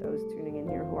person, those tuning in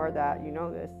here who are that, you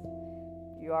know this,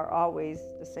 you are always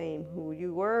the same. Who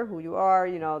you were, who you are,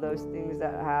 those things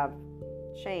that have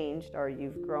changed, or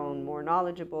you've grown more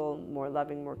knowledgeable, more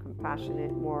loving, more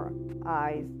compassionate, more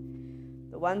eyes.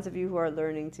 The ones of you who are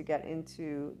learning to get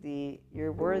into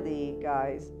you're worthy,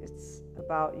 guys, it's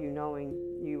about you knowing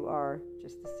you are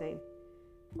just the same.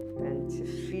 And to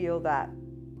feel that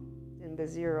in the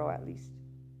zero at least.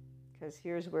 Because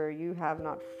here's where you have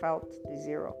not felt the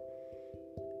zero.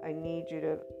 I need you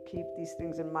to keep these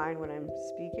things in mind when I'm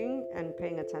speaking and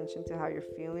paying attention to how you're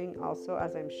feeling also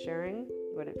as I'm sharing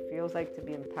what it feels like to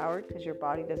be empowered, because your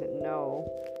body doesn't know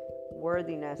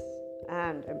worthiness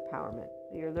and empowerment.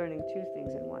 You're learning two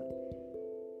things in one.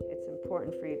 It's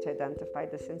important for you to identify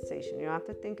the sensation. You don't have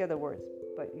to think of the words,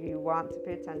 but you want to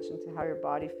pay attention to how your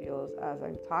body feels as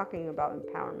I'm talking about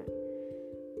empowerment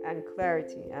and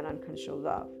clarity and unconditional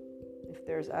love. If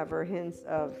there's ever hints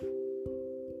of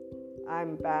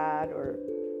I'm bad or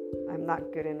I'm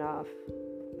not good enough,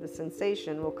 the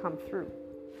sensation will come through.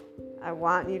 I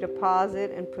want you to pause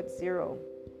it and put zero.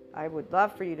 I would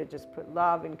love for you to just put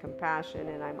love and compassion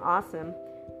and I'm awesome,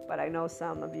 but I know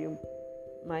some of you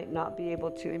might not be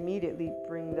able to immediately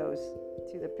bring those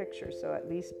to the picture. So at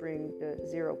least bring the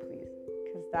zero, please,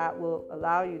 because that will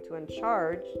allow you to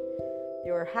uncharge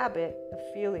your habit of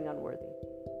feeling unworthy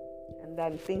and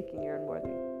then thinking you're unworthy.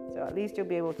 So at least you'll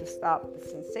be able to stop the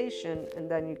sensation, and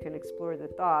then you can explore the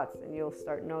thoughts, and you'll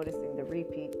start noticing the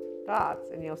repeat thoughts,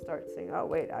 and you'll start saying, oh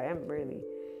wait, I am really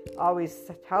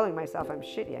always telling myself I'm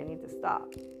shitty, I need to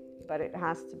stop. But it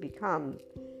has to become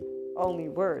only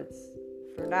words.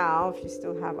 For now, if you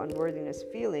still have unworthiness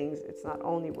feelings, it's not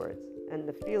only words. And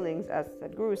the feelings, as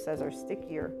Sadhguru says, are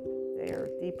stickier. They are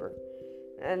deeper.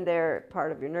 And they're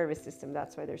part of your nervous system.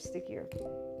 That's why they're stickier.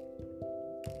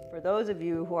 For those of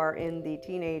you who are in the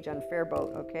teenage unfair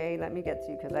boat, okay, let me get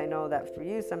to you, because I know that for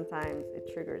you sometimes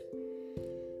it triggers.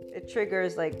 It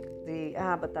triggers like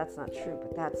but that's not true,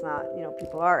 but that's not,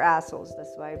 people are assholes.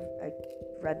 That's why I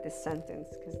read this sentence,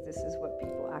 because this is what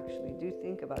people actually do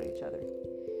think about each other.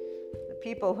 The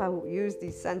people who use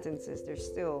these sentences, they're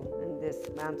still in this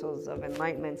mantles of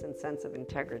enlightenment and sense of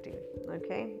integrity,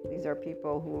 okay? These are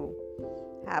people who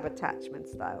have attachment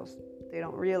styles. They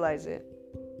don't realize it,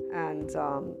 and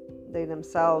they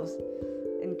themselves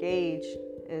engage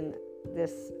in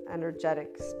this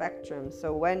energetic spectrum.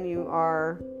 So when you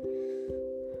are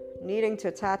needing to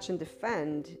attach and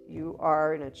defend, you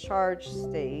are in a charged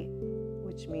state,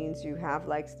 which means you have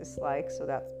likes, dislikes. So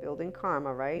that's building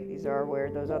karma, right? These are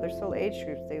where those other soul age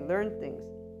groups, they learn things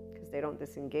because they don't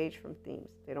disengage from themes.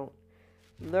 They don't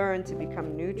learn to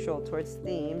become neutral towards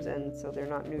themes, and so they're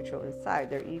not neutral inside.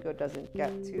 Their ego doesn't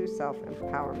get to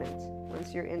self-empowerment.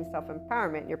 Once you're in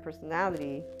self-empowerment, your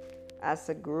personality, as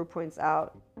Sadhguru points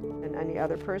out, and any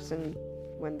other person,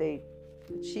 when they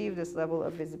achieve this level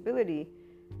of visibility,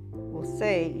 will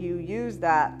say you use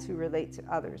that to relate to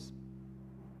others.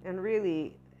 And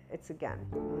really, it's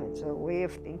a way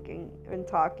of thinking and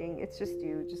talking. It's just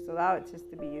you. Just allow it just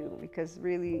to be you, because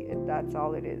really that's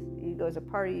all it is. Ego is a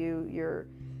part of you. Your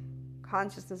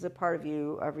consciousness is a part of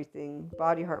you. Everything,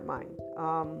 body, heart, mind.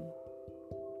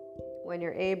 When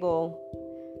you're able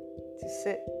to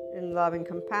sit in love and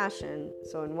compassion.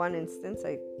 So in one instance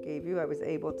I gave you, I was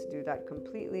able to do that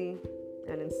completely.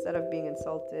 And instead of being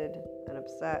insulted and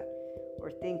upset or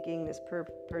thinking this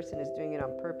person is doing it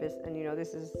on purpose, and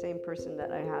this is the same person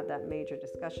that I had that major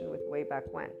discussion with way back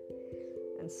when.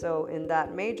 And so in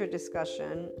that major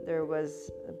discussion, there was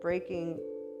a breaking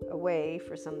away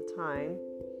for some time,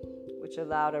 which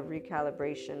allowed a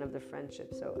recalibration of the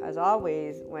friendship. So as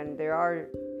always, when there are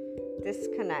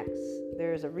disconnects,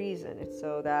 there's a reason. It's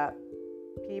so that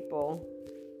people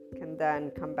can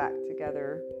then come back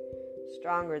together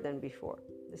stronger than before.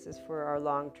 This is for our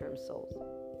long-term souls.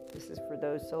 This is for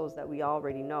those souls that we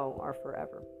already know are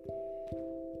forever.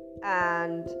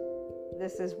 And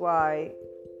this is why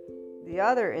the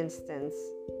other instance,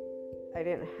 I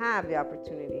didn't have the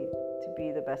opportunity to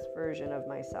be the best version of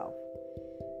myself,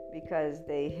 because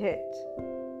they hit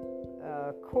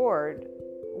a chord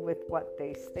with what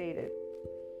they stated.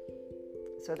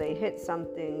 So they hit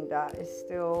something that is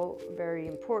still very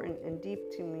important and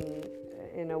deep to me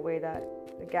in a way that,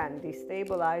 again,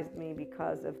 destabilized me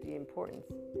because of the importance.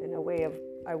 In a way of,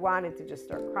 I wanted to just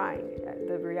start crying.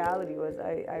 The reality was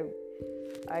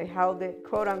I held it,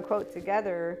 quote unquote,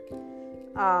 together,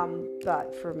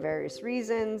 but for various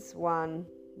reasons. One,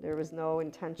 there was no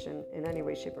intention in any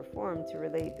way, shape, or form to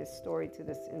relate this story to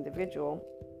this individual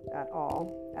at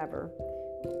all, ever.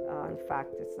 In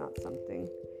fact, it's not something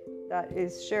that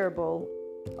is shareable.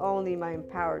 Only my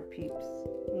empowered peeps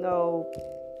know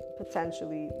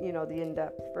potentially, the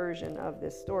in-depth version of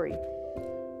this story.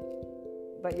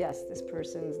 But yes, this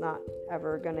person's not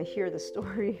ever going to hear the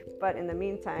story. But in the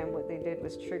meantime, what they did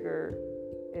was trigger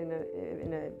in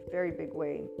a very big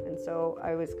way. And so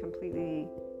I was completely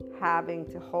having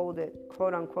to hold it,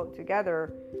 quote unquote,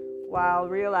 together, while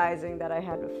realizing that I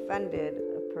had offended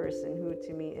a person who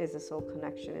to me is a soul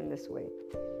connection in this way.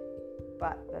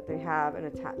 but that they have an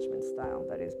attachment style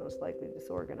that is most likely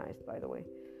disorganized, by the way.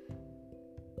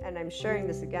 And I'm sharing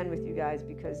this again with you guys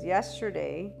because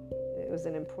yesterday it was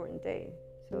an important day.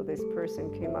 So this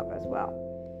person came up as well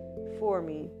for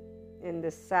me in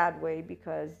this sad way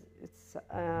because it's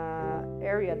an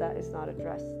area that is not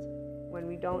addressed. When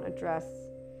we don't address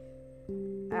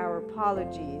our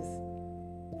apologies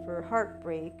for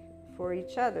heartbreak for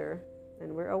each other,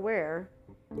 and we're aware,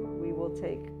 we will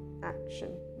take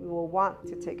action. We will want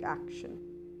to take action.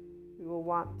 We will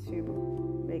want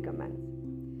to make amends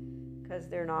because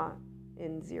they're not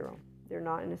in zero. They're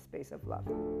not in a space of love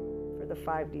for the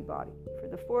 5D body. For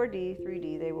the 4D,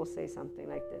 3D, they will say something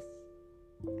like this.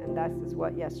 And that is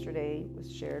what yesterday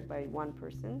was shared by one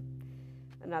person.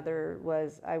 Another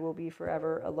was, I will be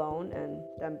forever alone, and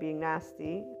them being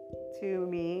nasty to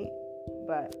me.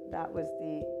 But that was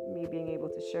me being able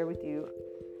to share with you,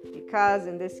 because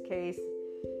in this case,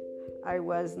 I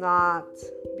was not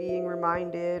being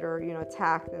reminded or,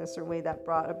 attacked in a certain way that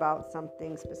brought about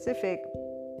something specific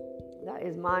that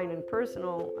is mine and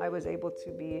personal. I was able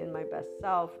to be in my best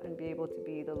self and be able to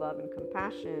be the love and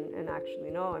compassion and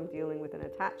actually know I'm dealing with an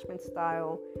attachment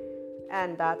style.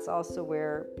 And that's also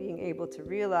where being able to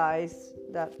realize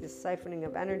that this siphoning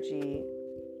of energy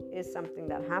is something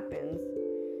that happens,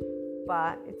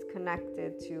 but it's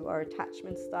connected to our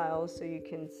attachment styles. So you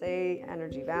can say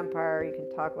energy vampire, you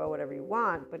can talk about whatever you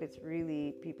want, but it's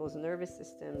really people's nervous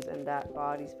systems and that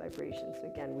body's vibration. So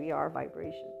again, we are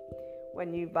vibration.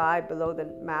 When you vibe below the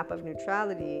map of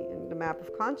neutrality and the map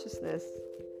of consciousness,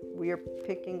 we are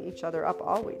picking each other up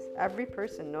always. Every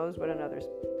person knows what another's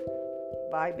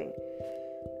vibing.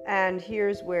 And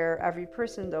here's where every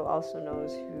person, though, also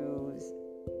knows who's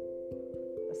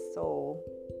a soul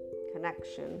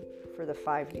connection for the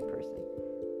 5D person.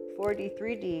 4D,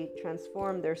 3D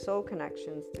transform their soul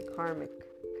connections to karmic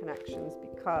connections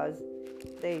because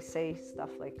they say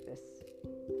stuff like this.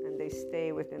 And they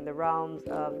stay within the realms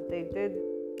of, they did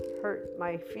hurt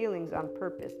my feelings on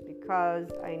purpose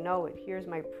because I know it. Here's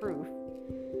my proof.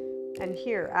 And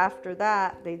here, after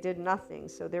that, they did nothing.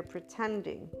 So they're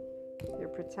pretending. They're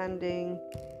pretending,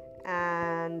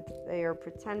 and they are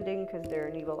pretending because they're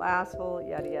an evil asshole,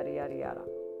 yada, yada, yada, yada.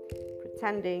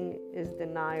 Pretending is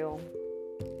denial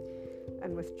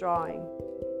and withdrawing.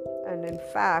 And in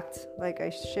fact, like I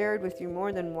shared with you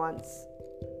more than once,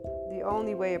 the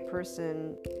only way a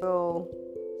person will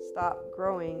stop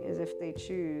growing is if they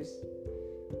choose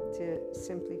to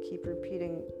simply keep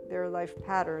repeating their life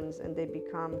patterns and they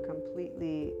become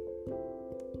completely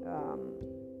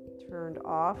turned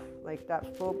off, like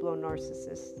that full-blown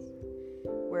narcissist,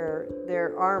 where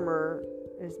their armor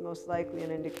is most likely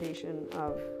an indication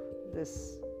of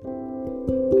this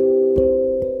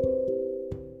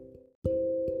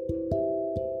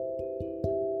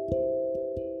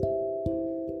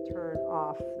turn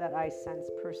off that I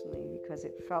sensed personally, because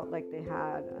it felt like they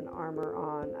had an armor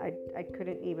on. I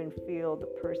couldn't even feel the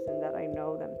person that I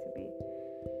know them to be,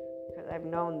 because I've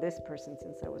known this person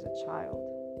since I was a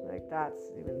child. Like, that's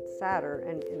even sadder.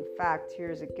 And in fact,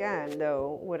 here's again,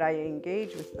 though, would I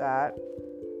engage with that?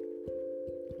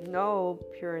 No,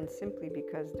 pure and simply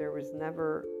because there was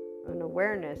never an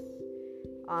awareness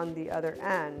on the other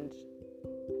end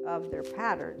of their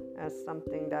pattern as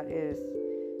something that is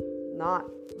not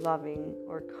loving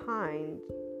or kind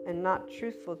and not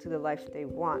truthful to the life they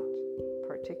want,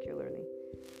 particularly.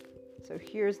 So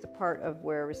here's the part of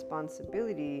where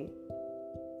responsibility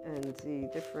and the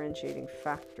differentiating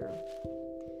factor.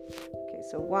 Okay,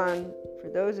 so one, for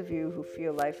those of you who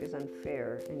feel life is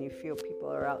unfair and you feel people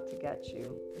are out to get you,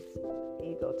 it's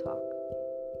ego talk,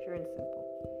 pure and simple.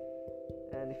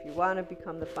 And if you want to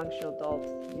become the functional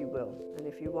adult, you will. And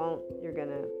if you won't, you're going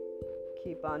to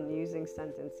keep on using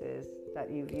sentences that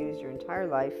you've used your entire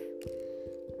life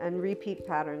and repeat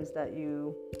patterns that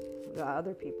the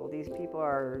other people, these people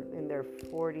are in their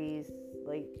 40s,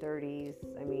 late 30s.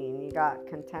 I mean, you got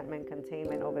contentment,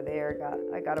 containment over there.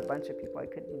 I got a bunch of people I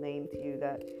could name to you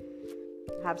that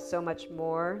have so much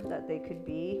more that they could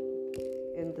be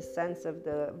in the sense of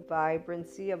the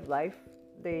vibrancy of life.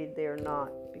 They're not,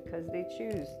 because they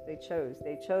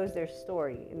chose their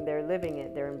story and they're living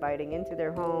it. They're inviting into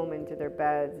their home, into their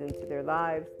beds, into their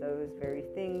lives, those very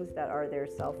things that are their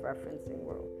self-referencing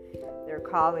world. They're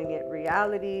calling it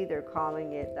reality. They're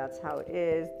calling it that's how it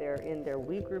is. They're in their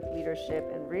we group leadership,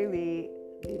 and really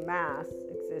the mass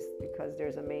exists because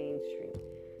there's a mainstream.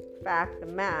 In fact, the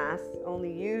mass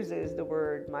only uses the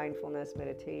word mindfulness,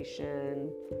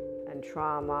 meditation, and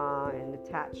trauma and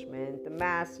attachment. The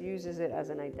mass uses it as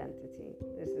an identity.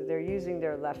 They're using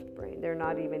their left brain. They're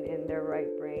not even in their right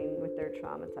brain with their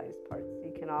traumatized parts.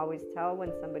 You can always tell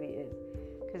when somebody is,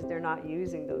 because they're not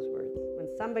using those words. When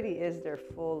somebody is their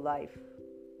full life,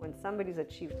 when somebody's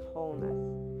achieved wholeness,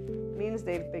 it means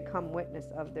they've become witness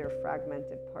of their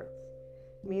fragmented parts.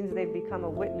 It means they've become a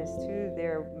witness to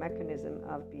their mechanism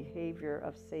of behavior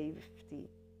of safety,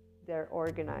 their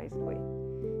organized way.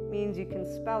 It means you can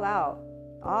spell out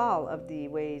all of the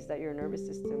ways that your nervous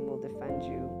system will defend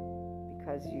you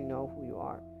because you know who you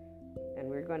are. And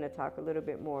we're going to talk a little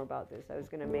bit more about this. I was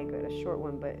going to make it a short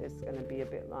one, but it's going to be a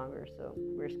bit longer. So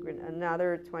we're going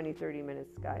another 20-30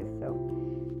 minutes, guys. So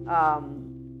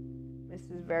this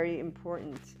is very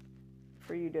important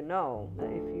for you to know that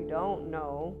if you don't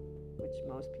know, which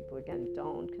most people again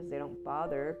don't because they don't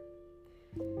bother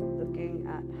looking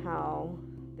at how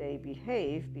they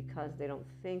behave because they don't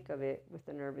think of it with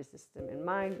the nervous system in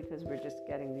mind, because we're just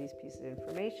getting these pieces of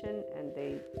information and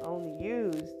they only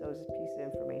use those pieces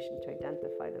of information to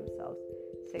identify themselves.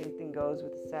 Same thing goes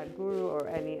with the Sadhguru or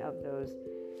any of those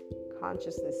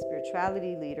consciousness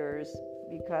spirituality leaders,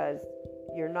 because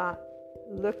you're not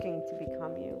looking to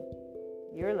become you.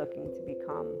 You're looking to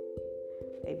become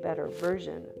a better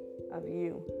version of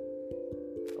you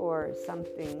or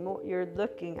something more. You're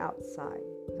looking outside.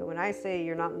 So when I say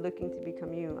you're not looking to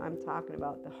become you, I'm talking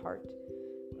about the heart.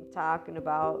 I'm talking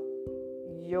about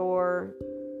your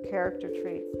character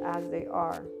traits as they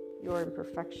are, your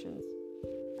imperfections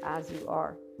as you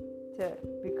are, to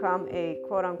become a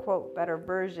quote-unquote better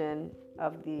version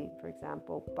of the, for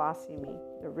example, bossy me,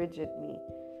 the rigid me,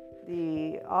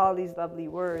 all these lovely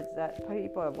words that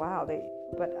people have,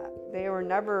 but they were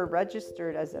never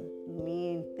registered as a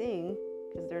mean thing,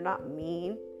 because they're not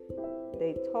mean.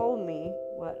 They told me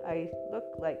what I look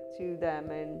like to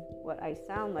them and what I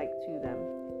sound like to them.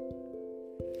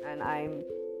 And I'm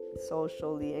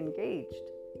socially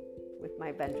engaged with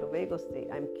my ventral vagal state.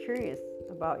 I'm curious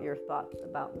about your thoughts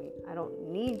about me. I don't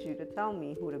need you to tell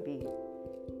me who to be.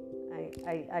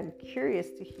 I'm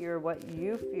curious to hear what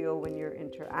you feel when you're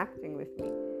interacting with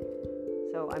me.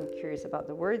 So I'm curious about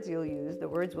the words you'll use. The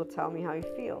words will tell me how you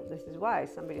feel. This is why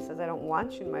somebody says, I don't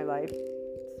want you in my life.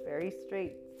 It's very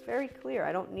straight. It's very clear.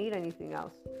 I don't need anything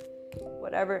else.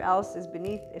 Whatever else is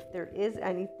beneath, if there is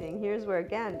anything, here's where,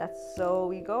 again, that's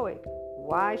so egoic.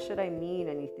 Why should I mean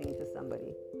anything to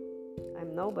somebody?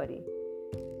 I'm nobody.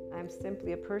 I'm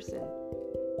simply a person.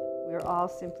 We're all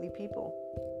simply people.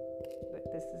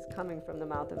 But this is coming from the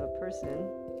mouth of a person.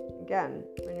 Again,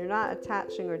 when you're not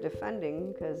attaching or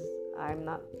defending, because I'm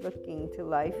not looking to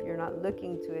life, you're not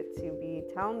looking to it to be,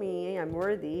 tell me I'm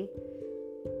worthy.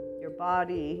 Your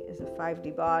body is a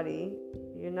 5D body.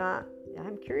 You're not,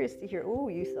 I'm curious to hear,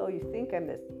 you think I'm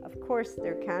this. Of course,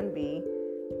 there can be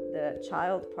the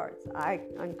child parts. I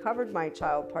uncovered my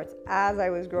child parts as I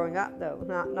was growing up, though.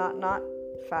 Not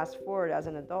fast forward as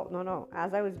an adult. No.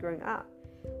 As I was growing up.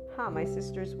 My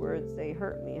sister's words, they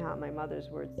hurt me. My mother's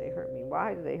words, they hurt me.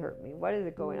 Why do they hurt me? What is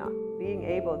it going on? Being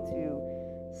able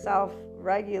to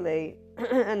self-regulate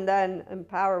and then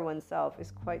empower oneself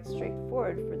is quite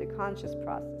straightforward for the conscious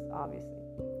process, obviously,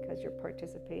 because you're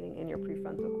participating in your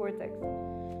prefrontal cortex,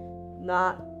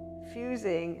 not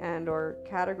fusing and or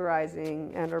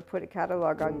categorizing and or put a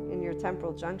catalog on in your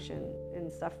temporal junction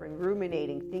and suffering,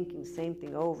 ruminating, thinking same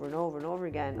thing over and over and over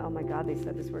again. Oh my God, they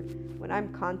said this word. When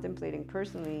I'm contemplating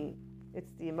personally,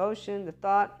 it's the emotion, the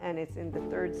thought, and it's in the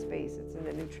third space. It's in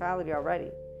the neutrality already,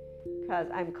 because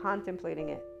I'm contemplating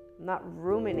it, not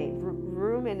ruminating.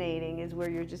 Ruminating is where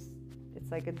you're just,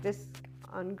 it's like a disc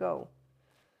on go.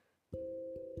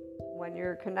 When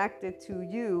you're connected to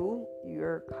you,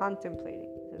 you're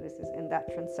contemplating. So this is in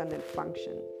that transcendent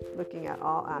function, looking at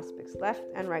all aspects, left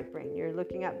and right brain. You're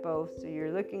looking at both. So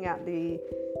you're looking at the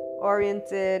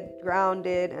oriented,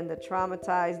 grounded, and the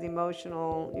traumatized,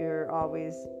 emotional. You're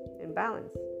always in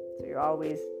balance. So you're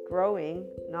always growing,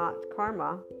 not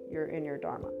karma. You're in your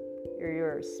dharma. You're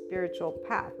your spiritual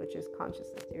path, which is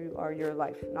consciousness. You are your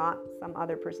life, not some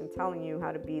other person telling you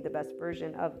how to be the best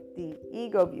version of the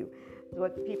ego view.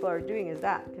 What people are doing is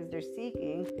that, because they're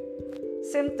seeking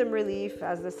symptom relief,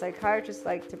 as the psychiatrists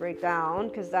like to break down,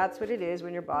 because that's what it is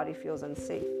when your body feels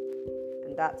unsafe.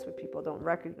 And that's what people don't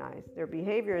recognize. Their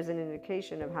behavior is an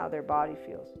indication of how their body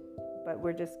feels. But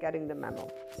we're just getting the memo.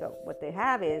 So what they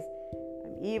have is,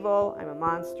 I'm evil, I'm a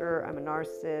monster, I'm a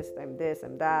narcissist, I'm this,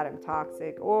 I'm that, I'm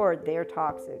toxic, or they're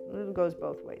toxic. It goes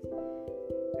both ways.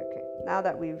 Okay, now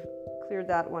that we've cleared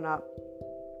that one up,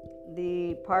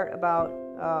 the part about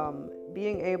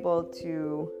being able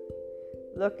to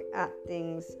look at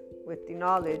things with the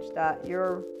knowledge that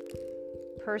your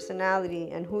personality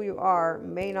and who you are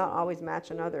may not always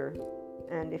match another.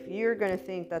 And if you're going to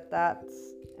think that that's,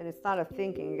 and it's not a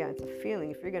thinking, again, it's a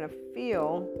feeling. If you're going to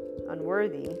feel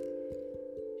unworthy,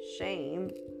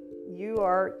 shame, you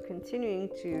are continuing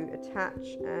to attach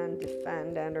and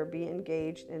defend and or be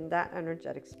engaged in that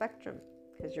energetic spectrum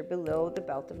because you're below the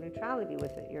belt of neutrality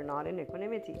with it. You're not in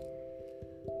equanimity.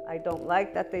 I don't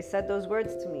like that they said those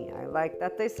words to me. I like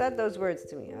that they said those words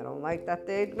to me. I don't like that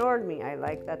they ignored me. I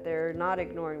like that they're not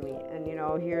ignoring me. And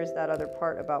here's that other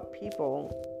part about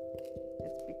people.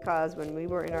 It's because when we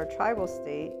were in our tribal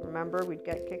state, remember, we'd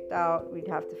get kicked out. We'd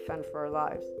have to fend for our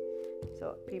lives.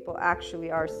 So people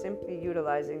actually are simply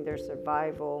utilizing their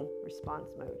survival response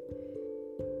mode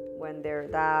when they're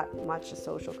that much a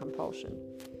social compulsion.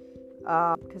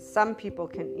 Because some people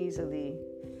can easily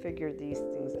figure these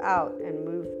things out and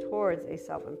move towards a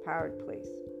self-empowered place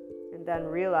and then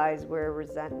realize where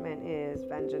resentment is,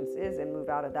 vengeance is, and move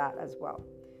out of that as well.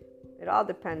 It all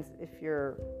depends if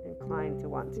you're inclined to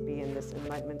want to be in this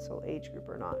enlightenment soul age group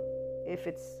or not. If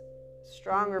it's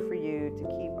stronger for you to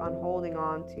keep on holding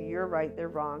on to you're right, they're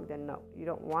wrong, then no, you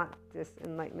don't want this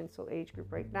enlightenment soul age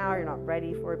group right now. You're not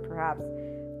ready for it. Perhaps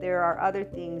there are other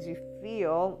things you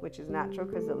feel, which is natural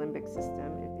because the limbic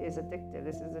system, it is addictive.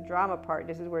 This is the drama part.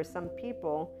 This is where some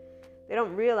people, they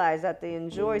don't realize that they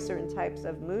enjoy certain types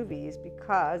of movies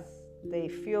because they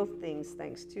feel things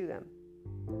thanks to them.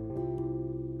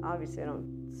 Obviously I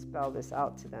don't spell this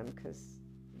out to them because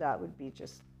that would be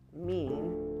just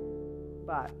mean,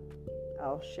 but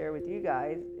I'll share with you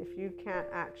guys, if you can't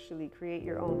actually create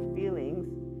your own feelings,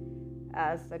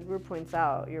 as Sadhguru points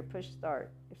out, your push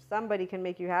start. If somebody can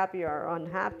make you happy or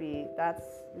unhappy,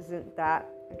 isn't that,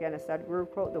 again, a Sadhguru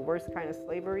quote, the worst kind of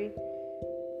slavery,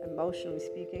 emotionally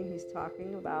speaking, he's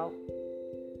talking about.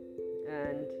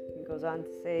 And he goes on to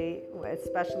say,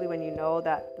 especially when you know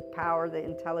that the power, the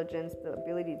intelligence, the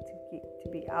ability to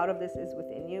be out of this is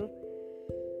within you.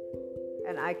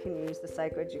 And I can use the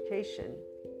psychoeducation.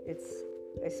 It's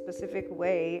a specific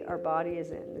way our body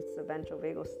is in. It's the ventral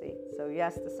vagal state. So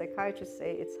yes, the psychiatrists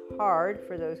say it's hard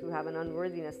for those who have an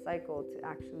unworthiness cycle to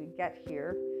actually get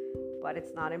here, but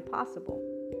it's not impossible.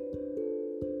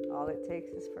 All it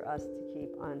takes is for us to keep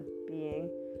on being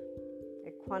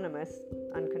equanimous,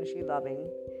 unconsciously loving,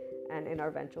 and in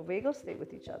our ventral vagal state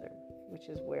with each other, which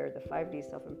is where the 5D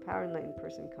self-empowered enlightened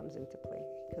person comes into play.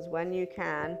 Because when you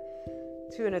can,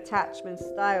 to an attachment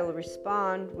style,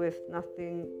 respond with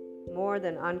nothing more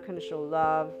than unconditional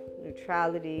love,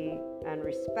 neutrality, and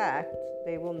respect,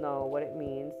 they will know what it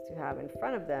means to have in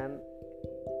front of them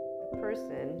a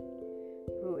person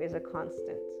who is a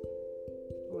constant,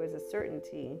 who is a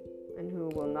certainty, and who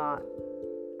will not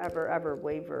ever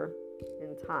waver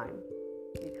in time,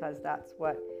 because that's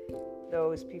what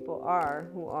those people are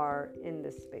who are in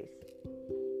this space.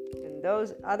 And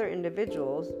those other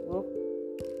individuals will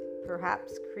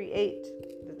perhaps create.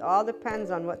 It all depends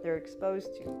on what they're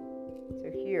exposed to. So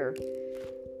here,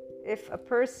 if a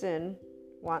person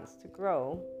wants to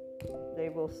grow, they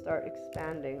will start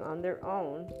expanding on their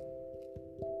own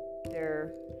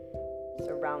their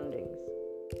surroundings.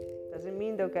 Doesn't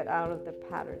mean they'll get out of the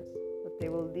patterns, but they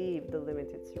will leave the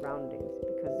limited surroundings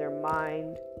because their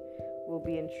mind will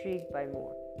be intrigued by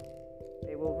more.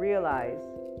 They will realize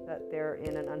that they're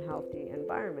in an unhealthy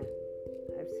environment.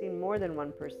 I've seen more than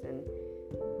one person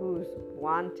who's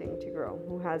wanting to grow,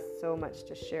 who has so much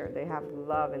to share. They have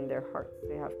love in their hearts.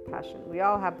 They have passion. We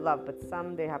all have love, but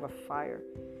some, they have a fire.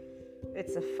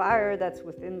 It's a fire that's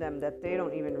within them that they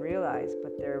don't even realize,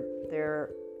 but their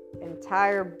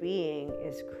entire being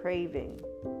is craving.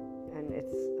 And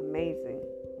it's amazing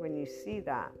when you see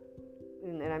that.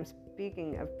 And I'm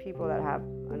speaking of people that have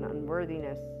an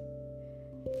unworthiness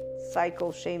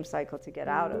cycle, shame cycle to get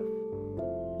out of.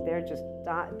 They're just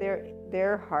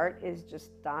their heart is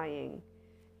just dying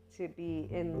to be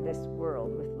in this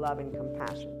world with love and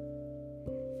compassion.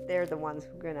 They're the ones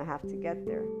who are going to have to get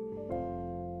there.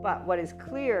 But what is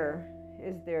clear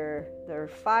is their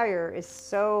fire is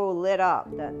so lit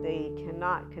up that they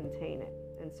cannot contain it.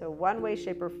 And so one way,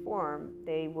 shape, or form,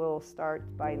 they will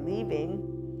start by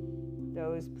leaving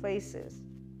those places.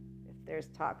 If there's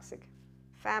toxic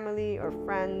family or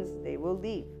friends, they will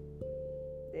leave.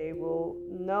 They will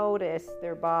notice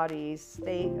their body's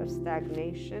state of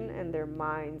stagnation and their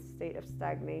mind's state of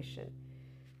stagnation.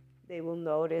 They will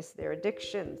notice their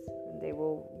addictions, and they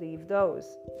will leave those,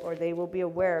 or they will be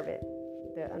aware of it.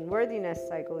 The unworthiness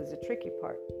cycle is the tricky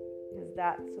part, because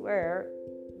that's where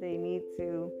they need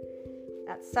to,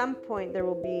 at some point, there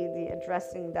will be the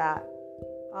addressing that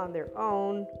on their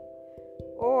own,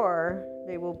 or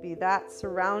they will be that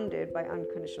surrounded by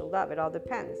unconditional love. It all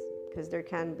depends. Because there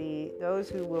can be those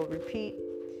who will repeat.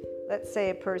 Let's say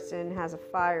a person has a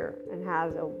fire and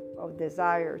has a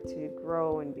desire to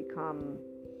grow and become,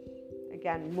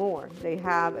 again, more. They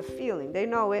have a feeling. They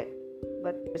know it,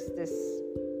 but there's this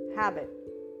habit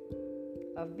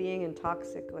of being in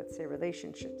toxic, let's say,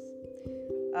 relationships,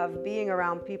 of being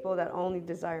around people that only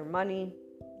desire money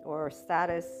or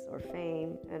status or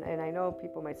fame. And I know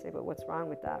people might say, but what's wrong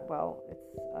with that? Well, it's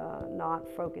not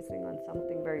focusing on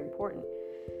something very important.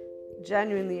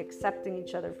 Genuinely accepting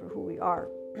each other for who we are.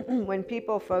 When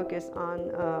people focus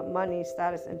on money,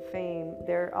 status, and fame,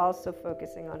 they're also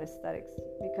focusing on aesthetics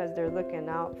because they're looking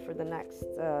out for the next.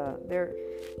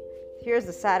 Here's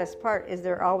the saddest part: is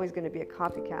they're always going to be a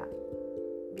copycat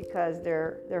because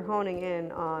they're honing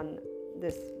in on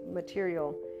this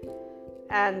material,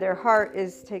 and their heart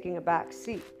is taking a back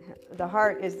seat. The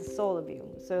heart is the soul of you,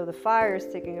 so the fire is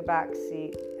taking a back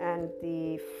seat, and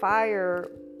the fire.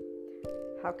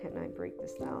 How can I break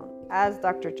this down? As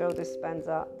Dr. Joe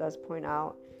Dispenza does point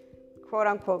out, quote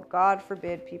unquote, God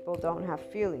forbid people don't have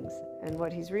feelings. And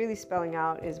what he's really spelling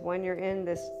out is when you're in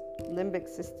this limbic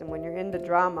system, when you're in the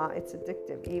drama, it's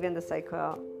addictive. Even the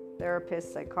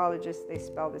psychotherapists, psychologists, they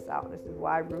spell this out. This is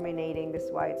why ruminating, this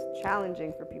is why it's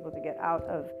challenging for people to get out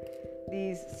of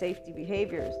these safety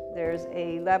behaviors. There's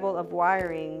a level of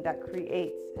wiring that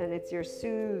creates, and it's your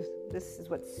soothe. This is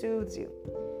what soothes you.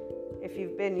 If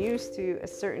you've been used to a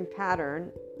certain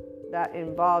pattern that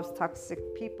involves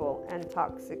toxic people and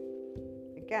toxic,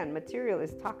 again, material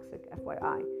is toxic,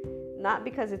 FYI. Not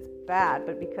because it's bad,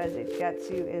 but because it gets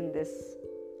you in this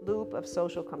loop of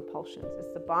social compulsions.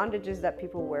 It's the bondages that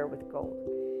people wear with gold.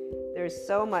 There's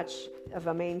so much of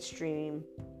a mainstream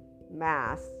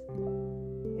mass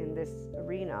in this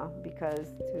arena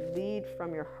because to lead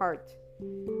from your heart,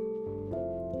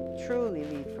 truly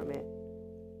lead from it,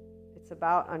 it's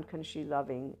about unconsciously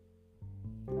loving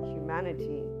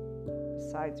humanity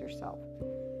besides yourself.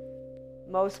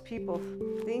 Most people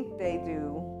think they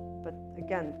do, but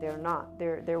again, they're not.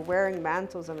 They're wearing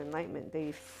mantles of enlightenment.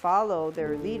 They follow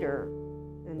their leader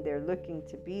and they're looking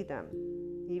to be them,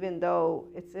 even though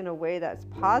it's in a way that's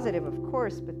positive, of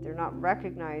course, but they're not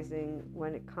recognizing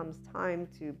when it comes time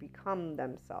to become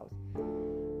themselves.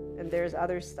 And there's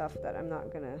other stuff that I'm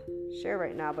not going to share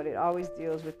right now, but it always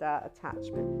deals with that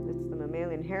attachment. It's the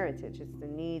mammalian heritage. It's the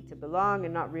need to belong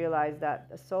and not realize that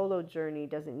a solo journey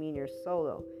doesn't mean you're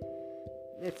solo.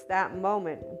 It's that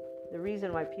moment. The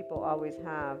reason why people always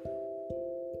have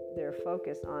their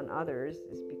focus on others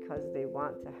is because they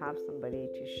want to have somebody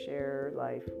to share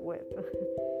life with.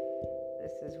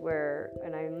 This is where,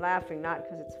 and I'm laughing not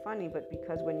because it's funny, but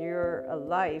because when you're a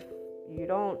life, you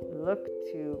don't look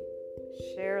to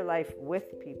share life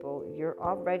with people, you're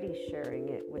already sharing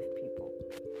it with people.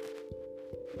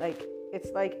 Like,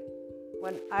 it's like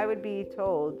when I would be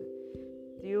told,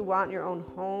 do you want your own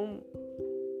home?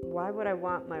 Why would I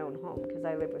want my own home? Because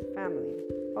I live with family.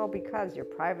 Oh, because your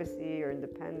privacy, you're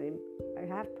independent. I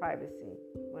have privacy.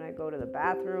 When I go to the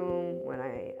bathroom, when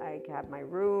I have my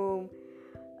room,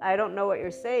 I don't know what you're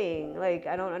saying. Like,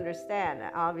 I don't understand.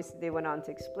 Obviously, they went on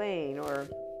to explain, or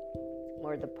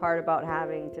the part about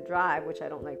having to drive, which I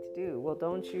don't like to do. Well,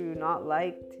 don't you not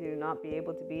like to not be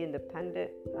able to be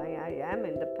independent? I am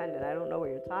independent. I don't know what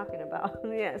you're talking about.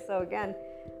 Yeah, so again,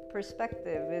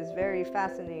 perspective is very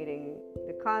fascinating.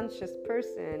 The conscious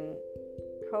person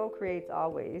co-creates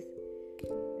always,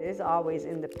 is always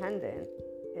independent.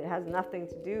 It has nothing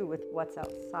to do with what's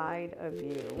outside of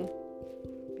you,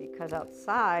 because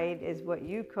outside is what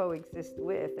you coexist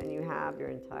with and you have your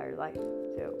entire life.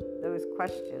 So those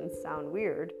questions sound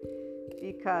weird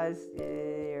because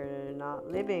you're not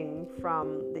living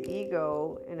from the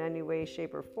ego in any way,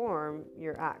 shape, or form.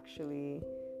 You're actually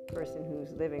a person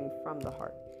who's living from the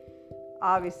heart.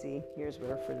 Obviously, here's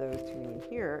where for those tuning in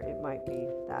here, it might be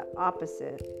that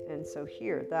opposite. And so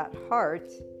here, that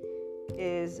heart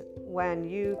is when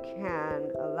you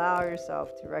can allow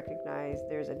yourself to recognize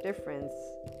there's a difference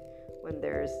when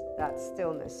there's that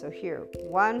stillness. So here,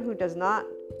 one who does not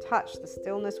touch the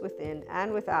stillness within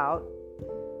and without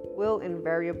will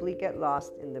invariably get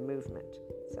lost in the movement.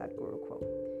 Sadhguru quote.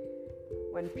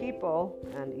 When people,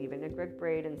 and even Greg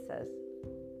Braden says,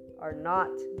 are not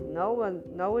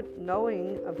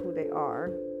knowing of who they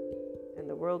are, and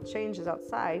the world changes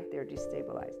outside, they're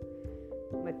destabilized.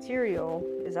 Material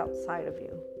is outside of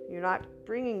you. You're not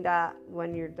bringing that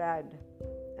when you're dead.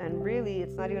 And really,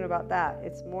 it's not even about that.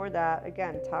 It's more that,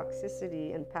 again,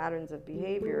 toxicity and patterns of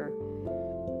behavior,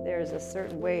 there's a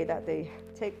certain way that they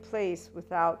take place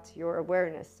without your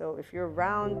awareness. So if you're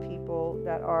around people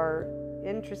that are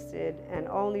interested and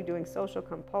only doing social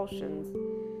compulsions,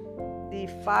 the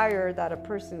fire that a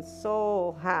person's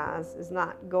soul has is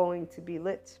not going to be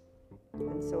lit.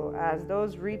 And so as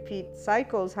those repeat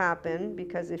cycles happen,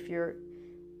 because if you're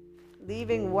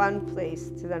leaving one place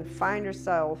to then find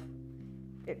yourself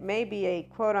It may be a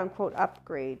quote unquote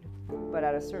upgrade, but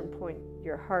at a certain point,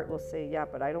 your heart will say, yeah,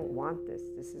 but I don't want this.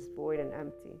 This is void and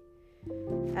empty.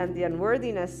 And the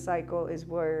unworthiness cycle is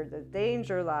where the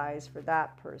danger lies for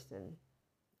that person,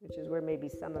 which is where maybe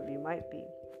some of you might be.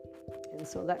 And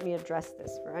so let me address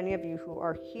this for any of you who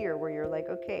are here where you're like,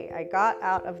 okay, I got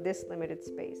out of this limited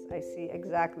space. I see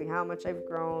exactly how much I've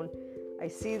grown. I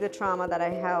see the trauma that I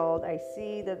held. I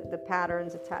see the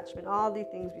patterns, attachment, all the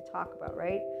things we talk about,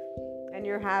 right? And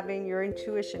you're having your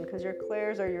intuition, because your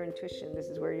clairs are your intuition. This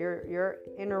is where your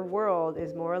inner world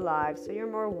is more alive. So you're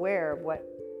more aware of what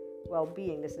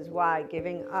well-being. This is why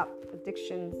giving up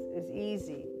addictions is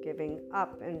easy. Giving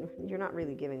up, and you're not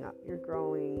really giving up. You're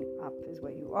growing up is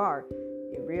what you are.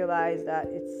 You realize that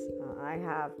I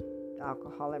have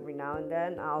alcohol every now and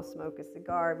then. I'll smoke a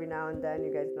cigar every now and then.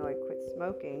 You guys know I quit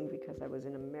smoking because I was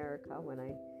in America when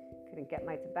I couldn't get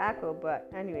my tobacco. But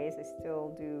anyways, I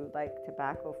still do like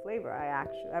tobacco flavor.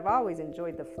 I've always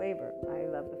enjoyed the flavor. I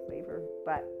love the flavor,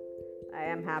 but I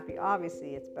am happy.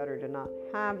 Obviously, it's better to not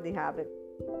have the habit,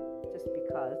 just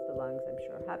because the lungs, I'm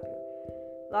sure, are happier.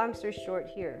 Long story short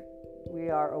here, we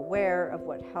are aware of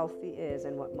what healthy is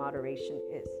and what moderation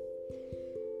is.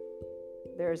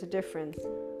 There's a difference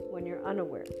when you're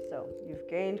unaware. So you've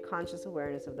gained conscious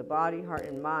awareness of the body, heart,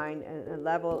 and mind, and a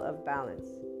level of balance.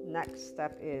 Next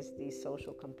step is the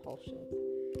social compulsions.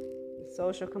 The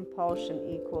social compulsion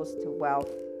equals to wealth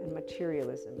and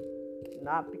materialism.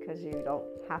 Not because you don't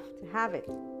have to have it.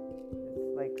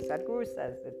 It's like Sadhguru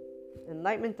says, that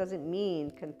enlightenment doesn't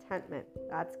mean contentment.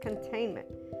 That's containment.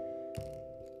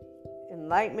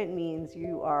 Enlightenment means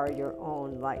you are your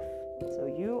own life. So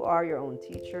you are your own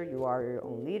teacher. You are your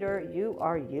own leader. You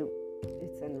are you.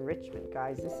 It's enrichment,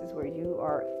 guys. This is where you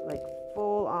are like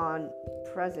full on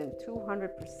present 200%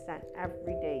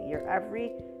 every day. Your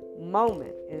every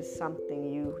moment is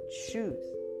something you choose.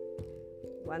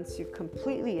 Once you're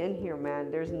completely in here, man,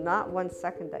 there's not 1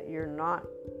 second that you're not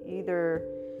either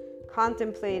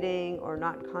contemplating or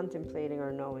not contemplating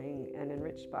or knowing and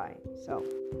enriched by. So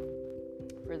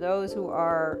for those who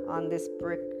are on this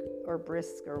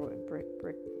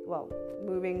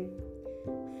moving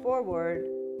forward,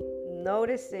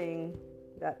 noticing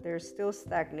that there's still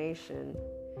stagnation,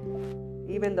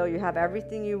 even though you have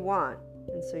everything you want.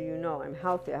 And so I'm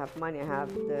healthy, I have money, I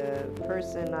have the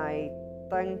person I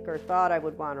think or thought I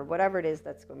would want, or whatever it is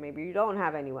that's going. Maybe you don't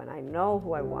have anyone. I know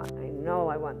who I want. I know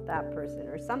I want that person,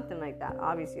 or something like that.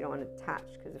 Obviously, you don't want to attach,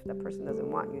 because if that person doesn't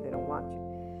want you, they don't want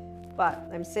you. But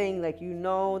I'm saying, like,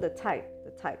 the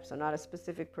type. So not a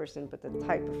specific person, but the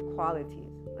type of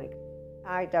qualities. Like,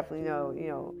 I definitely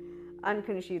know,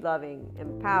 unconditionally loving,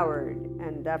 empowered,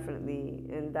 and definitely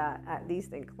in that at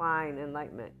least incline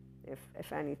enlightenment,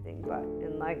 if anything. But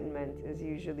enlightenment is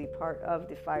usually part of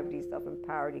the 5D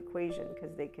self-empowered equation,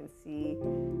 because they can see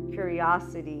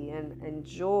curiosity and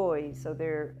joy. So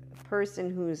they're a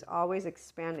person who's always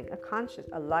expanding,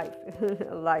 a life.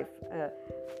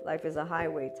 Life is a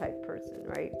highway type person,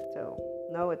 right? So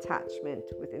no attachment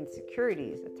with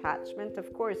insecurities. Attachment,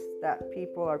 of course, that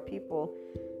people are people.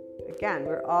 Again,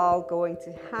 we're all going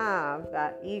to have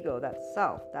that ego, that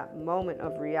self, that moment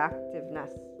of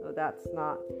reactiveness. So that's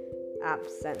not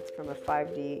absent from a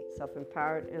 5D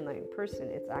self-empowered enlightened person.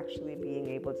 It's actually being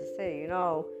able to say,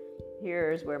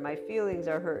 here's where my feelings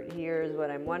are hurt, here's what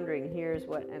I'm wondering,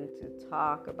 and to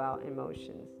talk about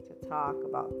emotions, to talk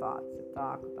about thoughts, to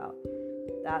talk about.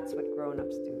 That's what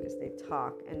grown-ups do, is they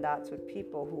talk, and that's what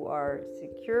people who are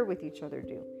secure with each other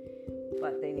do.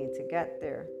 But they need to get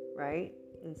there, right?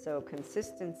 And so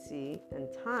consistency and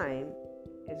time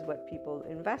is what people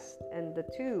invest, and the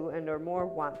two and or more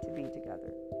want to be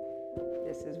together.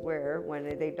 This is where when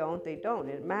they don't.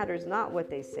 It matters not what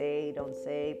they say, don't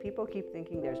say. People keep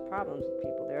thinking there's problems with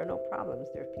people. There are no problems.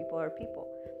 People are people.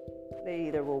 They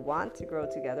either will want to grow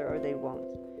together or they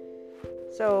won't.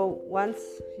 So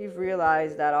once you've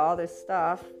realized that all this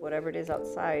stuff, whatever it is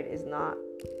outside, is not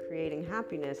creating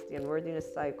happiness, the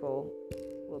unworthiness cycle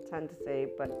will tend to say,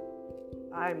 but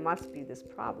I must be this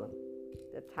problem,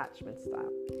 the attachment style.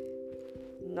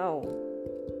 No.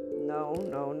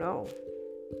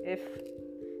 If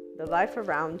the life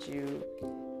around you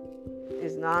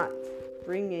is not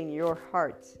bringing your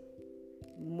heart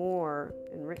more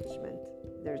enrichment,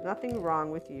 there's nothing wrong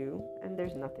with you, and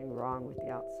there's nothing wrong with the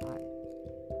outside.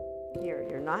 Here,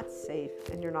 you're not safe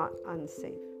and you're not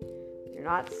unsafe. You're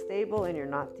not stable and you're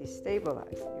not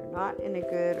destabilized. You're not in a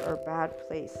good or bad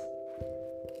place.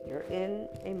 You're in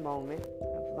a moment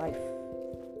of life.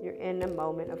 You're in a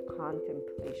moment of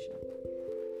contemplation.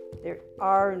 There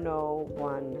are no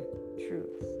one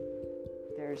truths.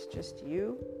 There's just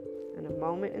you and a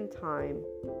moment in time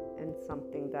and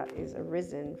something that is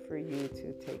arisen for you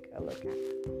to take a look at.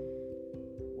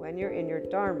 When you're in your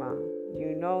Dharma,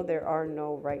 you know there are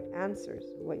no right answers.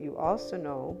 What you also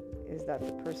know is that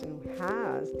the person who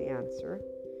has the answer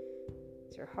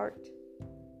is your heart.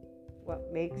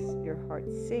 What makes your heart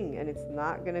sing, and it's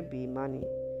not going to be money.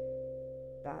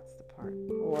 That's the part.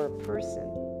 Or a person.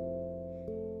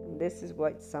 And this is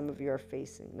what some of you are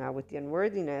facing. Now with the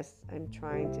unworthiness, I'm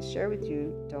trying to share with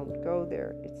you, don't go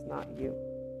there. It's not you.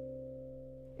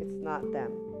 It's not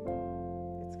them.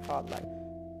 It's called life.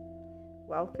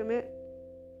 Welcome it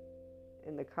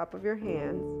in the cup of your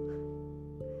hands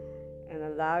and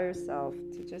allow yourself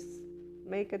to just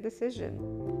make a decision.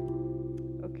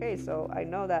 Okay, so I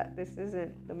know that this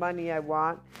isn't the money I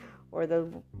want or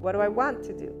what do I want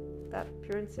to do. That's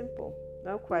pure and simple.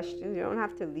 No questions. You don't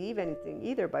have to leave anything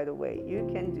either, by the way. You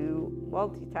can do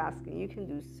multitasking. You can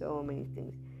do so many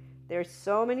things. There's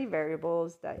so many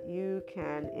variables that you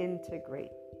can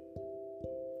integrate.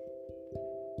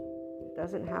 It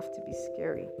doesn't have to be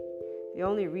scary. The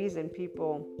only reason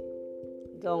people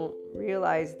don't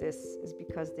realize this is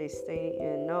because they stay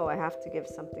in, no, I have to give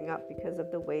something up, because of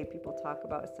the way people talk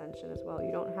about ascension as well.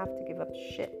 You don't have to give up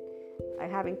shit. I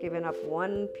haven't given up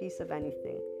one piece of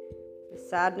anything. The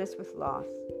sadness with loss.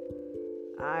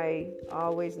 I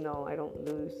always know I don't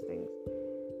lose things.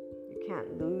 You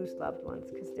can't lose loved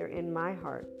ones because they're in my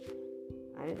heart.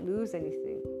 I didn't lose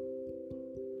anything.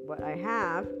 What I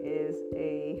have is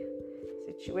a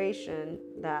situation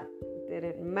that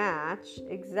didn't match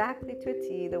exactly to a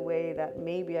T the way that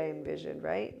maybe I envisioned,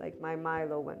 right? Like my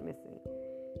Milo went missing.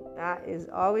 That is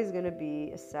always going to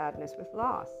be a sadness with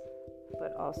loss,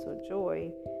 but also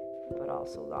joy, but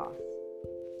also loss.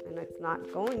 And it's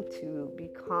not going to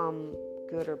become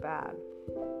good or bad.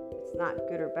 It's not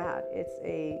good or bad. It's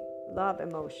a love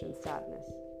emotion sadness.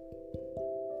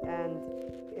 And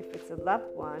if it's a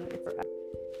loved one,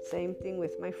 it's same thing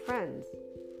with my friends.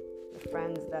 The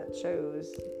friends that chose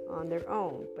on their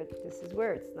own. But this is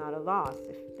where it's not a loss.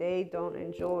 If they don't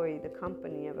enjoy the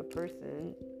company of a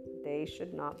person, they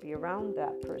should not be around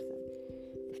that person.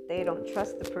 If they don't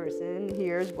trust the person,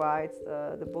 here's why. It's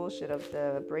the bullshit of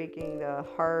the breaking the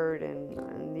heart and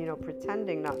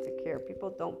pretending not to care.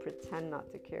 People don't pretend not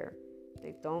to care.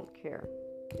 They don't care.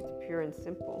 It's pure and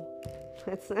simple.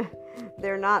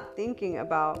 They're not thinking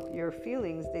about your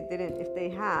feelings. They didn't. If they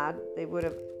had, they would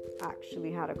have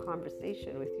actually had a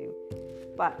conversation with you.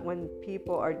 But when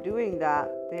people are doing that,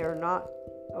 they are not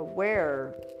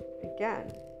aware.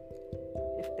 Again,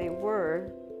 if they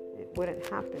were, it wouldn't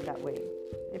happen that way.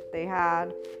 If they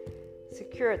had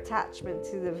secure attachment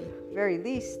to the very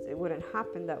least, it wouldn't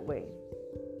happen that way.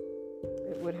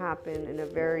 It would happen in a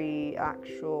very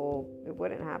it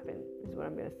wouldn't happen, is what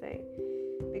I'm going to say.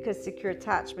 Because secure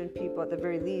attachment people at the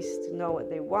very least know what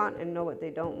they want and know what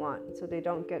they don't want. So they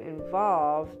don't get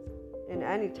involved in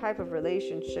any type of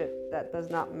relationship that does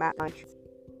not match.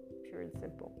 Pure and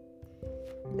simple.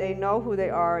 They know who they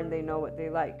are and they know what they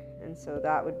like. And so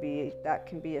that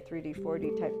can be a 3D,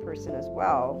 4D type person as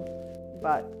well.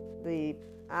 But the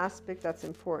aspect that's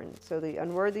important, so the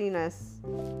unworthiness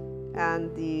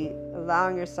and the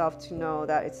allowing yourself to know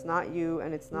that it's not you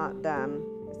and it's not them,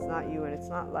 it's not you and it's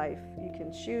not life. You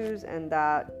can choose, and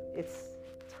that it's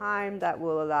time that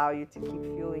will allow you to keep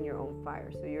fueling your own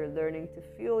fire. So you're learning to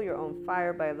fuel your own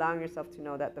fire by allowing yourself to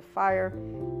know that the fire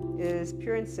is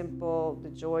pure and simple, the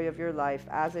joy of your life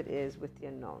as it is with the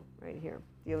unknown, right here.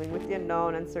 Dealing with the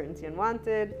unknown, uncertainty,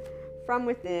 unwanted, from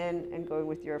within, and going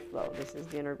with your flow. This is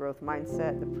the inner growth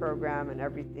mindset, the program, and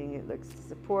everything it looks to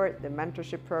support, the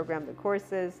mentorship program, the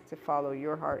courses, to follow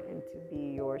your heart and to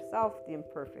be yourself, the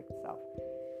imperfect self.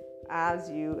 As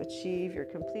you achieve your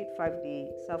complete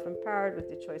 5D, self-empowered with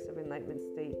the choice of enlightenment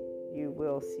state, you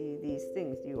will see these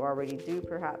things. You already do,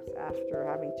 perhaps, after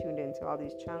having tuned into all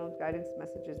these channeled guidance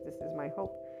messages. This is my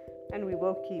hope. And we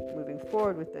will keep moving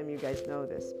forward with them. You guys know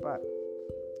this. But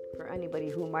for anybody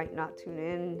who might not tune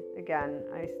in, again,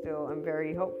 I still am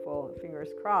very hopeful, fingers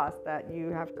crossed, that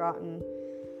you have gotten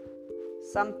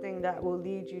something that will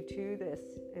lead you to this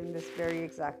in this very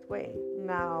exact way.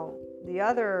 Now, the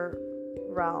other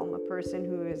realm, a person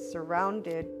who is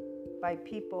surrounded by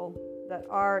people that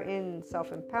are in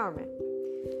self-empowerment.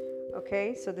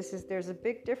 Okay, so there's a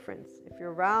big difference. If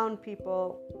you're around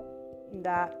people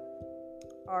that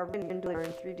are in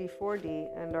 3D,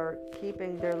 4D and are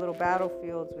keeping their little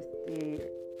battlefields with the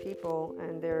people,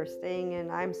 and they're staying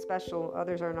in I'm special,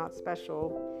 others are not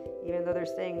special, even though they're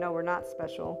saying no, we're not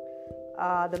special.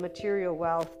 The material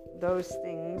wealth, those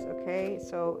things, okay?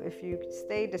 So if you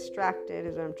stay distracted,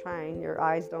 as I'm trying, your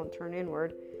eyes don't turn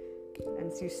inward,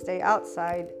 And so you stay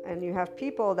outside, and you have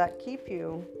people that keep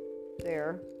you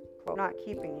there, quote, not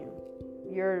keeping you.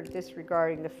 You're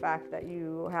disregarding the fact that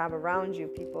you have around you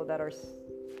people that are,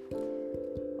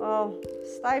 well,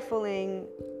 stifling,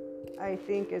 I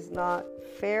think, is not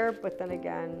fair, but then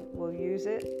again, we'll use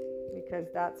it because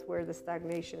that's where the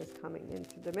stagnation is coming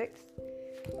into the mix.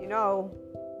 You know,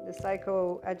 the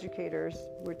psychoeducators,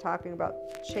 we're talking about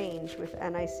change with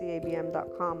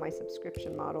nicabm.com, my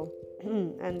subscription model.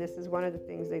 And this is one of the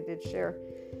things they did share.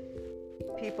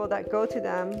 People that go to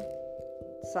them,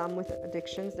 some with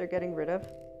addictions they're getting rid of,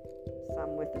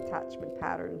 some with attachment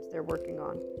patterns they're working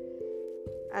on.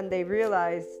 And they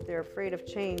realize they're afraid of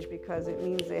change because it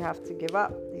means they have to give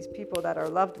up these people that are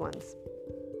loved ones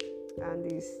and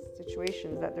these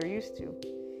situations that they're used to.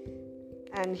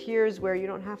 And here's where you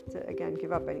don't have to, again,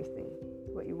 give up anything.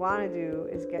 What you want to do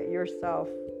is get yourself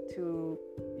to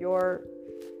your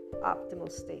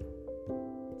optimal state,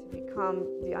 to become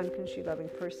the unconditionally loving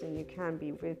person you can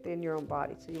be within your own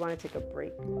body. So you want to take a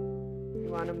break. You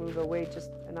want to move away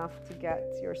just enough to get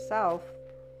yourself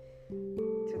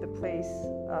to the place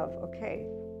of, okay,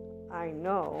 I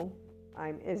know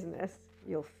I'm isness.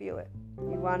 You'll feel it.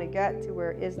 You want to get to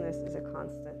where isness is a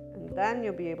constant, and then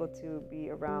you'll be able to be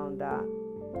around that.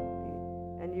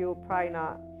 And you'll probably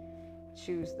not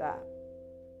choose that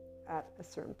at a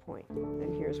certain point.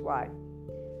 And here's why.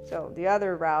 So the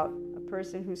other route, a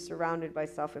person who's surrounded by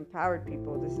self-empowered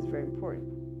people, this is very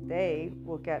important. They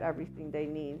will get everything they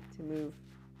need to move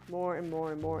more and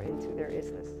more and more into their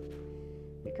isness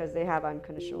because they have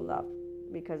unconditional love,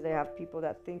 because they have people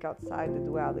that think outside the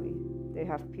duality. They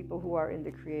have people who are in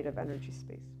the creative energy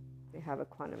space. They have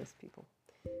equanimous people.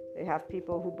 They have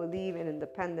people who believe in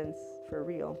independence for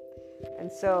real.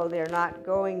 And so they're not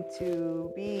going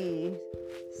to be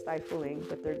stifling,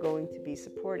 but they're going to be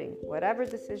supporting whatever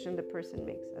decision the person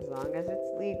makes, as long as it's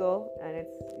legal and it's,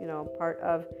 part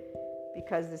of,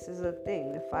 because this is a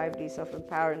thing. The 5D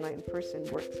self-empowered enlightened person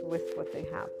works with what they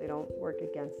have. They don't work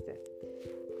against it.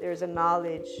 There's a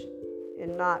knowledge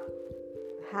in not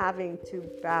having to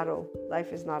battle.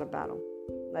 Life is not a battle.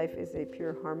 Life is a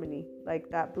pure harmony. Like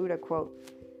that Buddha quote.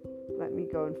 Let me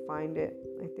go and find it.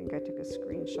 I think I took a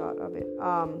screenshot of it.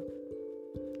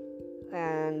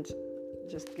 And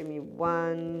just give me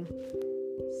 1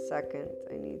 second.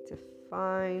 I need to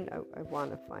find. I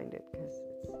want to find it because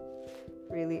it's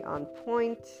really on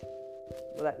point.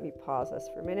 Let me pause this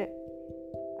for a minute.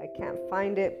 I can't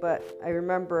find it, but I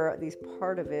remember at least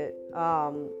part of it.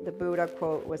 The Buddha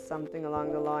quote was something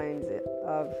along the lines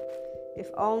of, if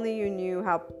only you knew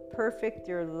how perfect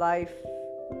your life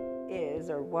is,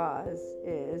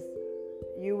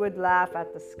 you would laugh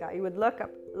at the sky. You would look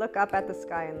up at the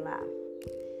sky and laugh.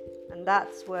 And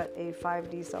that's what a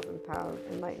 5D self-empowered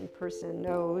enlightened person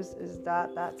knows, is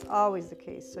that that's always the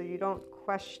case. So you don't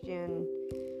question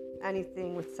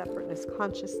anything with separateness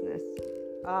consciousness.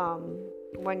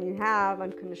 When you have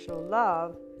unconditional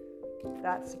love,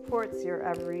 that supports your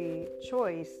every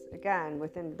choice, again,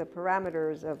 within the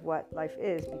parameters of what life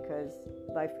is, because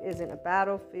life isn't a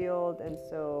battlefield, and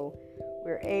so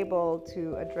we're able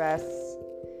to address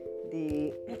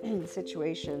the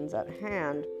situations at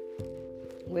hand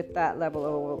with that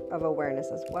level of awareness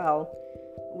as well.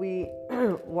 We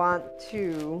want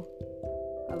to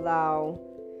allow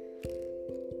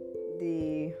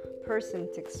the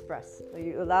person to express.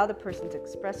 You allow the person to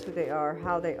express who they are,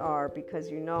 how they are, because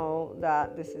you know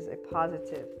that this is a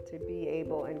positive to be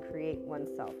able and create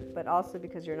oneself, but also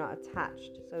because you're not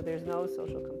attached. So there's no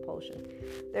social compulsion.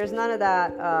 There's none of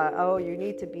that, you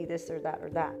need to be this or that or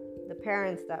that. The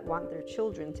parents that want their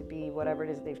children to be whatever it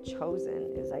is they've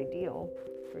chosen is ideal.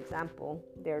 For example,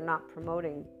 they're not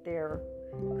promoting their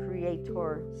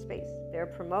creator space. They're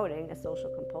promoting a social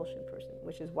compulsion person,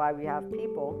 which is why we have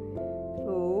people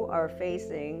who are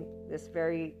facing this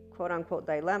very quote-unquote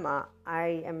dilemma.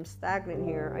 I am stagnant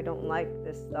here. I don't like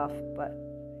this stuff, but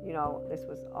this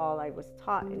was all I was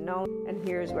taught and known. And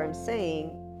here's where I'm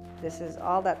saying this is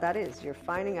all that is. You're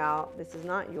finding out this is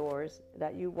not yours,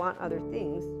 that you want other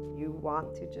things. You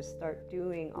want to just start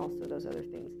doing also those other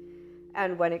things.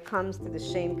 And when it comes to the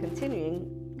shame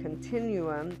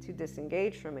continuum, to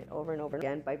disengage from it over and over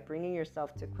again by bringing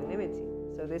yourself to equanimity.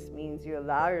 So this means you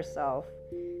allow yourself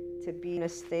to be in a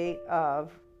state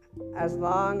of, as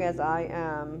long as I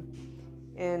am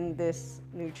in this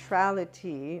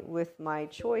neutrality with my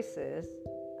choices,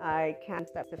 I can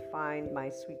step to find my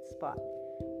sweet spot.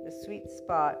 The sweet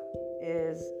spot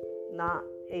is not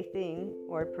a thing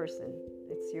or a person.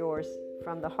 It's yours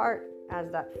from the heart, as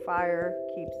that fire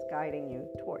keeps guiding you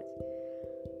towards.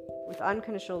 with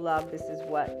unconditional love, this is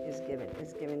what is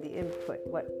given the input,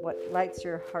 what lights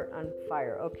your heart on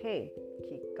fire. Okay,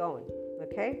 keep going.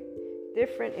 Okay,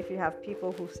 different if you have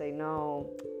people who say, no,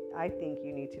 I think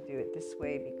you need to do it this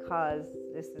way because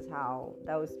this is how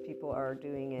those people are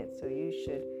doing it, so you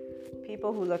should.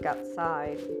 People who look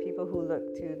outside, people who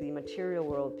look to the material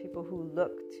world, people who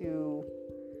look to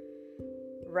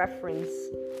reference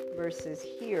versus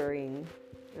hearing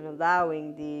and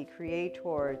allowing the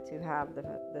creator to have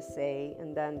the say,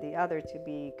 and then the other to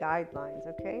be guidelines.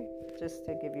 Okay, just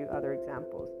to give you other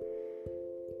examples,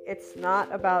 it's not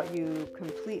about you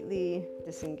completely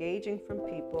disengaging from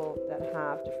people that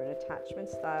have different attachment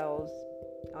styles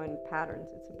and patterns.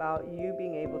 It's about you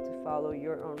being able to follow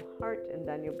your own heart, and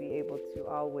then you'll be able to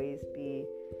always be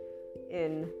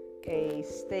in a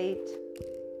state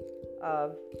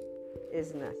of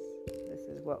isness. This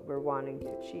is what we're wanting to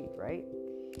achieve, right?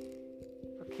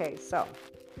 Okay, so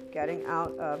getting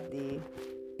out of the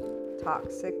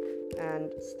toxic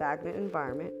and stagnant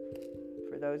environment.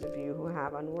 For those of you who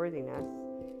have unworthiness,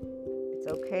 it's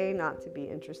okay not to be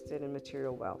interested in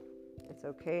material wealth. It's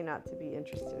okay not to be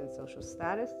interested in social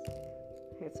status.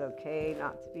 It's okay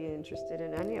not to be interested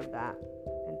in any of that,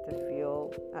 and to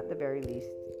feel at the very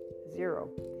least zero.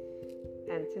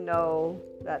 And to know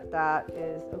that that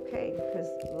is okay, because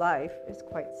life is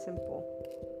quite simple.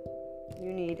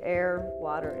 You need air,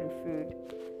 water, and food.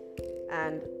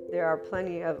 And there are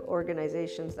plenty of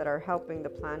organizations that are helping the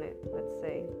planet, let's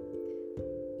say.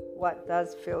 What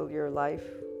does fill your life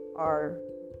are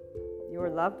your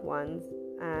loved ones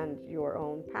and your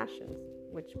own passions,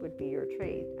 which would be your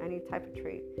trade, any type of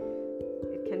trade.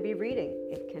 It can be reading,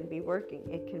 it can be working,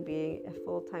 it can be a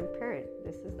full-time parent.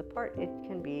 This is the part. It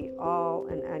can be all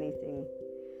and anything.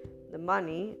 The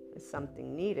money is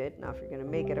something needed. Now, if you're going to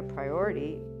make it a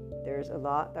priority, there's a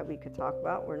lot that we could talk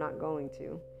about. We're not going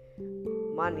to.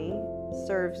 Money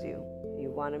serves you.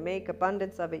 You want to make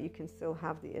abundance of it, you can still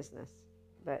have the isness.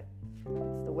 But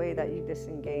it's the way that you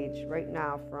disengage right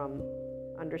now from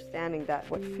understanding that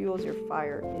what fuels your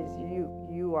fire is you.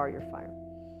 You are your fire.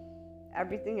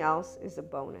 Everything else is a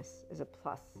bonus, is a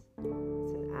plus.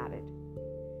 It's an added.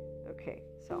 Okay,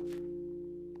 so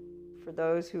for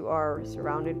those who are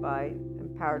surrounded by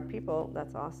empowered people,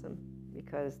 that's awesome,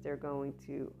 because they're going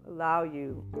to allow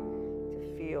you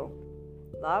to feel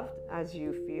loved as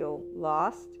you feel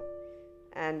lost,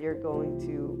 and you're going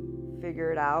to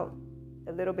figure it out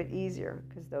a little bit easier,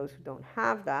 because those who don't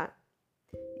have that,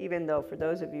 even though for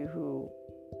those of you who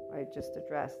I just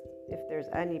addressed, if there's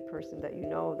any person that you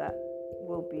know that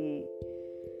will be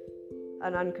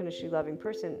an unconditionally loving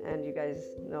person, and you guys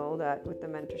know that with the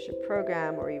mentorship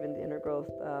program or even the inner growth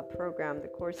program, the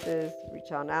courses,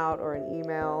 reach on out or an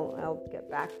email. I'll get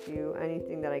back to you.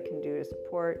 Anything that I can do to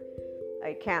support.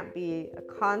 I can't be a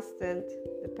constant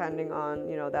depending on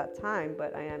that time,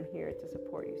 but I am here to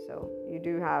support you. So you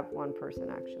do have one person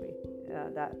actually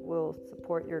that will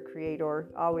support your creator,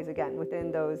 always again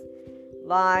within those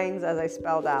lines as I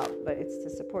spelled out, but it's to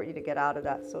support you to get out of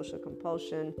that social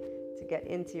compulsion, to get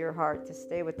into your heart, to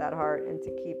stay with that heart, and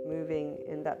to keep moving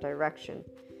in that direction.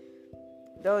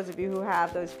 Those of you who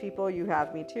have those people, you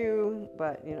have me too,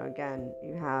 but again,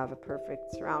 you have a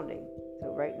perfect surrounding.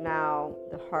 So right now,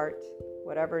 the heart,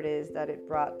 whatever it is that it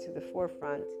brought to the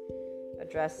forefront,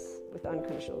 address with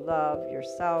unconditional love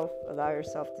yourself. Allow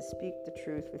yourself to speak the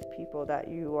truth with people that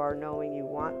you are knowing you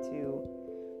want to,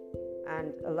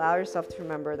 and allow yourself to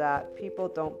remember that people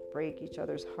don't break each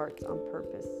other's hearts on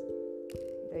purpose.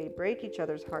 They break each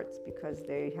other's hearts because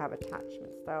they have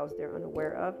attachment styles they're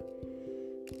unaware of,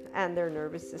 and their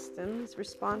nervous system's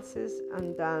responses,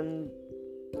 and then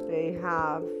they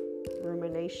have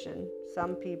rumination.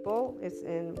 Some people, it's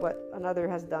in what another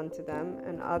has done to them,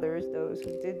 and others, those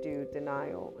who did do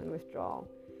denial and withdrawal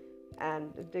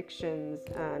and addictions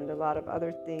and a lot of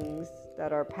other things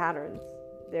that are patterns.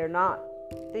 They're not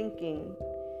thinking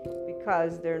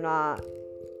because they're not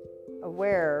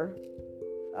aware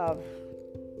of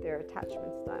their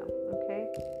attachment style. Okay,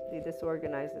 the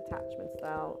disorganized attachment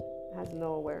style has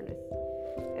no awareness.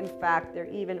 In fact, they're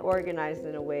even organized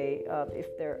in a way of,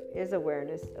 if there is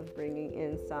awareness, of bringing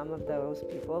in some of those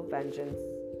people of vengeance,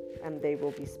 and they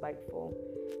will be spiteful,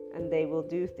 and they will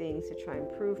do things to try and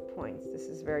prove points. This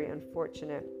is very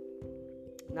unfortunate.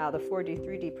 Now, the 4D,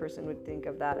 3D person would think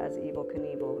of that as Evel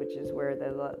Knievel, which is where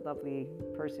the lovely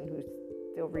person who's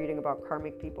still reading about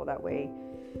karmic people that way,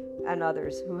 and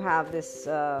others who have this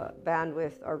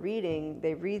bandwidth are reading.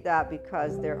 They read that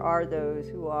because there are those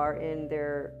who are in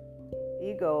their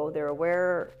ego. They're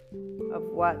aware of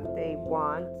what they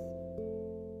want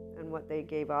and what they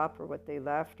gave up or what they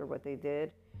left or what they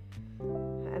did,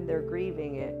 and they're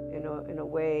grieving it in a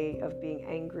way of being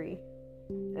angry.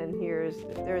 And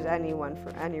if there's anyone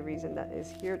for any reason that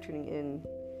is here tuning in,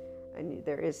 and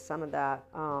there is some of that,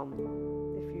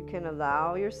 if you can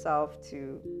allow yourself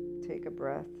to take a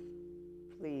breath,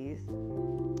 please,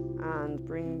 and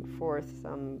bring forth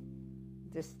some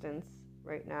distance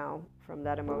right now from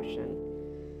that emotion.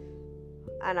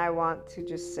 And I want to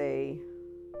just say,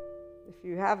 if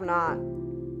you have not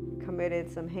committed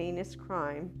some heinous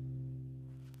crime,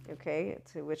 okay,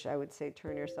 to which I would say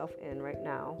turn yourself in right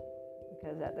now,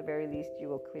 because at the very least you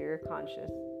will clear your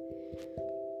conscience.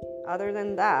 Other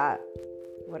than that,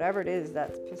 whatever it is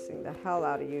that's pissing the hell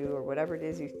out of you, or whatever it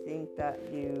is you think that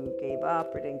you gave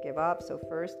up or didn't give up, so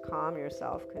first calm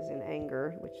yourself, because in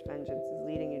anger, which vengeance is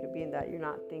leading you to be in, that you're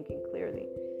not thinking clearly.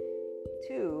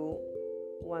 2,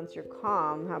 once you're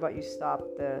calm, how about you stop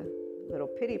the little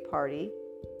pity party,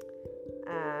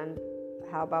 and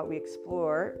how about we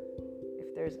explore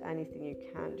if there's anything you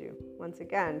can do. Once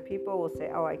again, people will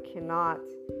say, oh, I cannot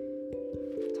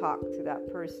talk to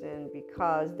that person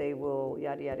because they will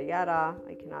yada yada yada,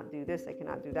 I cannot do this, I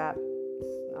cannot do that.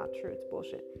 It's not true, it's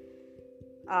bullshit.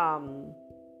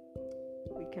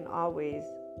 We can always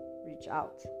reach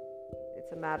out.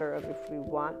 It's a matter of if we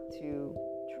want to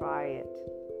try it,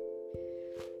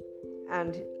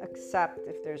 and accept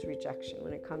if there's rejection.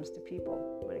 When it comes to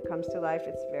people, when it comes to life,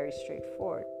 it's very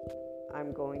straightforward.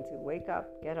 I'm going to wake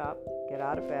up, get out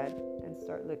of bed, and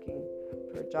start looking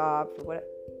for a job, for what.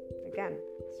 Again,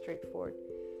 straightforward.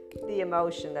 The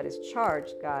emotion that is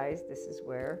charged, guys, this is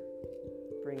where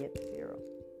bring it to zero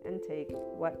and take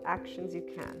what actions you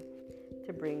can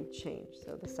to bring change.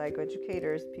 So the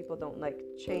psychoeducators, people don't like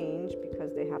change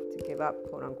because they have to give up,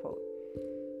 quote unquote.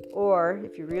 Or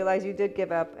if you realize you did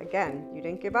give up, again, you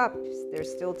didn't give up. There's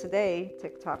still today,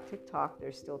 tick tock,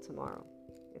 there's still tomorrow.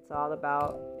 It's all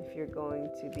about if you're going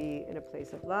to be in a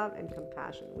place of love and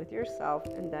compassion with yourself,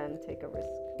 and then take a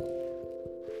risk,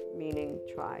 meaning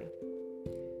try.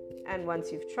 And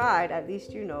once you've tried, at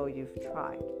least you know you've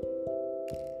tried.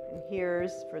 And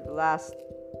here's for the last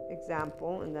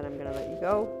example, and then I'm going to let you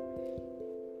go.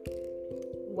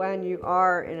 When you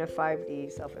are in a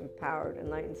 5D self-empowered,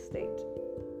 enlightened state,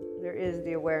 there is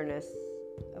the awareness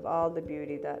of all the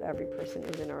beauty that every person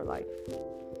is in our life.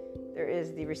 There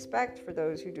is the respect for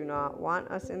those who do not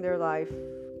want us in their life,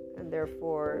 and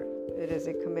therefore it is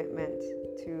a commitment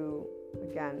to,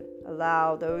 again,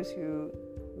 allow those who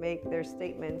make their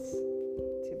statements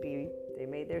to be, they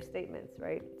made their statements,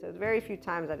 right? So it's very few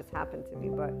times that it's happened to me,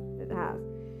 but it has.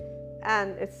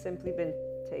 And it's simply been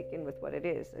taken with what it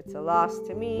is. It's a loss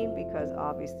to me because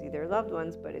obviously they're loved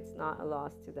ones, but it's not a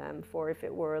loss to them. For if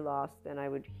it were a loss, then I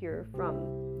would hear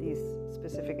from these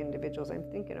specific individuals I'm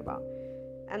thinking about.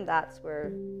 And that's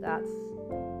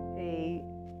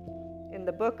in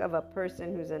the book of a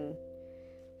person who's an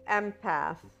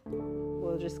empath,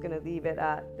 we're just going to leave it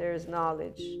at there's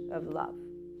knowledge of love,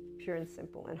 pure and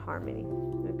simple, and harmony.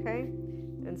 Okay?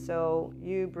 And so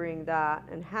you bring that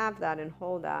and have that and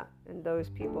hold that, and those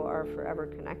people are forever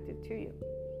connected to you.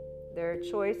 Their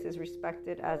choice is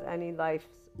respected as any life's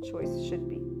choice should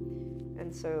be.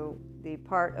 And so the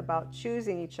part about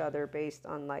choosing each other based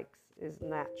on likes is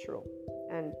natural.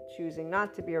 And choosing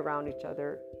not to be around each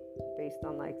other based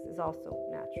on likes is also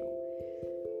natural.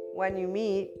 When you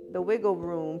meet the wiggle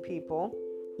room people,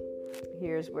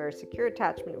 here's where secure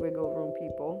attachment wiggle room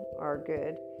people are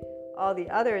good. All the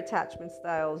other attachment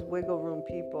styles, wiggle room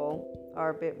people, are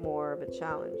a bit more of a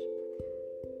challenge,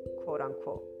 quote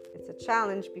unquote. It's a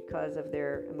challenge because of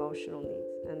their emotional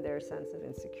needs and their sense of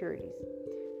insecurities.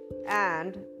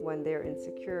 And when they're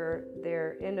insecure,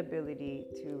 their inability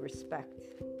to respect,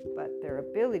 but their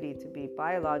ability to be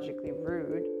biologically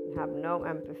rude, have no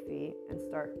empathy, and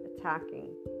start attacking.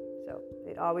 So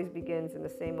it always begins in the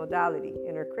same modality: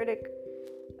 inner critic,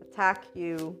 attack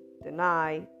you,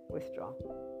 deny, withdraw.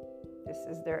 This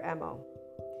is their MO.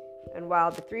 And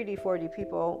while the 3D, 4D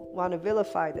people want to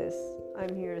vilify this,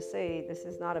 I'm here to say this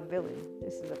is not a villain.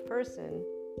 This is a person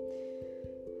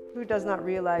who does not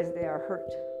realize they are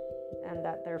hurt, and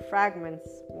that their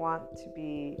fragments want to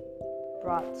be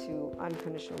brought to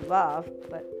unconditional love,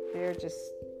 but they're just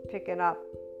picking up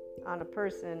on a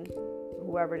person,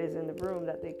 whoever it is in the room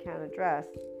that they can't address,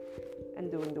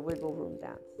 and doing the wiggle room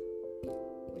dance.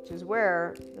 Which is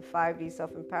where the 5D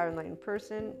self-empowered enlightened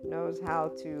person knows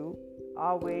how to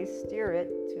always steer it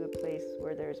to a place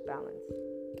where there's balance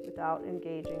without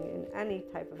engaging in any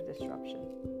type of disruption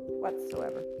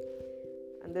whatsoever.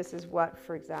 And this is what,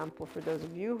 for example, for those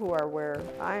of you who are where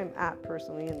I'm at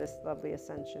personally in this lovely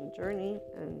ascension journey,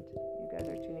 and you guys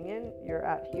are tuning in, you're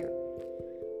at here.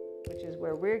 which is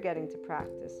where we're getting to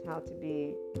practice how to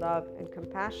be love and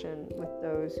compassion with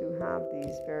those who have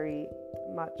these very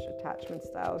much attachment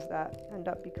styles that end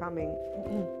up becoming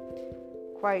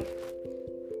quite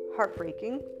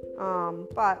heartbreaking.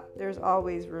 But there's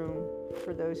always room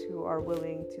for those who are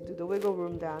willing to do the wiggle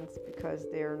room dance, because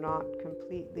they're not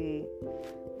completely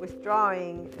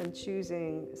withdrawing and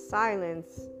choosing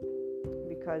silence,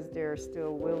 because they're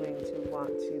still willing to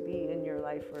want to be in your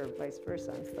life, or vice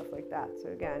versa, and stuff like that. So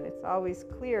again, it's always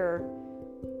clear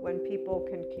when people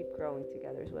can keep growing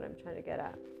together is what I'm trying to get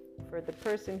at. For the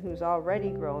person who's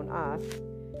already grown, us,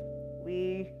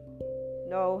 we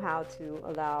know how to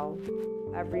allow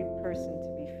every person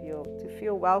to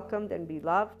feel welcomed and be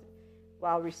loved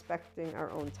while respecting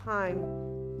our own time.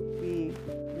 We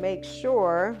make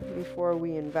sure before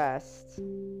we invest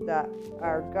that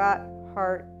our gut,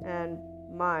 heart, and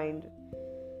mind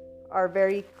are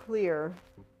very clear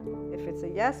if it's a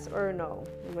yes or a no.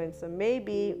 And when it's a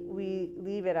maybe, we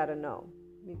leave it at a no,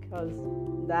 because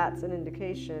that's an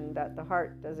indication that the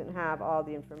heart doesn't have all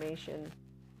the information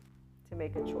to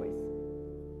make a choice.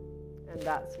 And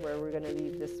that's where we're going to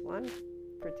leave this one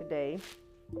for today.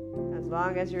 As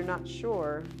long as you're not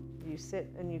sure, you sit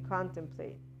and you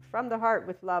contemplate. From the heart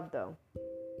with love, though.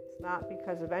 It's not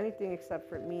because of anything except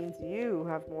for it means you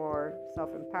have more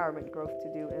self-empowerment growth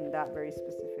to do in that very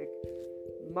specific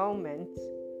moment.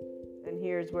 And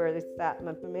here's where it's that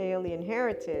mammalian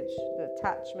heritage, the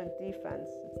attachment defense.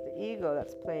 It's the ego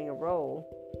that's playing a role.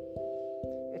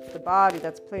 It's the body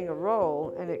that's playing a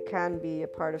role, and it can be a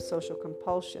part of social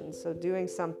compulsion. So doing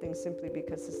something simply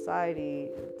because society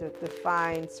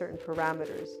defines certain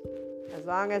parameters. As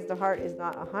long as the heart is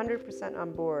not 100%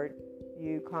 on board,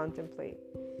 you contemplate.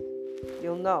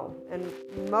 You'll know. And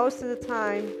most of the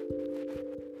time,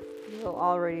 you'll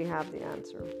already have the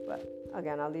answer. But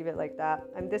again, I'll leave it like that.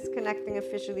 I'm disconnecting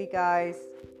officially, guys.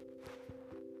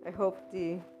 I hope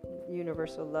the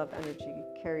universal love energy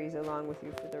carries along with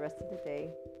you for the rest of the day.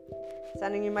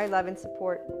 Sending you my love and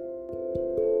support.